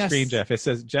don't see your screen, Jeff. It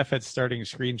says Jeff had starting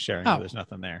screen sharing. Oh. But there's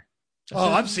nothing there.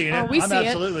 Oh, I'm seeing it. I'm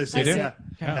absolutely seeing it. Yeah.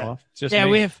 Oh, well, just yeah,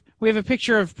 me. we have a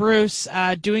picture of Bruce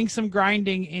doing some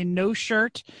grinding in no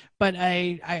shirt, but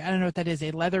I don't know what that is,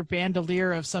 a leather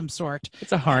bandolier of some sort.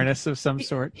 It's a harness of some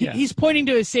sort. Yeah. He's pointing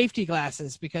to his safety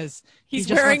glasses because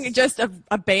he's wearing just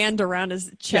a band around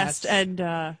his chest, yes.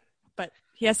 and but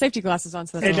He has safety glasses on,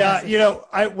 so that's And awesome. you know,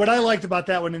 what I liked about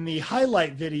that one in the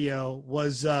highlight video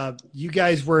was you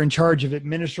guys were in charge of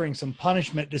administering some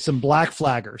punishment to some black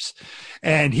flaggers,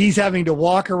 and he's having to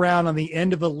walk around on the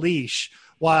end of a leash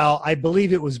while I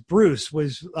believe it was Bruce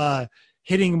was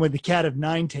hitting him with the cat of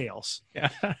nine tails. Yeah.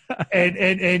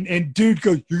 and dude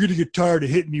goes, "You're gonna get tired of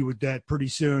hitting me with that pretty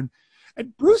soon."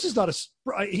 And Bruce is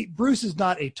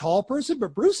not a tall person,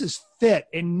 but Bruce is fit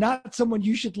and not someone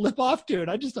you should lip off to. And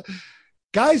I just,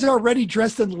 guys are already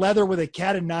dressed in leather with a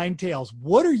cat of nine tails.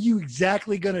 What are you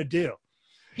exactly going to do?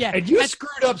 Yeah. And you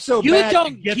screwed up so You bad.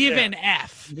 don't give there. an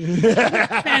F. You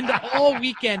spend all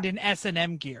weekend in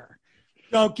S&M gear.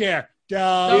 Don't care.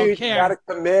 Don't Dude, care. you gotta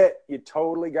commit. You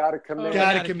totally gotta commit.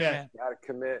 Gotta commit. Gotta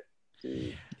commit.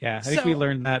 Dude. Yeah, I think we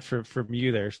learned that from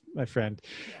you there, my friend.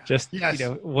 Just Yes.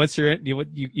 once you're in,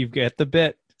 you get the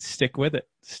bit, stick with it.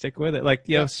 Like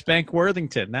Spank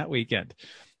Worthington that weekend,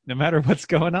 no matter what's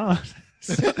going on.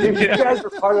 Dude, you guys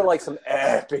were part of like some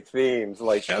epic themes,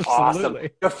 like Absolutely.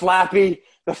 awesome.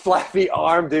 The flappy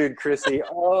arm, dude, Chrissy.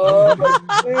 Oh,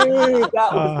 dude,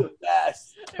 that was the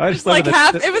best. I It's just love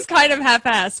like it. it was kind of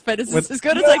half-assed, but it's as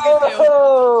good as I could do.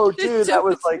 Oh, dude, that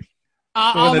was like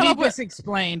I'll when need the- this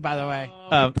explained, by the way.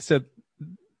 So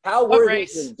Hal What Worthington,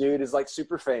 race? dude, is like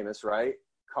super famous, right?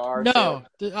 Car. No,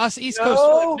 us East No.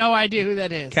 Coast have no idea who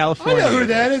that is. I California. know who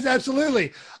that is.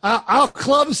 Absolutely. I'll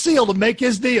club a seal to make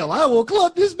his deal. I will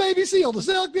club this baby seal to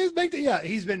sell this baby. Yeah,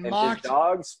 he's been And his mocked.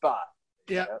 dog Spot.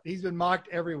 Yeah, he's been mocked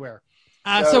everywhere.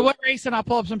 So what race? And I'll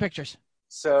pull up some pictures.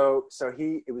 So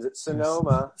it was at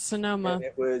Sonoma. Sonoma. And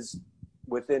it was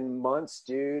within months,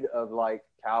 dude, of like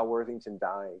Cal Worthington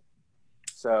dying.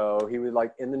 So he was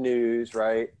like in the news,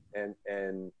 right? And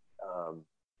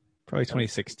Probably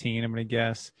 2016, I'm going to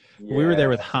guess. We were there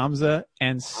with Hamza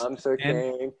and Hamza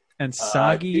came,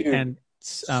 Sagi dude, and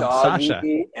Sagi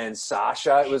Sasha. and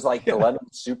Sasha. It was like the Lemon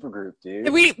supergroup, dude.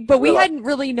 We We're like- hadn't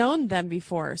really known them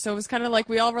before, so it was kind of like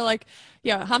we all were like,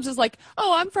 yeah. Hamza's like,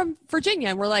 "Oh, I'm from Virginia,"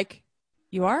 and we're like,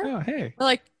 "You are?" Oh, hey. We're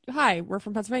like, "Hi, we're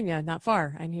from Pennsylvania, not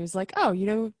far." And he was like, "Oh, you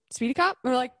know Speedy Cop?"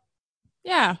 We're like,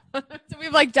 "Yeah." So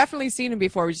we've like definitely seen him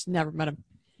before. We just never met him.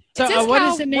 So It says what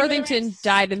how is the name of the Worthington race?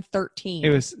 died in 13. It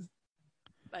was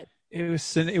But-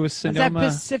 Sonoma. Is that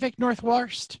Pacific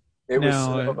Northwest? It was No,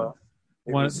 Sonoma.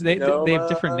 It One, was they have Sonoma.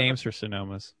 different names for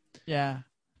Sonomas. Yeah.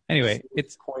 Anyway,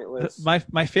 it's pointless.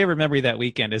 my favorite memory that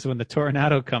weekend is when the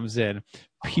tornado comes in,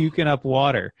 puking up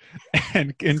water,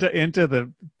 and into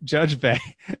the judge bay,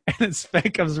 and then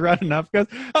Spank comes running up, goes,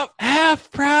 "Oh,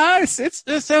 half price!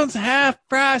 This sounds half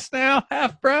price now,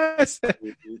 half price."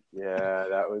 Yeah,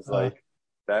 that was like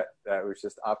that was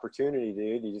just opportunity,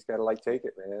 dude. You just gotta like take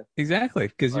it, man. Exactly,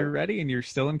 because you're ready and you're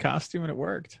still in costume, and it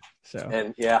worked. So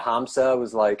And yeah, Hamza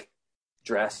was like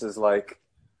dressed as like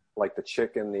the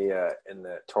chick in the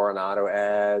Toronado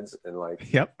ads, and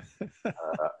like yep.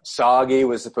 Soggy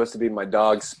was supposed to be my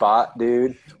dog Spot,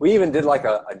 dude. We even did like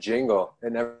a jingle.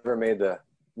 It never made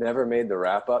the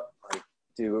wrap up. Like,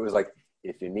 dude, it was like,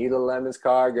 if you need a Lemon's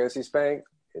car, go see Spank.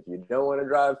 If you don't want to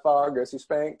drive far, go see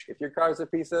Spank. If your car's a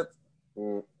piece of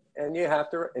and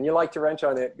you like to wrench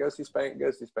on it, go see Spank,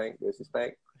 go see Spank, go see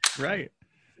Spank. Right.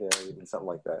 Yeah, we did something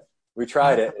like that. We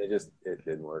tried it, and it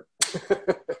didn't work.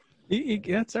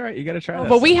 That's all right. You got to try that.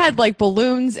 But we had like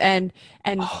balloons and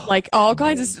like all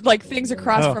kinds of like things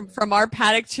across from our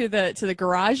paddock to the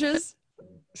garages.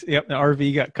 Yep, the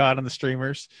RV got caught on the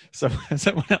streamers. So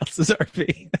someone else's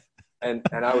RV. And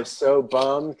I was so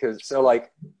bummed because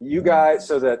you guys,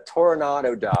 so the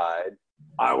Tornado died.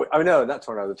 No, not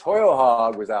Tornado. The Toyo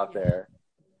Hog was out there,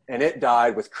 and it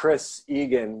died with Chris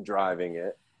Egan driving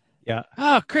it. Yeah.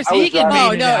 Oh, Chris I was Egan. driving- Oh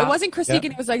made no, out. it wasn't Chris Yep.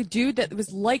 Egan. It was like a dude that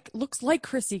was looks like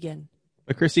Chris Egan.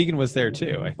 But Chris Egan was there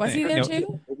too. I Was he think. there No,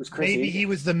 too? It was Chris Maybe Egan. he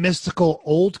was the mystical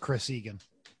old Chris Egan.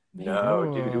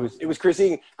 No, dude, it was Chris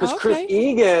Egan because Okay.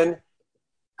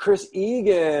 Chris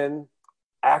Egan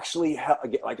actually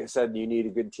like I said, you need a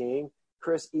good team.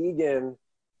 Chris Egan,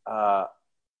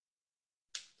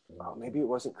 maybe it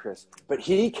wasn't Chris, but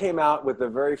he came out with the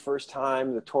very first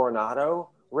time the Tornado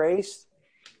race.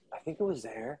 I think it was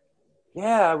there.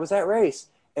 Yeah, it was that race,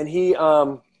 and he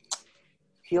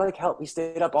like helped me.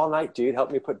 Stayed up all night, dude.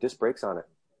 Helped me put disc brakes on it.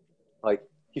 Like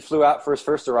he flew out for his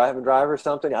first arrive and drive or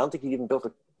something. I don't think he even built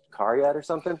a car yet or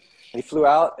something. And he flew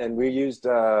out, and we used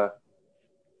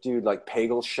like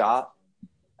Pagel's shop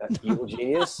at Evil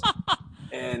Genius.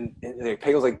 And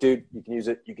Pagel's like, dude, you can use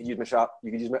it. You can use my shop.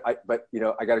 You can use but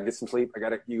I got to get some sleep. but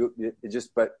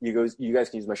you guys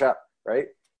can use my shop, right?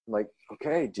 I'm like,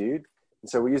 okay, dude. And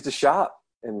so we used the shop,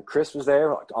 and Chris was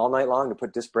there all night long to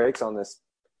put disc brakes on this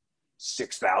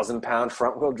 6,000-pound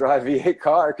front-wheel drive V8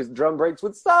 car because drum brakes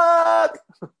would suck.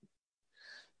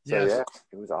 So Yes. yeah,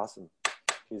 it was awesome.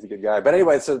 He's a good guy. But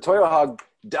anyway, so the Toyo Hog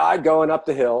died going up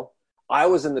the hill. I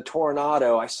was in the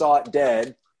Tornado. I saw it dead,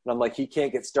 and I'm like, he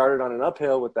can't get started on an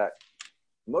uphill with that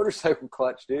motorcycle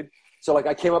clutch, dude. So like,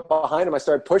 I came up behind him. I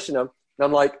started pushing him, and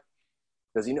I'm like,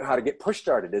 does he know how to get push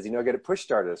started? Does he know how to get it push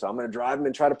started? So I'm going to drive him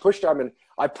and try to push start him. And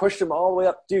I pushed him all the way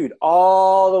up, dude,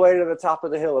 all the way to the top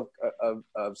of the hill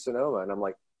of Sonoma. And I'm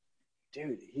like,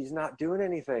 dude, he's not doing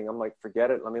anything. I'm like,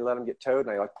 forget it. Let him get towed.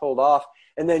 And I like pulled off.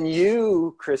 And then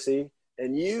you, Chrissy,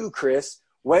 and you, Chris,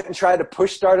 went and tried to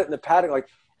push start it in the paddock. Like,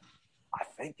 I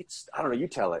think it's, I don't know. You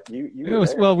tell it. You It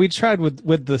was, well, we tried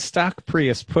with the stock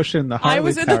Prius pushing the Harley I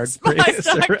was in the Prius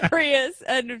stock around. Prius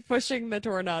and pushing the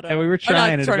Tornado. And we were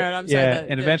trying, not Tornado, I'm sorry,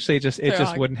 and eventually it just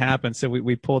Toyo wouldn't happen. So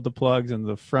we pulled the plugs, and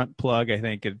the front plug, I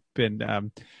think, had been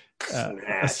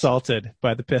assaulted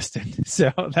by the piston.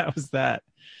 So that was that.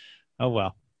 Oh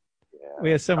well, we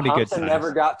had so many good Thompson times.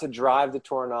 never got to drive the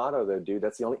Tornado though, dude.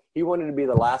 That's the only. He wanted to be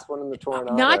the last one in the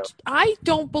Tornado. I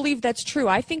don't believe that's true.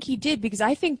 I think he did, because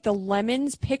I think the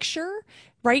Lemons picture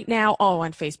right now. Oh,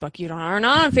 on Facebook, you are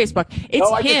not on Facebook. It's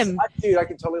him. I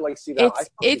can totally like see that.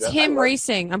 It's him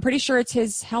racing. I'm pretty sure it's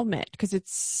his helmet, because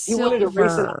it's He silver. wanted to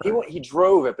race it. He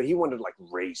drove it, but he wanted to like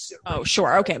race it. Oh,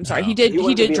 sure. Okay, I'm sorry. He wanted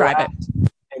to did be drive it.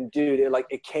 last. And dude,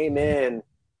 it came in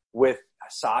with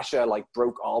Sasha like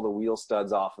broke all the wheel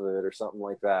studs off of it or something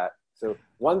like that. So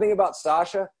one thing about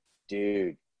Sasha,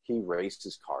 dude, he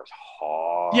races cars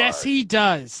hard. Yes, he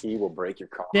does. He will break your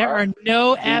car. There are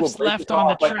no Fs break left your on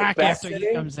the car. But track the after best he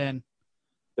thing- comes in.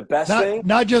 The best thing,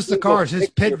 Not just the he will cars, his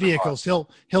fix pit your car. vehicles.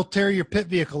 He'll tear your pit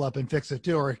vehicle up and fix it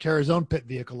too, or tear his own pit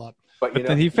vehicle up. But But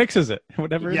then he fixes it,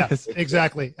 whatever Yeah, it is.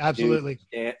 exactly, absolutely.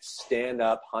 Dude, stand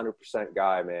up, 100%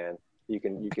 guy, man. You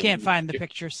can. I can't find the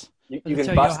pictures. You I'll can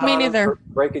tell bust you Me on him neither. for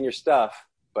breaking your stuff,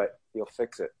 but he'll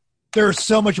fix it. There's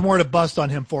so much more to bust on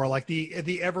him for, like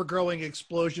the ever-growing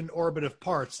explosion orbit of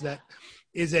parts that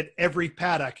is at every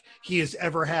paddock he has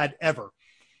ever had ever.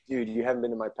 Dude, you haven't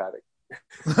been to my paddock.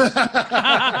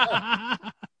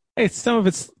 Hey, some of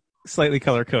it's slightly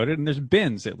color coded, and there's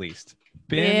bins at least.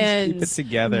 Bins keep it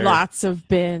together. Lots of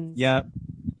bins. Yeah.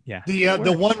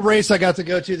 The one race I got to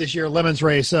go to this year, Lemons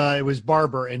race, it was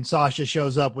Barber, and Sasha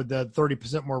shows up with the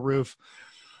 30% more roof.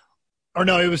 Or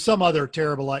no, it was some other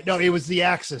terrible light. No, it was the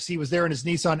Axis. He was there in his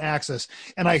Nissan Axis,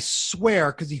 and I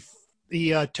swear, because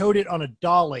he towed it on a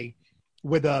dolly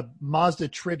with a Mazda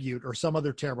Tribute or some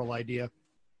other terrible idea,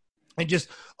 and just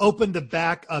opened the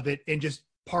back of it, and just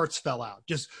parts fell out,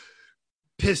 just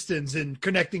pistons and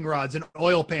connecting rods and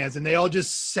oil pans, and they all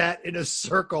just sat in a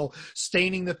circle,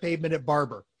 staining the pavement at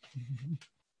Barber.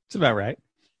 It's about right.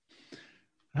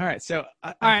 All right. So,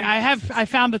 All right, I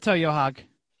found the Toyo Hog,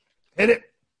 Hit it.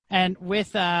 and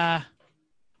with let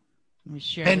me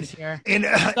share this here. And So,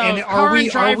 and car and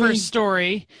are driver we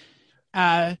story.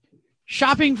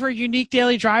 Shopping for a unique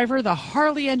daily driver, the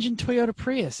Harley engine Toyota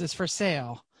Prius is for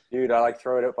sale. Dude, I like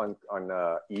throw it up on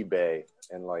eBay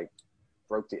and like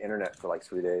broke the internet for like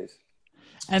 3 days.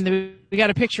 And we got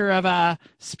a picture of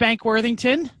Spank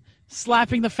Worthington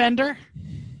slapping the fender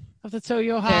of the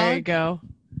Toyo Hog. There you go.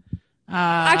 Uh,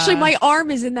 Actually, my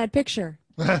arm is in that picture.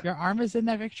 your arm is in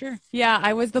that picture. Yeah,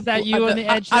 I was the that you on the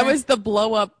edge I there? was the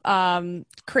blow up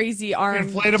crazy arm.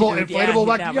 inflatable dude.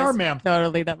 like that the arm was- man?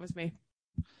 Totally, that was me.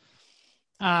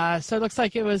 So it looks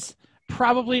like it was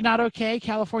probably not okay.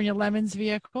 California Lemons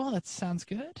vehicle. That sounds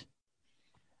good.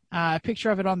 Picture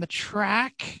of it on the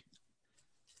track.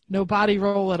 No body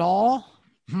roll at all.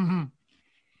 Mhm.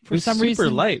 For some super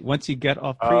reason. light once you get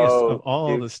off Prius Oh, of all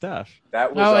dude. the stuff.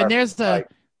 That was Oh, our, and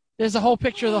there's a whole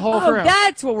picture of the whole Oh, crew.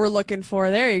 that's what we're looking for.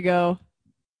 There you go.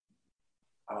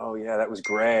 oh yeah, that was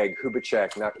Greg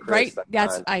Hubacek, not Chris. Right? that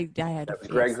That's time. I had to That was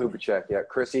Greg Hubacek. Yeah,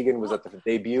 Chris Egan was at the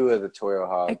debut of the Toyo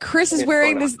Hog. And Chris is It's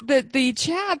wearing going the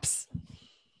chaps.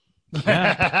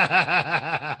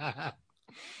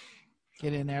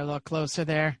 Get in there a little closer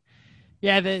there.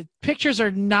 Yeah, the pictures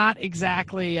are not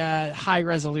exactly high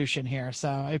resolution here, so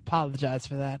I apologize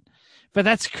for that. But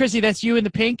that's Chrissy. That's you in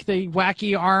the pink, the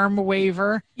wacky arm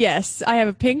waver. Yes, I have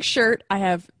a pink shirt. I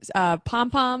have pom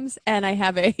poms, and I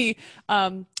have a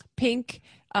pink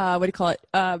what do you call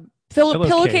it?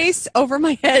 Pillowcase over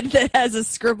my head that has a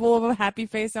scribble of a happy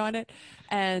face on it.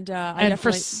 And And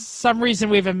for some reason,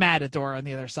 we have a Matador on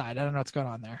the other side. I don't know what's going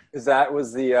on there. Because that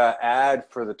was the ad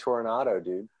for the Tornado,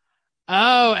 dude.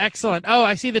 Oh, excellent. Oh,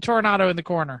 I see the Tornado in the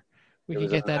corner. We There can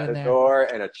was get a that in there. Matador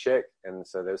and a chick, and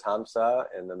so there's Hamza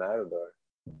and the Matador.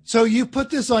 So you put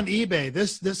this on eBay.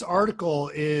 This article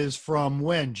is from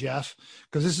when, Jeff?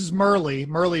 Because this is Murley.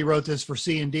 Murley wrote this for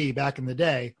C&D back in the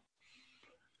day.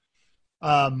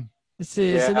 This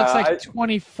is. It looks like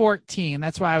 2014.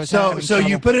 That's why I was. So having trouble.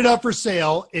 you put it up for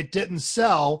sale. It didn't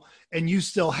sell, and you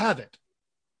still have it.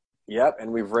 Yep,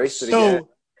 and we've raced it So, again.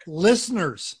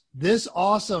 listeners, this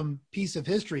awesome piece of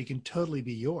history can totally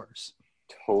be yours.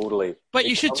 Totally. But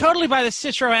you should totally buy the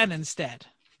Citroen instead.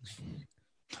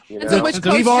 You And know? so which We've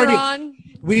coach already- you're on?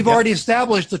 We've already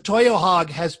established the Toyo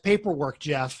Hog has paperwork,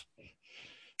 Jeff.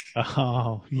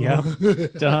 Oh, yep.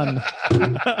 Done.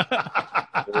 Dude,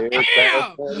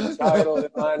 California title in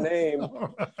my name.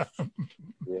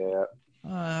 Yeah.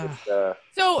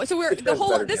 So we're the Citroen's whole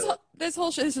better this deal. this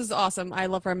whole show. This is awesome. I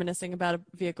love reminiscing about a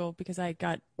vehicle because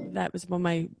that was one of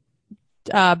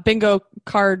my bingo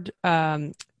card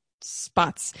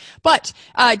spots. But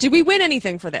did we win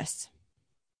anything for this?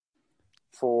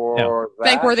 For that,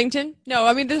 Bank Worthington? No,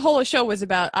 I mean the whole show was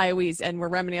about IOEs, and we're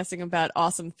reminiscing about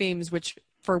awesome themes, which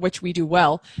we do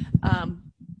well.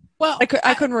 Well,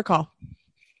 I couldn't recall.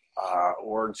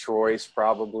 word choice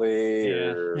probably.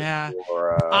 Yeah.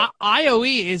 Or,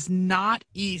 IOE is not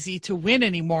easy to win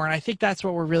anymore, and I think that's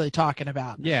what we're really talking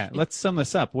about. Yeah, let's sum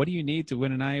this up. What do you need to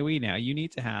win an IOE now? You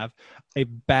need to have a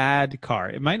bad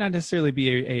car. It might not necessarily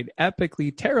be an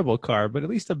epically terrible car, but at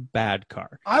least a bad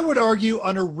car. I would argue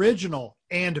an original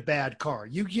and bad car.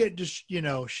 You get just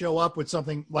show up with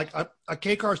something like a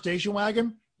K car station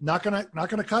wagon. Not gonna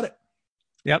cut it.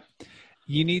 Yep.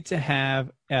 You need to have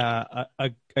a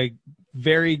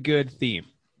very good theme,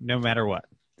 no matter what.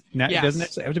 Now, Yes. It doesn't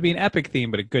necessarily have to be an epic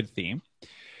theme, but a good theme.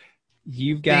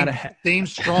 You've got to Theme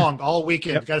strong all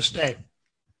weekend. Yep. Got to stay.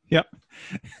 Yep.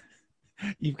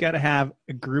 You've got to have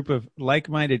a group of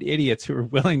like-minded idiots who are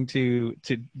willing to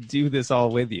do this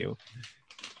all with you.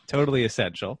 Totally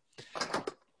essential.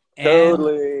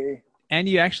 totally. And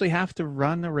you actually have to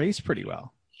run the race pretty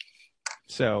well.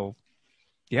 So,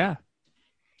 yeah.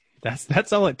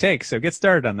 That's all it takes. So get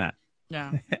started on that.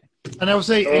 Yeah. And I would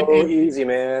say, So easy,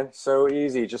 man. So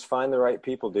easy. Just find the right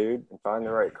people, dude, and find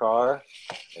the right car,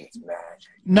 and it's magic.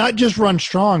 not just run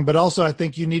strong, but also I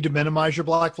think you need to minimize your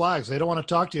black flags. They don't want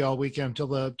to talk to you all weekend till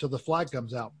the flag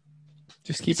comes out.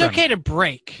 Just keep It's running. okay to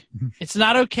break. It's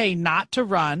not okay not to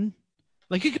run.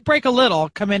 Like, you could break a little,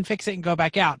 come in, fix it, and go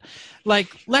back out. Like,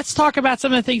 let's talk about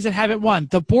some of the things that haven't won.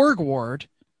 The Borg Ward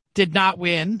did not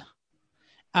win.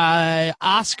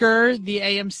 Oscar, the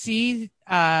AMC,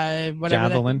 whatever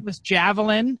Javelin. that was,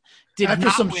 Javelin, did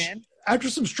not win. After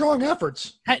some strong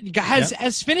efforts.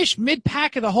 Has finished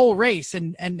mid-pack of the whole race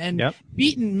and Yep.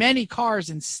 beaten many cars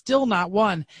and still not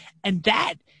won. And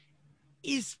that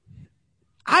is,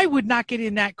 I would not get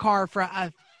in that car for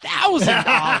 $1,000.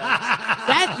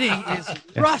 That thing is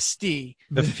rusty.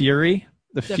 The Fury.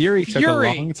 The Fury took a Fury.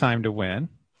 long time to win.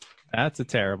 That's a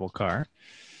terrible car.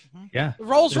 Yeah.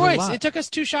 Rolls There's a Royce. lot. It took us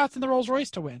 2 shots in the Rolls Royce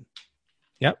to win.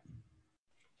 Yep.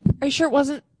 Are you sure it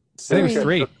wasn't? I think it was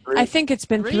 3. I think it's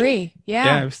been 3.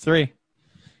 Yeah, it was 3.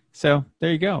 So there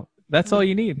you go. That's all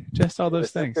you need. Just all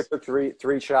those things. It took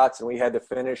three shots, and we had to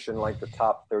finish in like the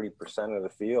top 30% of the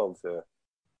field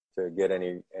to get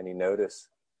any notice.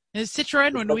 And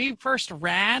Citroen, when we first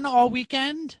ran all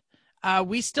weekend,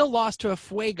 we still lost to a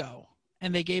Fuego,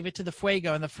 and they gave it to the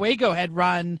Fuego. And the Fuego had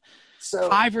run So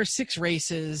 5 or 6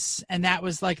 races, and that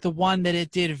was like the one that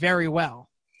it did very well.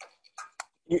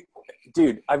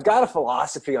 dude, I've got a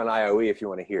philosophy on IOE if you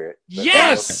want to hear it.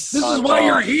 Yes! This is why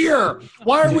you're here.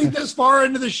 Why are we this far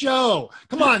into the show?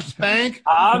 Come on, Spank.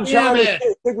 I'm Damn trying it.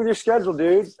 to stick with your schedule,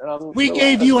 dude. And We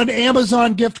gave you an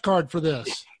Amazon gift card for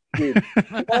this. Dude.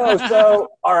 No, so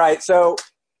all right, so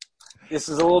this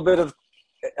is a little bit of,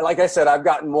 like I said, I've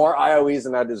gotten more IOEs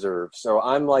than I deserve. So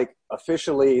I'm like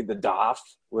officially the DOF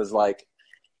was like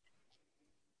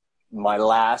my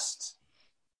last.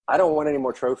 I don't want any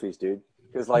more trophies, dude,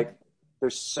 because like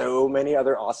there's so many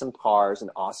other awesome cars and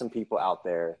awesome people out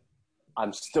there.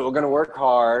 I'm still gonna work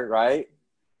hard, right?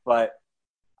 But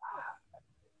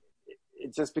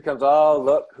it just becomes, oh,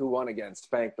 look who won against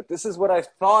Spank. But this is what I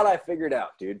thought I figured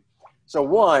out, dude. So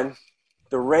one,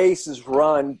 the race is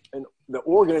run and the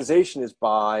organization is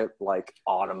by like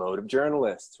automotive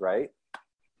journalists, right?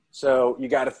 So you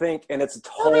got to think, and it's a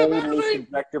totally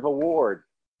subjective award.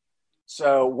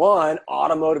 So one,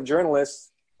 automotive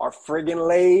journalists are friggin'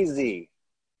 lazy.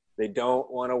 They don't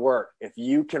want to work. If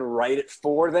you can write it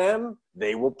for them,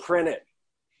 they will print it.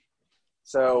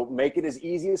 So make it as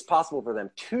easy as possible for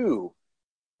them. 2,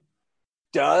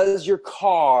 does your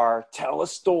car tell a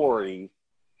story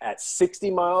at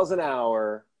 60 miles an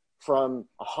hour from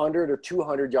 100 or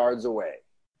 200 yards away?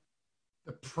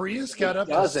 The Prius got up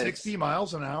to doesn't. 60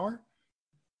 miles an hour?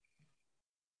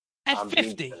 At I'm being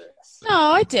 50. serious.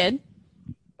 No, it did.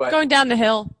 But Going down the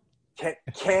hill. can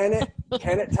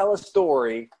it tell a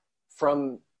story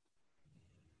from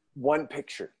one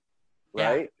picture, Yeah.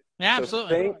 right? Yeah, So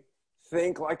absolutely.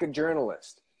 think like a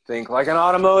journalist. Think like an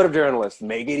automotive journalist.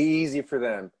 Make it easy for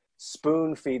them.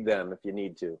 Spoon feed them if you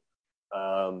need to,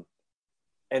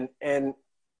 and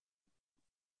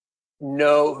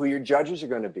know who your judges are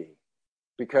going to be,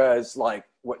 because like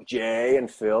what Jay and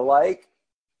Phil like,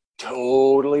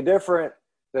 totally different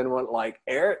than what like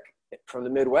Eric from the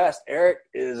Midwest. Eric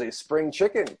is a spring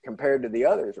chicken compared to the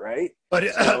others, right?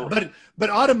 But So- but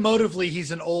automotively,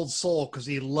 he's an old soul because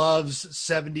he loves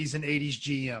 70s and 80s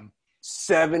GM.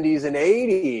 70s and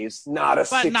 80s, not a But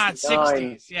 69 not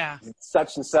 60s. Yeah.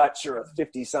 such and such or a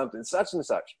 50 something such and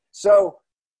such. So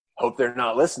hope they're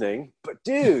not listening, but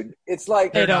dude, it's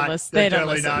like They don't not, listen. They're They don't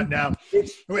totally listen. not now.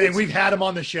 it's, And we've had them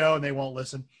on the show, and they won't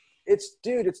listen. it's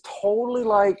totally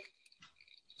like,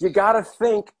 you got to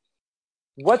think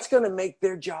what's going to make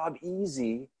their job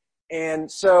easy. And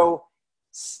so,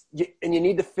 and you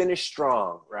need to finish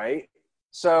strong, right?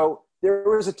 So there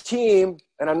was a team,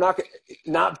 and I'm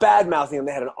not bad mouthing them.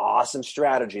 They had an awesome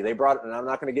strategy. They brought it, and I'm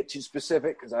not going to get too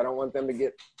specific because I don't want them to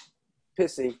get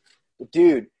pissy. But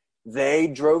dude, they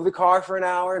drove the car for an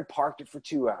hour and parked it for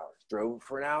 2 hours. Drove it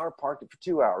for an hour, parked it for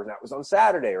 2 hours. And that was on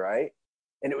Saturday, right?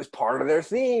 And it was part of their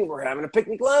theme. We're having a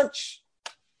picnic lunch.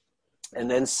 And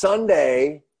then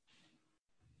Sunday,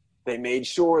 they made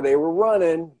sure they were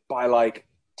running by like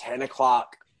 10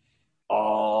 o'clock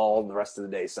all the rest of the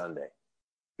day Sunday.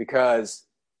 Because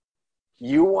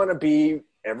you want to be,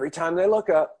 every time they look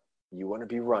up, you want to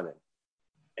be running.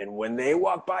 And when they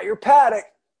walk by your paddock,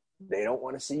 they don't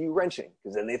want to see you wrenching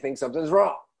because then they think something's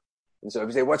wrong. And so if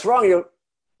you say, what's wrong? You go,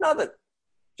 nothing.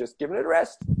 Just giving it a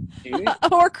rest. Dude.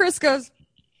 Or Chris goes,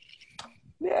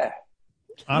 Yeah.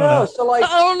 I don't know. So like,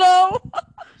 oh no.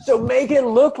 so make it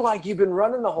look like you've been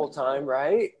running the whole time,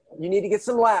 right? You need to get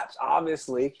some laps,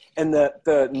 obviously. And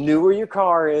the newer your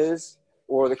car is,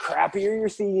 or the crappier your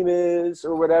theme is,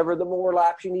 or whatever, the more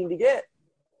laps you need to get.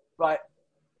 But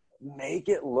make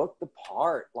it look the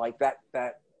part, like that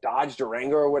Dodge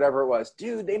Durango or whatever it was.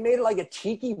 Dude, they made it like a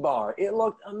tiki bar. It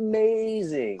looked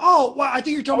amazing. Oh, well, I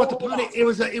think you're talking about the Oh, Pontiac.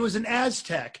 It was an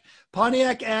Aztec,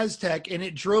 Pontiac Aztec, and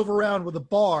it drove around with a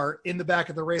bar in the back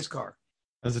of the race car.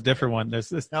 There's a different one. There's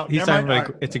this. No, He's never talking mind.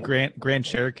 about it's a Grand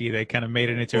Cherokee. They kind of made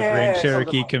it into a Yeah, Grand something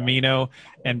Cherokee like that. Camino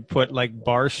and put like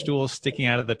bar stools sticking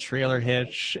out of the trailer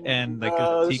hitch and like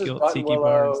a This is tiki Button bar and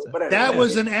Willow, stuff. but That anyway.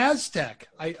 was an Aztec.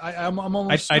 I'm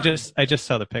almost. I just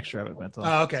saw the picture of it mentally.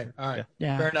 Oh, okay. All right.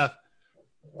 Yeah. Fair enough.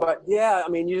 But yeah, I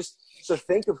mean, so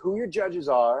think of who your judges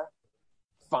are.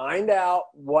 Find out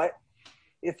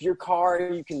if your car,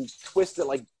 you can twist it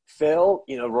like Phil,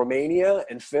 Romania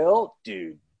and Phil,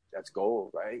 dude, that's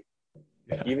gold, right?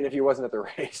 Yeah. Even if he wasn't at the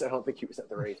race. I don't think he was at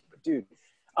the race, but dude.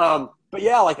 But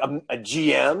yeah, like a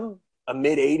GM, a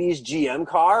mid-'80s GM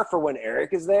car for when Eric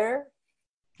is there.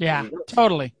 Yeah,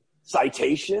 totally.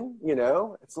 Citation,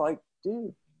 it's like,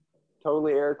 dude,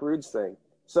 totally Eric Rude's thing.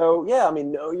 So yeah, I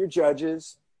mean, know your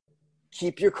judges,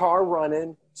 keep your car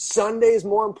running. Sunday is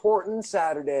more important than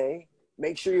Saturday.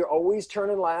 Make sure you're always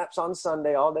turning laps on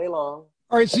Sunday all day long.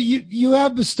 All right. So you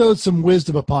have bestowed some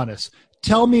wisdom upon us.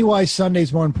 Tell me why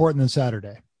Sunday's more important than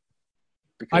Saturday.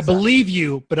 Because I believe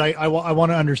you, but I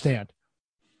want to understand.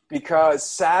 Because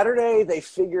Saturday they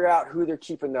figure out who they're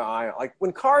keeping their eye on. Like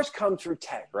when cars come through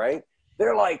tech, right?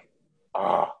 They're like,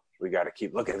 oh, we got to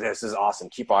look at this. This is awesome.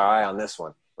 Keep our eye on this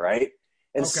one, right?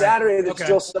 And Okay. Saturday, there's Okay.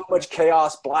 still so much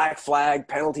chaos, black flag,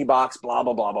 penalty box, blah,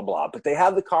 blah, blah, blah, blah. But they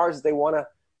have the cars that they want to,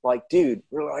 like, dude,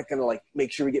 we're like going to like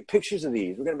make sure we get pictures of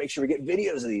these. We're going to make sure we get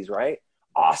videos of these, right?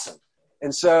 Awesome.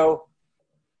 And so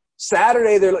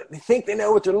Saturday, they think they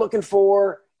know what they're looking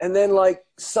for. And then like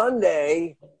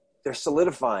Sunday, they're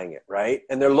solidifying it, right?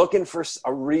 And they're looking for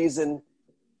a reason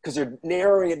because they're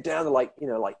narrowing it down to like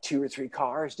 2 or 3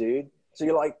 cars, dude. So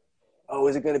you're like, oh,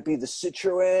 is it going to be the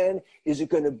Citroen? Is it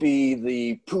going to be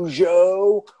the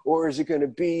Peugeot? Or is it going to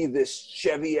be this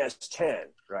Chevy S10,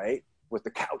 right? With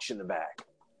the couch in the back.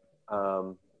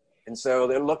 And so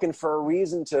they're looking for a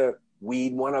reason to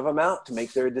weed one of them out to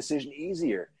make their decision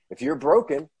easier. If you're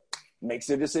broken, makes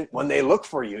their decision. When they look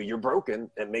for you, you're broken.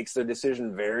 It makes their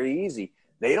decision very easy.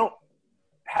 They don't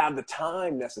have the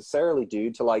time necessarily,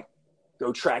 dude, to like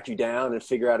go track you down and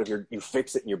figure out if you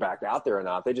fix it and you're back out there or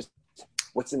not. They just,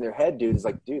 what's in their head, dude, is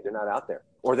like, dude, they're not out there.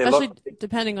 Or they Especially look.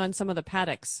 depending on some of the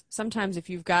paddocks. Sometimes if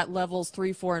you've got levels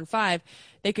 3, 4, and 5,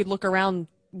 they could look around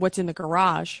what's in the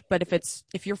garage. But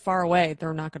if you're far away,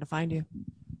 they're not going to find you.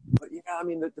 But yeah, I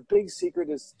mean, the big secret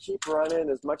is keep running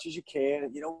as much as you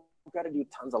can. You don't got to do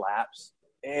tons of laps,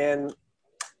 and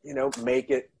make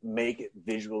it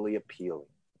visually appealing.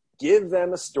 Give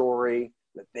them a story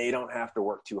that they don't have to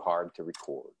work too hard to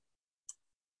record.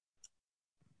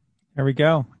 There we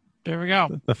go. There we go.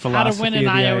 The How philosophy to win an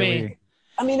of the IOE.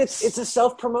 I mean, it's a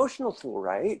self-promotional tool,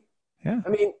 right? Yeah. I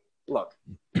mean, look,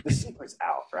 the secret's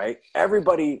out, right?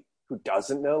 Everybody who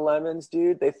doesn't know lemons,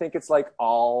 dude, they think it's like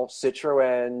all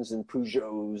Citroens and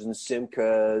Peugeots and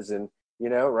Simcas and,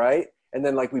 right? And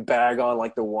then like we bag on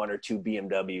like the one or two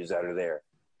BMWs that are there.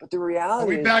 But the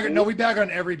reality we bag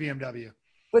on every BMW.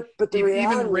 But the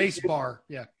reality even race is, bar,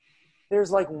 yeah.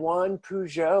 There's like one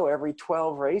Peugeot every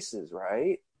 12 races,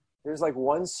 right? There's like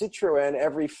one Citroen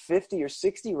every 50 or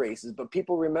 60 races, but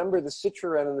people remember the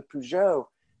Citroen and the Peugeot.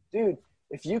 Dude,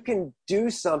 if you can do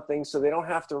something so they don't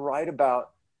have to write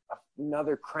about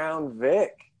another Crown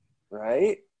Vic,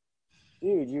 right?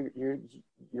 Dude,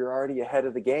 you're already ahead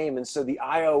of the game. And so the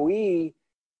IOE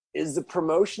is the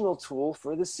promotional tool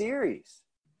for the series.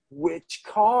 Which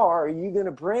car are you going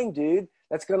to bring, dude?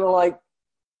 That's going to like,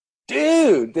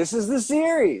 dude, this is the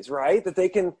series, right? That they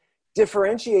can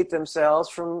differentiate themselves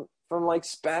from like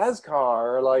Spaz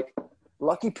Car or like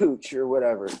Lucky Pooch or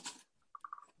whatever.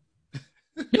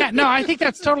 Yeah, no, I think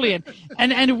that's totally it.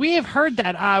 And we have heard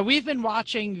that. We've been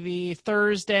watching the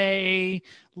Thursday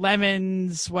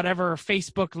Lemons, whatever,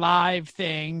 Facebook Live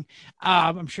thing.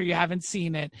 I'm sure you haven't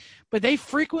seen it. But they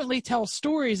frequently tell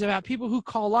stories about people who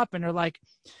call up and are like,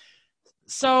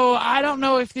 so I don't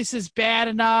know if this is bad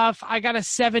enough. I got a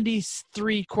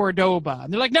 73 Cordoba.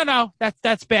 And they're like, no,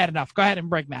 that's bad enough. Go ahead and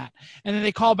bring that. And then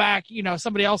they call back,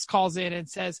 somebody else calls in and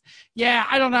says, yeah,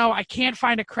 I don't know. I can't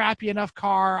find a crappy enough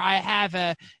car. I have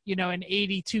an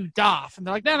 82 DOF. And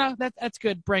they're like, no, that's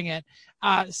good. Bring it.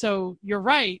 So you're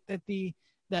right that the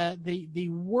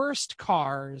worst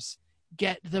cars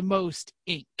get the most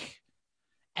ink.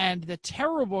 And the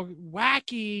terrible,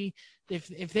 wacky,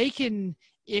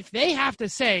 if they have to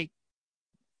say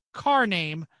car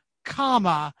name,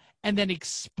 comma, and then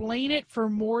explain it for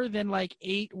more than like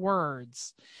 8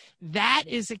 words, that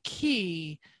is a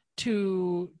key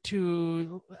to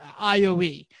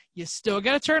IOE. You still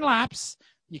got to turn laps.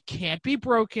 You can't be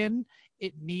broken.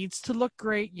 It needs to look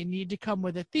great. You need to come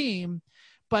with a theme.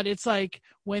 But it's like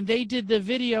when they did the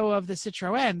video of the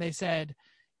Citroën, they said,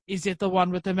 is it the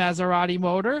one with the Maserati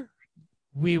motor?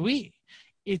 Oui, oui.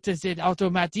 Is it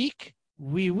automatique?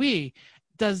 Oui, oui.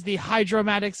 Does the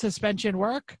hydromatic suspension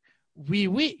work? Oui,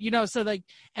 oui. So like,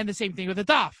 and the same thing with a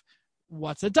DOF.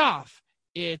 What's a DOF?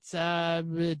 It's a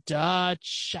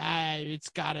Dutch, it's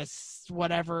got a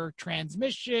whatever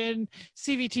transmission,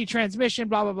 CVT transmission,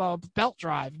 blah, blah, blah, belt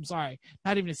drive. I'm sorry.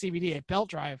 Not even a CVT, a belt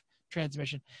drive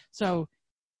transmission. So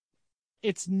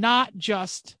it's not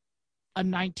just a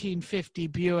 1950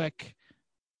 Buick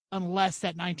unless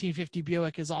that 1950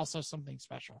 Buick is also something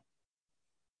special.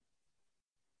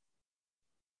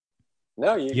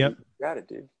 No, you got it,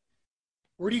 dude.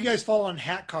 Where do you guys fall on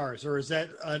hat cars, or is that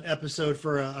an episode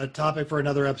for a topic for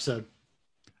another episode?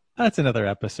 That's another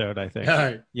episode, I think. All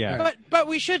right. Yeah. But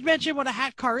we should mention what a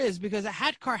hat car is, because a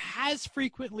hat car has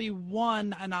frequently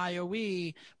won an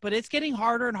IOE, but it's getting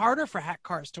harder and harder for hat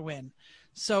cars to win.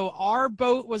 So our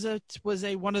boat was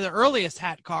one of the earliest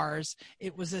hat cars.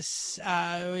 It was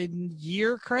a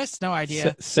year, Chris? No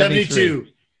idea. 72.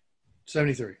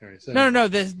 73. All right, 73. No,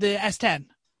 the S10.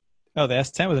 Oh, the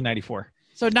S10 was a 94.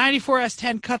 So 94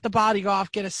 S10, cut the body off,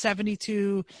 get a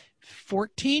 72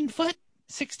 14-foot,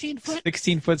 16-foot?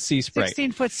 16-foot Sea Sprite.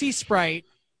 16-foot Sea Sprite.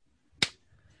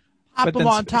 Pop them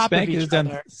on top of each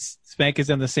other. Spank has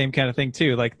done the same kind of thing,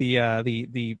 too, like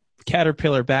the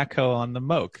Caterpillar backhoe on the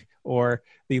Moke, or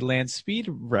the land speed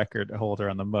record holder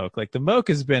on the Moke. Like the Moke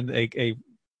has been the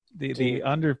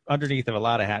underneath of a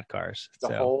lot of hat cars.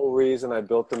 The whole reason I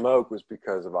built the Moke was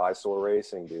because of Eyesore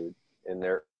Racing, dude. In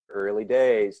their early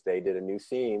days, they did a new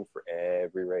theme for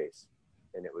every race,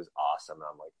 and it was awesome.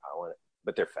 I'm like, I want it,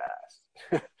 but they're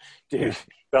fast, dude.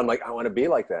 But I'm like, I want to be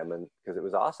like them, and because it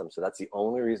was awesome. So that's the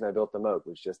only reason I built the Moke,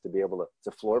 was just to be able to. It's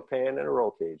a floor pan and a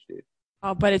roll cage, dude.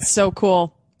 Oh, but it's so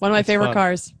cool. One of my favorite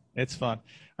cars. It's fun.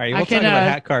 All right, we'll talk about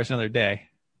hat cars another day,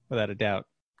 without a doubt.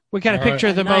 We got a picture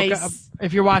of the Moke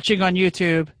if you're watching on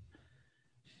YouTube.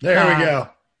 There we go.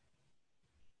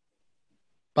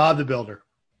 Bob the Builder.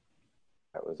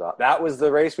 That was the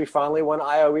race we finally won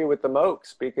IOE with the Moke.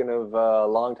 Speaking of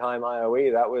long time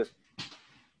IOE,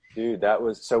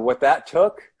 so what that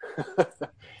took.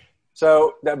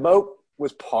 So that Moke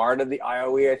was part of the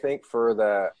IOE, I think, for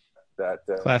that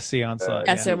Class C Onslaught.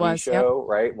 Yes, it was. Show,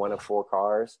 right? One of 4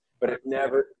 cars, but it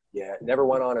never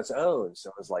went on its own. So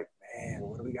I was like, man,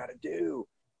 what do we got to do?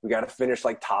 We got to finish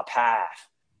like top half.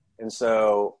 And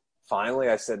so finally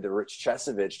I said to Rich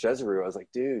Chesaru, I was like,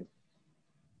 dude,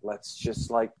 let's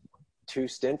just like 2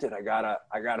 stinted. I got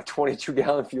a 22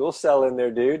 gallon fuel cell in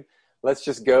there, dude. Let's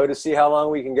just go to see how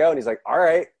long we can go. And he's like, all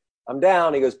right. I'm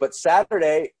down. He goes, but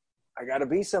Saturday, I got to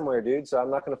be somewhere, dude. So I'm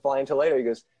not going to fly until later. He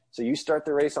goes, so you start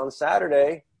the race on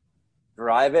Saturday,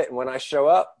 drive it. And when I show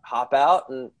up, hop out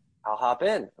and I'll hop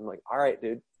in. I'm like, all right,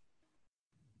 dude.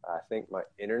 I think my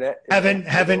internet.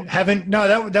 Haven't.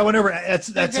 No, that went over.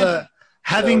 That's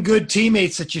having good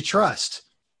teammates that you trust.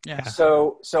 Yeah.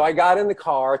 So I got in the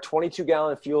car,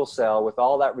 22-gallon fuel cell with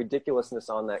all that ridiculousness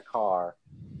on that car,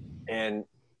 and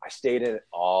I stayed in it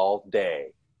all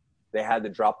day. They had to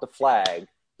drop the flag,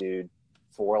 dude,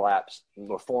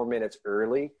 4 minutes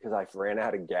early because I ran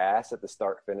out of gas at the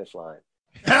start-finish line.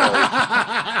 So,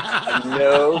 a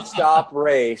no-stop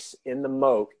race in the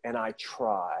moke, and I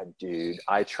tried, dude.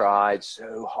 I tried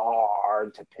so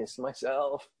hard to piss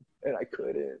myself, and I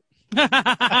couldn't.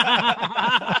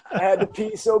 I had to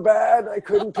pee so bad, I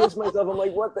couldn't piss myself. I'm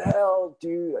like, what the hell,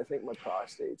 dude? I think my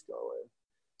prostate's going.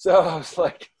 So I was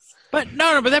like, but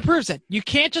no, but that proves it. You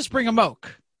can't just bring a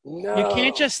moke. no. You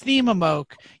can't just theme a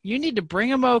moke. You need to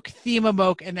bring a moke, theme a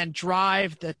moke, and then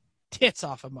drive the tits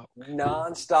off a moke.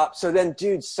 Nonstop. So then,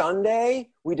 dude, Sunday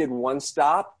we did one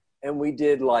stop, and we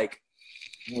did like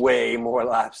way more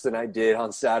laps than I did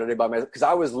on Saturday by myself because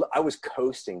I was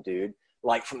coasting, dude.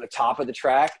 Like from the top of the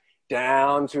track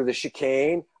down through the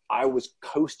chicane, I was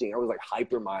coasting. I was like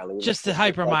hypermiling. Just the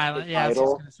hypermile. Yeah, I was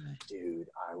just gonna say. Dude,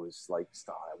 I was like,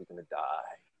 stop, I was gonna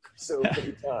die so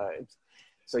many times.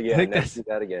 So yeah, I think never do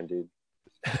that again, dude.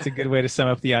 That's a good way to sum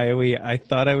up the IOE. I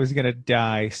thought I was going to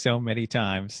die so many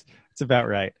times. It's about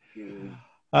right. Dude.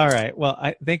 All right. Well,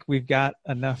 I think we've got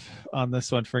enough on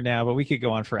this one for now, but we could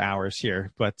go on for hours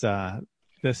here. But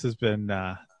this has been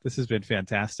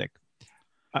fantastic.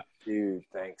 Dude,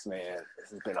 thanks, man. This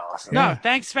has been awesome. No,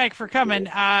 thanks, Spank, for coming.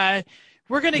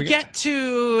 We're going to get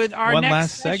to our one next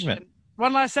last session. segment.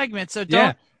 One last segment. So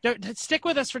Yeah. don't stick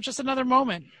with us for just another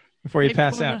moment. Before you Maybe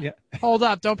pass we'll- out. Yeah. Hold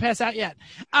up. Don't pass out yet.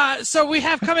 So we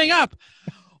have coming up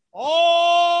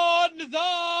on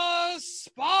the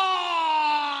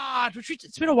spot, which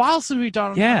it's been a while since we've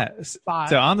done. Yeah. Spot.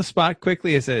 So on the spot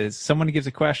quickly is someone gives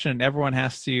a question and everyone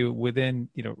has to within,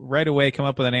 right away come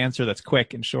up with an answer that's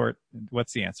quick and short.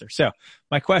 What's the answer? So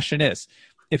my question is,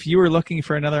 if you were looking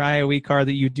for another IOE car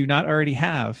that you do not already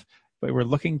have, but were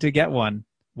looking to get one,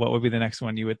 what would be the next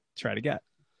one you would try to get?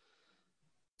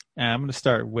 And I'm going to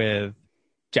start with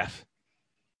Jeff.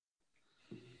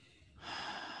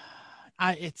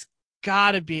 It's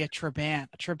got to be a Trabant.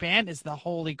 A Trabant is the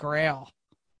holy grail,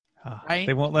 right?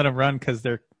 They won't let them run because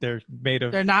they're made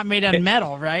of. They're not made out of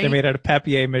metal, right? They're made out of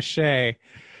papier-mâché.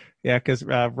 Yeah, because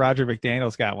Roger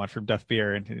McDaniel's got one from Duff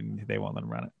Beer, and they won't let him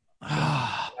run it.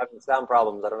 Having sound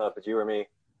problems. I don't know if it's you or me.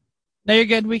 No, you're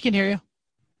good. We can hear you.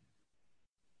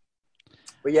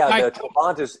 But yeah, the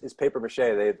Trabant is paper mache.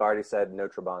 They've already said no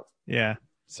Trabant. Yeah,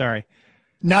 sorry.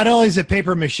 Not only is it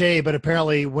paper mache, but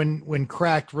apparently when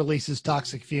cracked releases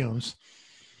toxic fumes.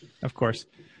 Of course.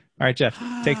 All right, Jeff,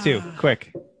 take two,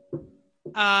 quick.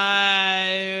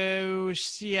 Yeah,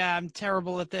 I'm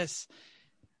terrible at this.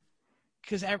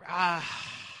 Because All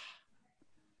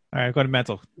right, go to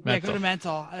mental. yeah, go to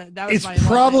mental. That was It's my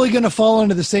probably going to fall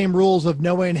under the same rules of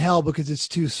No Way in Hell because it's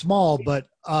too small, but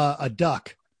a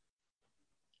duck.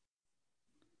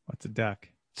 What's a duck?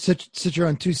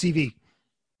 Citroen 2CV.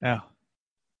 Oh.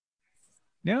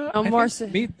 No, No I more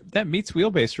think that meets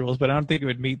wheelbase rules, but I don't think it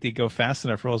would meet the go fast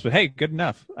enough rules. But hey, good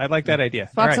enough. I like that idea. All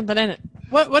Fuck right. something in it.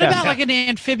 What Yeah. about like an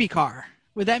amphibi car?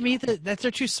 Would that mean that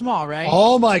they're too small, right?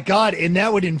 Oh my God. And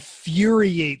that would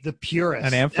infuriate the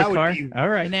purists. An That would amphicar? be- All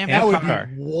right. An That would be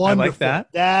Amphicar. wonderful. I like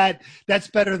that. That's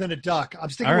better than a duck. I'm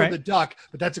sticking All with right. the duck,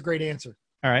 but that's a great answer.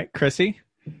 All right, Chrissy.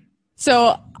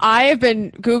 So I have been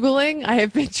Googling. I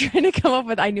have been trying to come up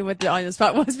with, I knew what the on the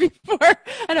spot was before,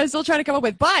 and I'm still trying to come up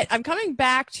with, but I'm coming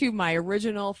back to my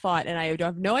original thought, and I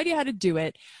have no idea how to do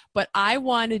it, but I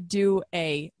want to do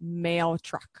a mail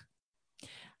truck.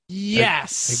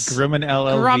 Yes. A Grumman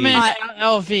LLV. Grumman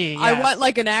LV. I yes. want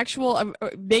like an actual,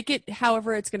 make it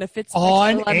however it's going to fit.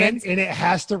 And 11s. it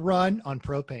has to run on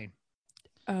propane.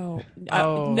 Oh,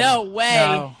 Oh, no way.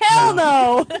 no, Hell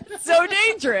no. It's so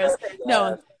dangerous.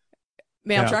 No.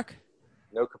 Mail No. truck.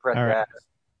 No compressed All right. gas.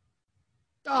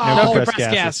 Oh, No No compressed compressed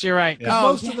gases. gas. You're right. Yeah.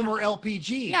 Oh, most of them are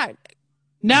LPG. Yeah.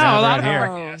 no, No, a lot of around them here.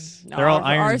 are gas. No, They're all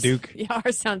Iron ours, Duke. Yeah,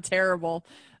 ours sound terrible.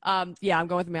 Yeah, I'm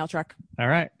going with the mail truck. All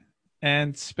right.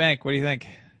 And Spank, what do you think?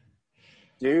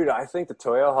 Dude, I think the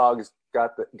Toyo Hogs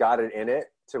got it in it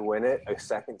to win it a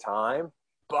second time.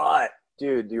 But,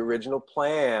 dude, the original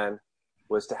plan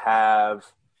was to have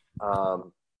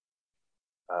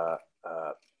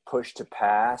push to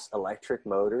pass electric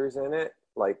motors in it.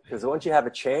 Like, because once you have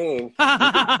a chain,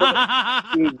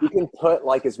 you can put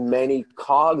like as many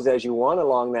cogs as you want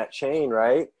along that chain,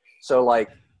 right? So like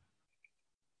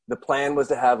the plan was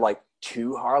to have like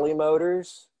 2 Harley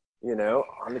motors, you know,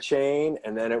 on the chain.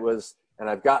 And then and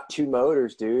I've got 2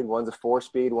 motors, dude. One's a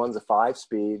 4-speed, one's a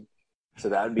 5-speed. So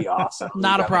that would be awesome.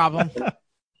 Not a problem.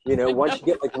 You know, once you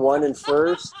get like one in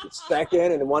first,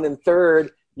 second, and one in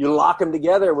third, you lock them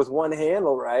together with one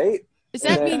handle, right? Does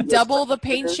that mean double the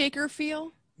paint shaker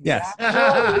feel? Yes. It's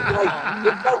like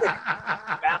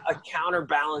a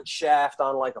counterbalance shaft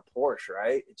on like a Porsche,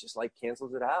 right? It just like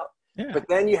cancels it out. Yeah. But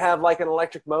then you have like an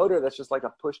electric motor that's just like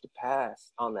a push to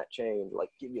pass on that chain, to like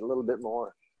give you a little bit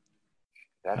more.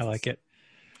 I like it.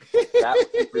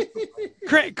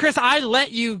 Chris,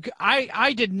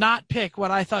 I did not pick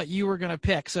what I thought you were going to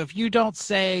pick. So if you don't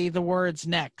say the words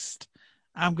next,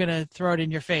 I'm going to throw it in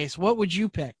your face. What would you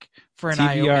pick for an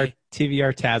IOA?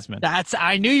 TVR Tasman.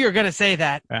 I knew you were going to say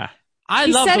that. Yeah. I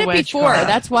He love said the it wedge before. car.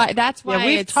 That's why. Yeah,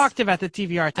 we've talked about the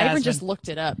TVR Tasman. I even just looked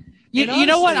it up. You And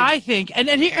know what honestly- I think? And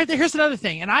here's another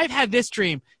thing. And I've had this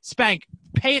dream. Spank,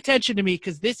 pay attention to me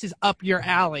because this is up your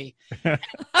alley. Fingers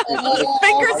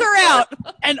are out.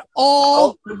 An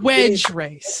all wedge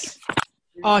race.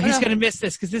 Oh, he's going to miss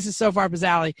this because this is so far up his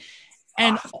alley.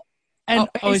 And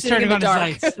he's sitting in turning the on dark.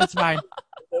 his lights. That's fine.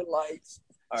 The lights.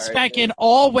 All right, Spank in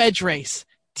all wedge race.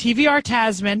 TVR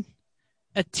Tasman,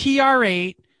 a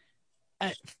TR8,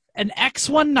 an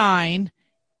X19,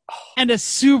 and a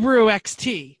Subaru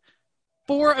XT.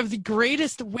 4 of the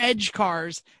greatest wedge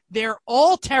cars. They're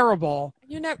all terrible.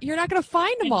 You're not going to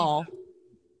find them all.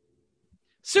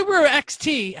 Subaru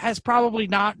XT has probably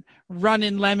not run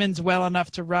in lemons well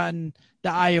enough to run the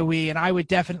IOE, and I would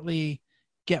definitely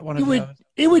get one of those.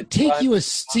 It would take you a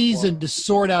season to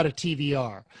sort out a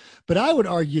TVR, but I would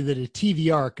argue that a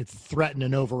TVR could threaten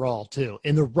an overall too,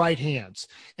 in the right hands,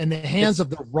 in the hands of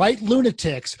the right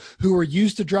lunatics who are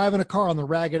used to driving a car on the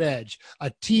ragged edge. A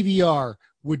TVR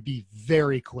would be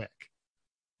very quick.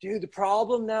 Dude, the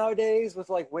problem nowadays with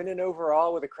like winning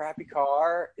overall with a crappy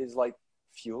car is like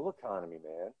fuel economy,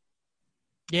 man.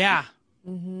 Yeah.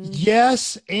 Mm-hmm.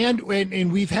 Yes, and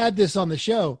we've had this on the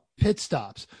show, pit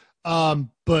stops.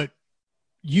 But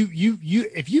you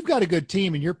if you've got a good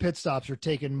team and your pit stops are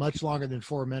taking much longer than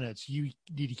 4 minutes, you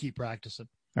need to keep practicing.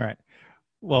 All right.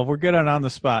 Well, we're good on the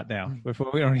spot now.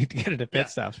 Before we don't need to get into pit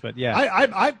stops, but yeah,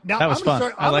 That was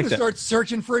fun. I'm liked gonna it. start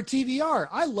searching for a TVR.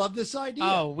 I love this idea.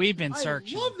 Oh, we've been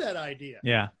searching. I love that idea.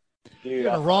 yeah. Dude, You're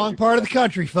in the wrong part of the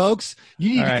country, folks. You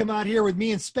need All to right. come out here with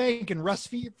me and Spank and Russ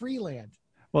Freeland.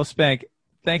 Well, Spank,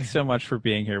 thanks so much for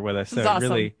being here with us. This is So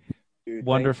awesome. really Dude,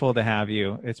 wonderful to have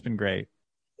you. It's been great.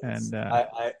 thanks.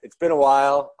 And it's been a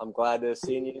while. I'm glad to have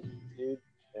seen you, dude.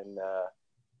 And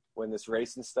when this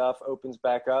racing stuff opens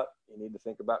back up, you need to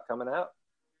think about coming out.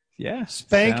 yeah,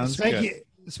 Spank, sounds good.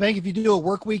 Spank, if you do a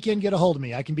work weekend, get a hold of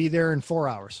me. I can be there in 4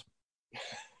 hours.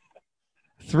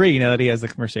 3 now that he has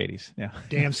the Mercedes. Yeah.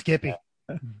 Damn Skippy.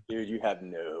 Dude, you have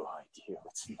no idea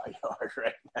what's in my yard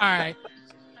right All right.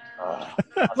 now.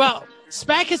 Well,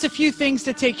 Spank has a few things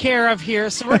to take care of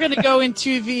here, so we're going to go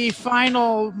into the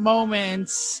final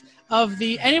moments of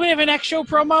the. Anybody have an X Show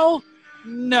promo?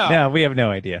 No. No, we have no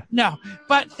idea. No.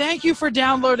 But thank you for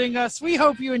downloading us. We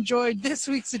hope you enjoyed this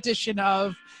week's edition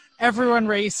of Everyone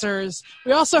Racers.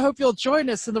 We also hope you'll join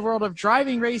us in the world of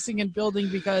driving, racing, and building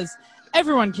because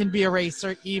everyone can be a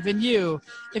racer, even you.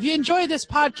 If you enjoy this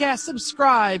podcast,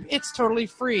 subscribe. It's totally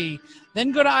free.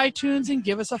 Then go to iTunes and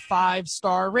give us a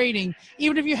 5-star rating.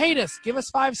 Even if you hate us, give us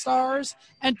 5 stars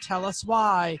and tell us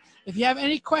why. If you have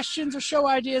any questions or show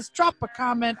ideas, drop a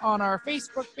comment on our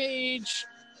Facebook page,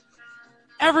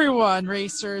 Everyone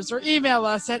Racers, or email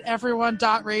us at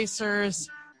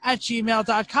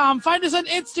everyone.racers@gmail.com. Find us on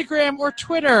Instagram or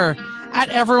Twitter at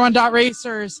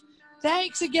everyone.racers.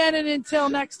 Thanks again, and until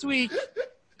next week,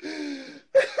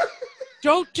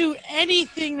 don't do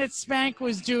anything that Spank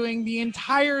was doing the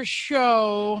entire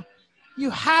show. You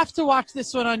have to watch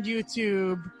this one on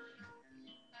YouTube.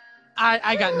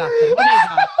 I got nothing. What do you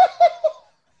got?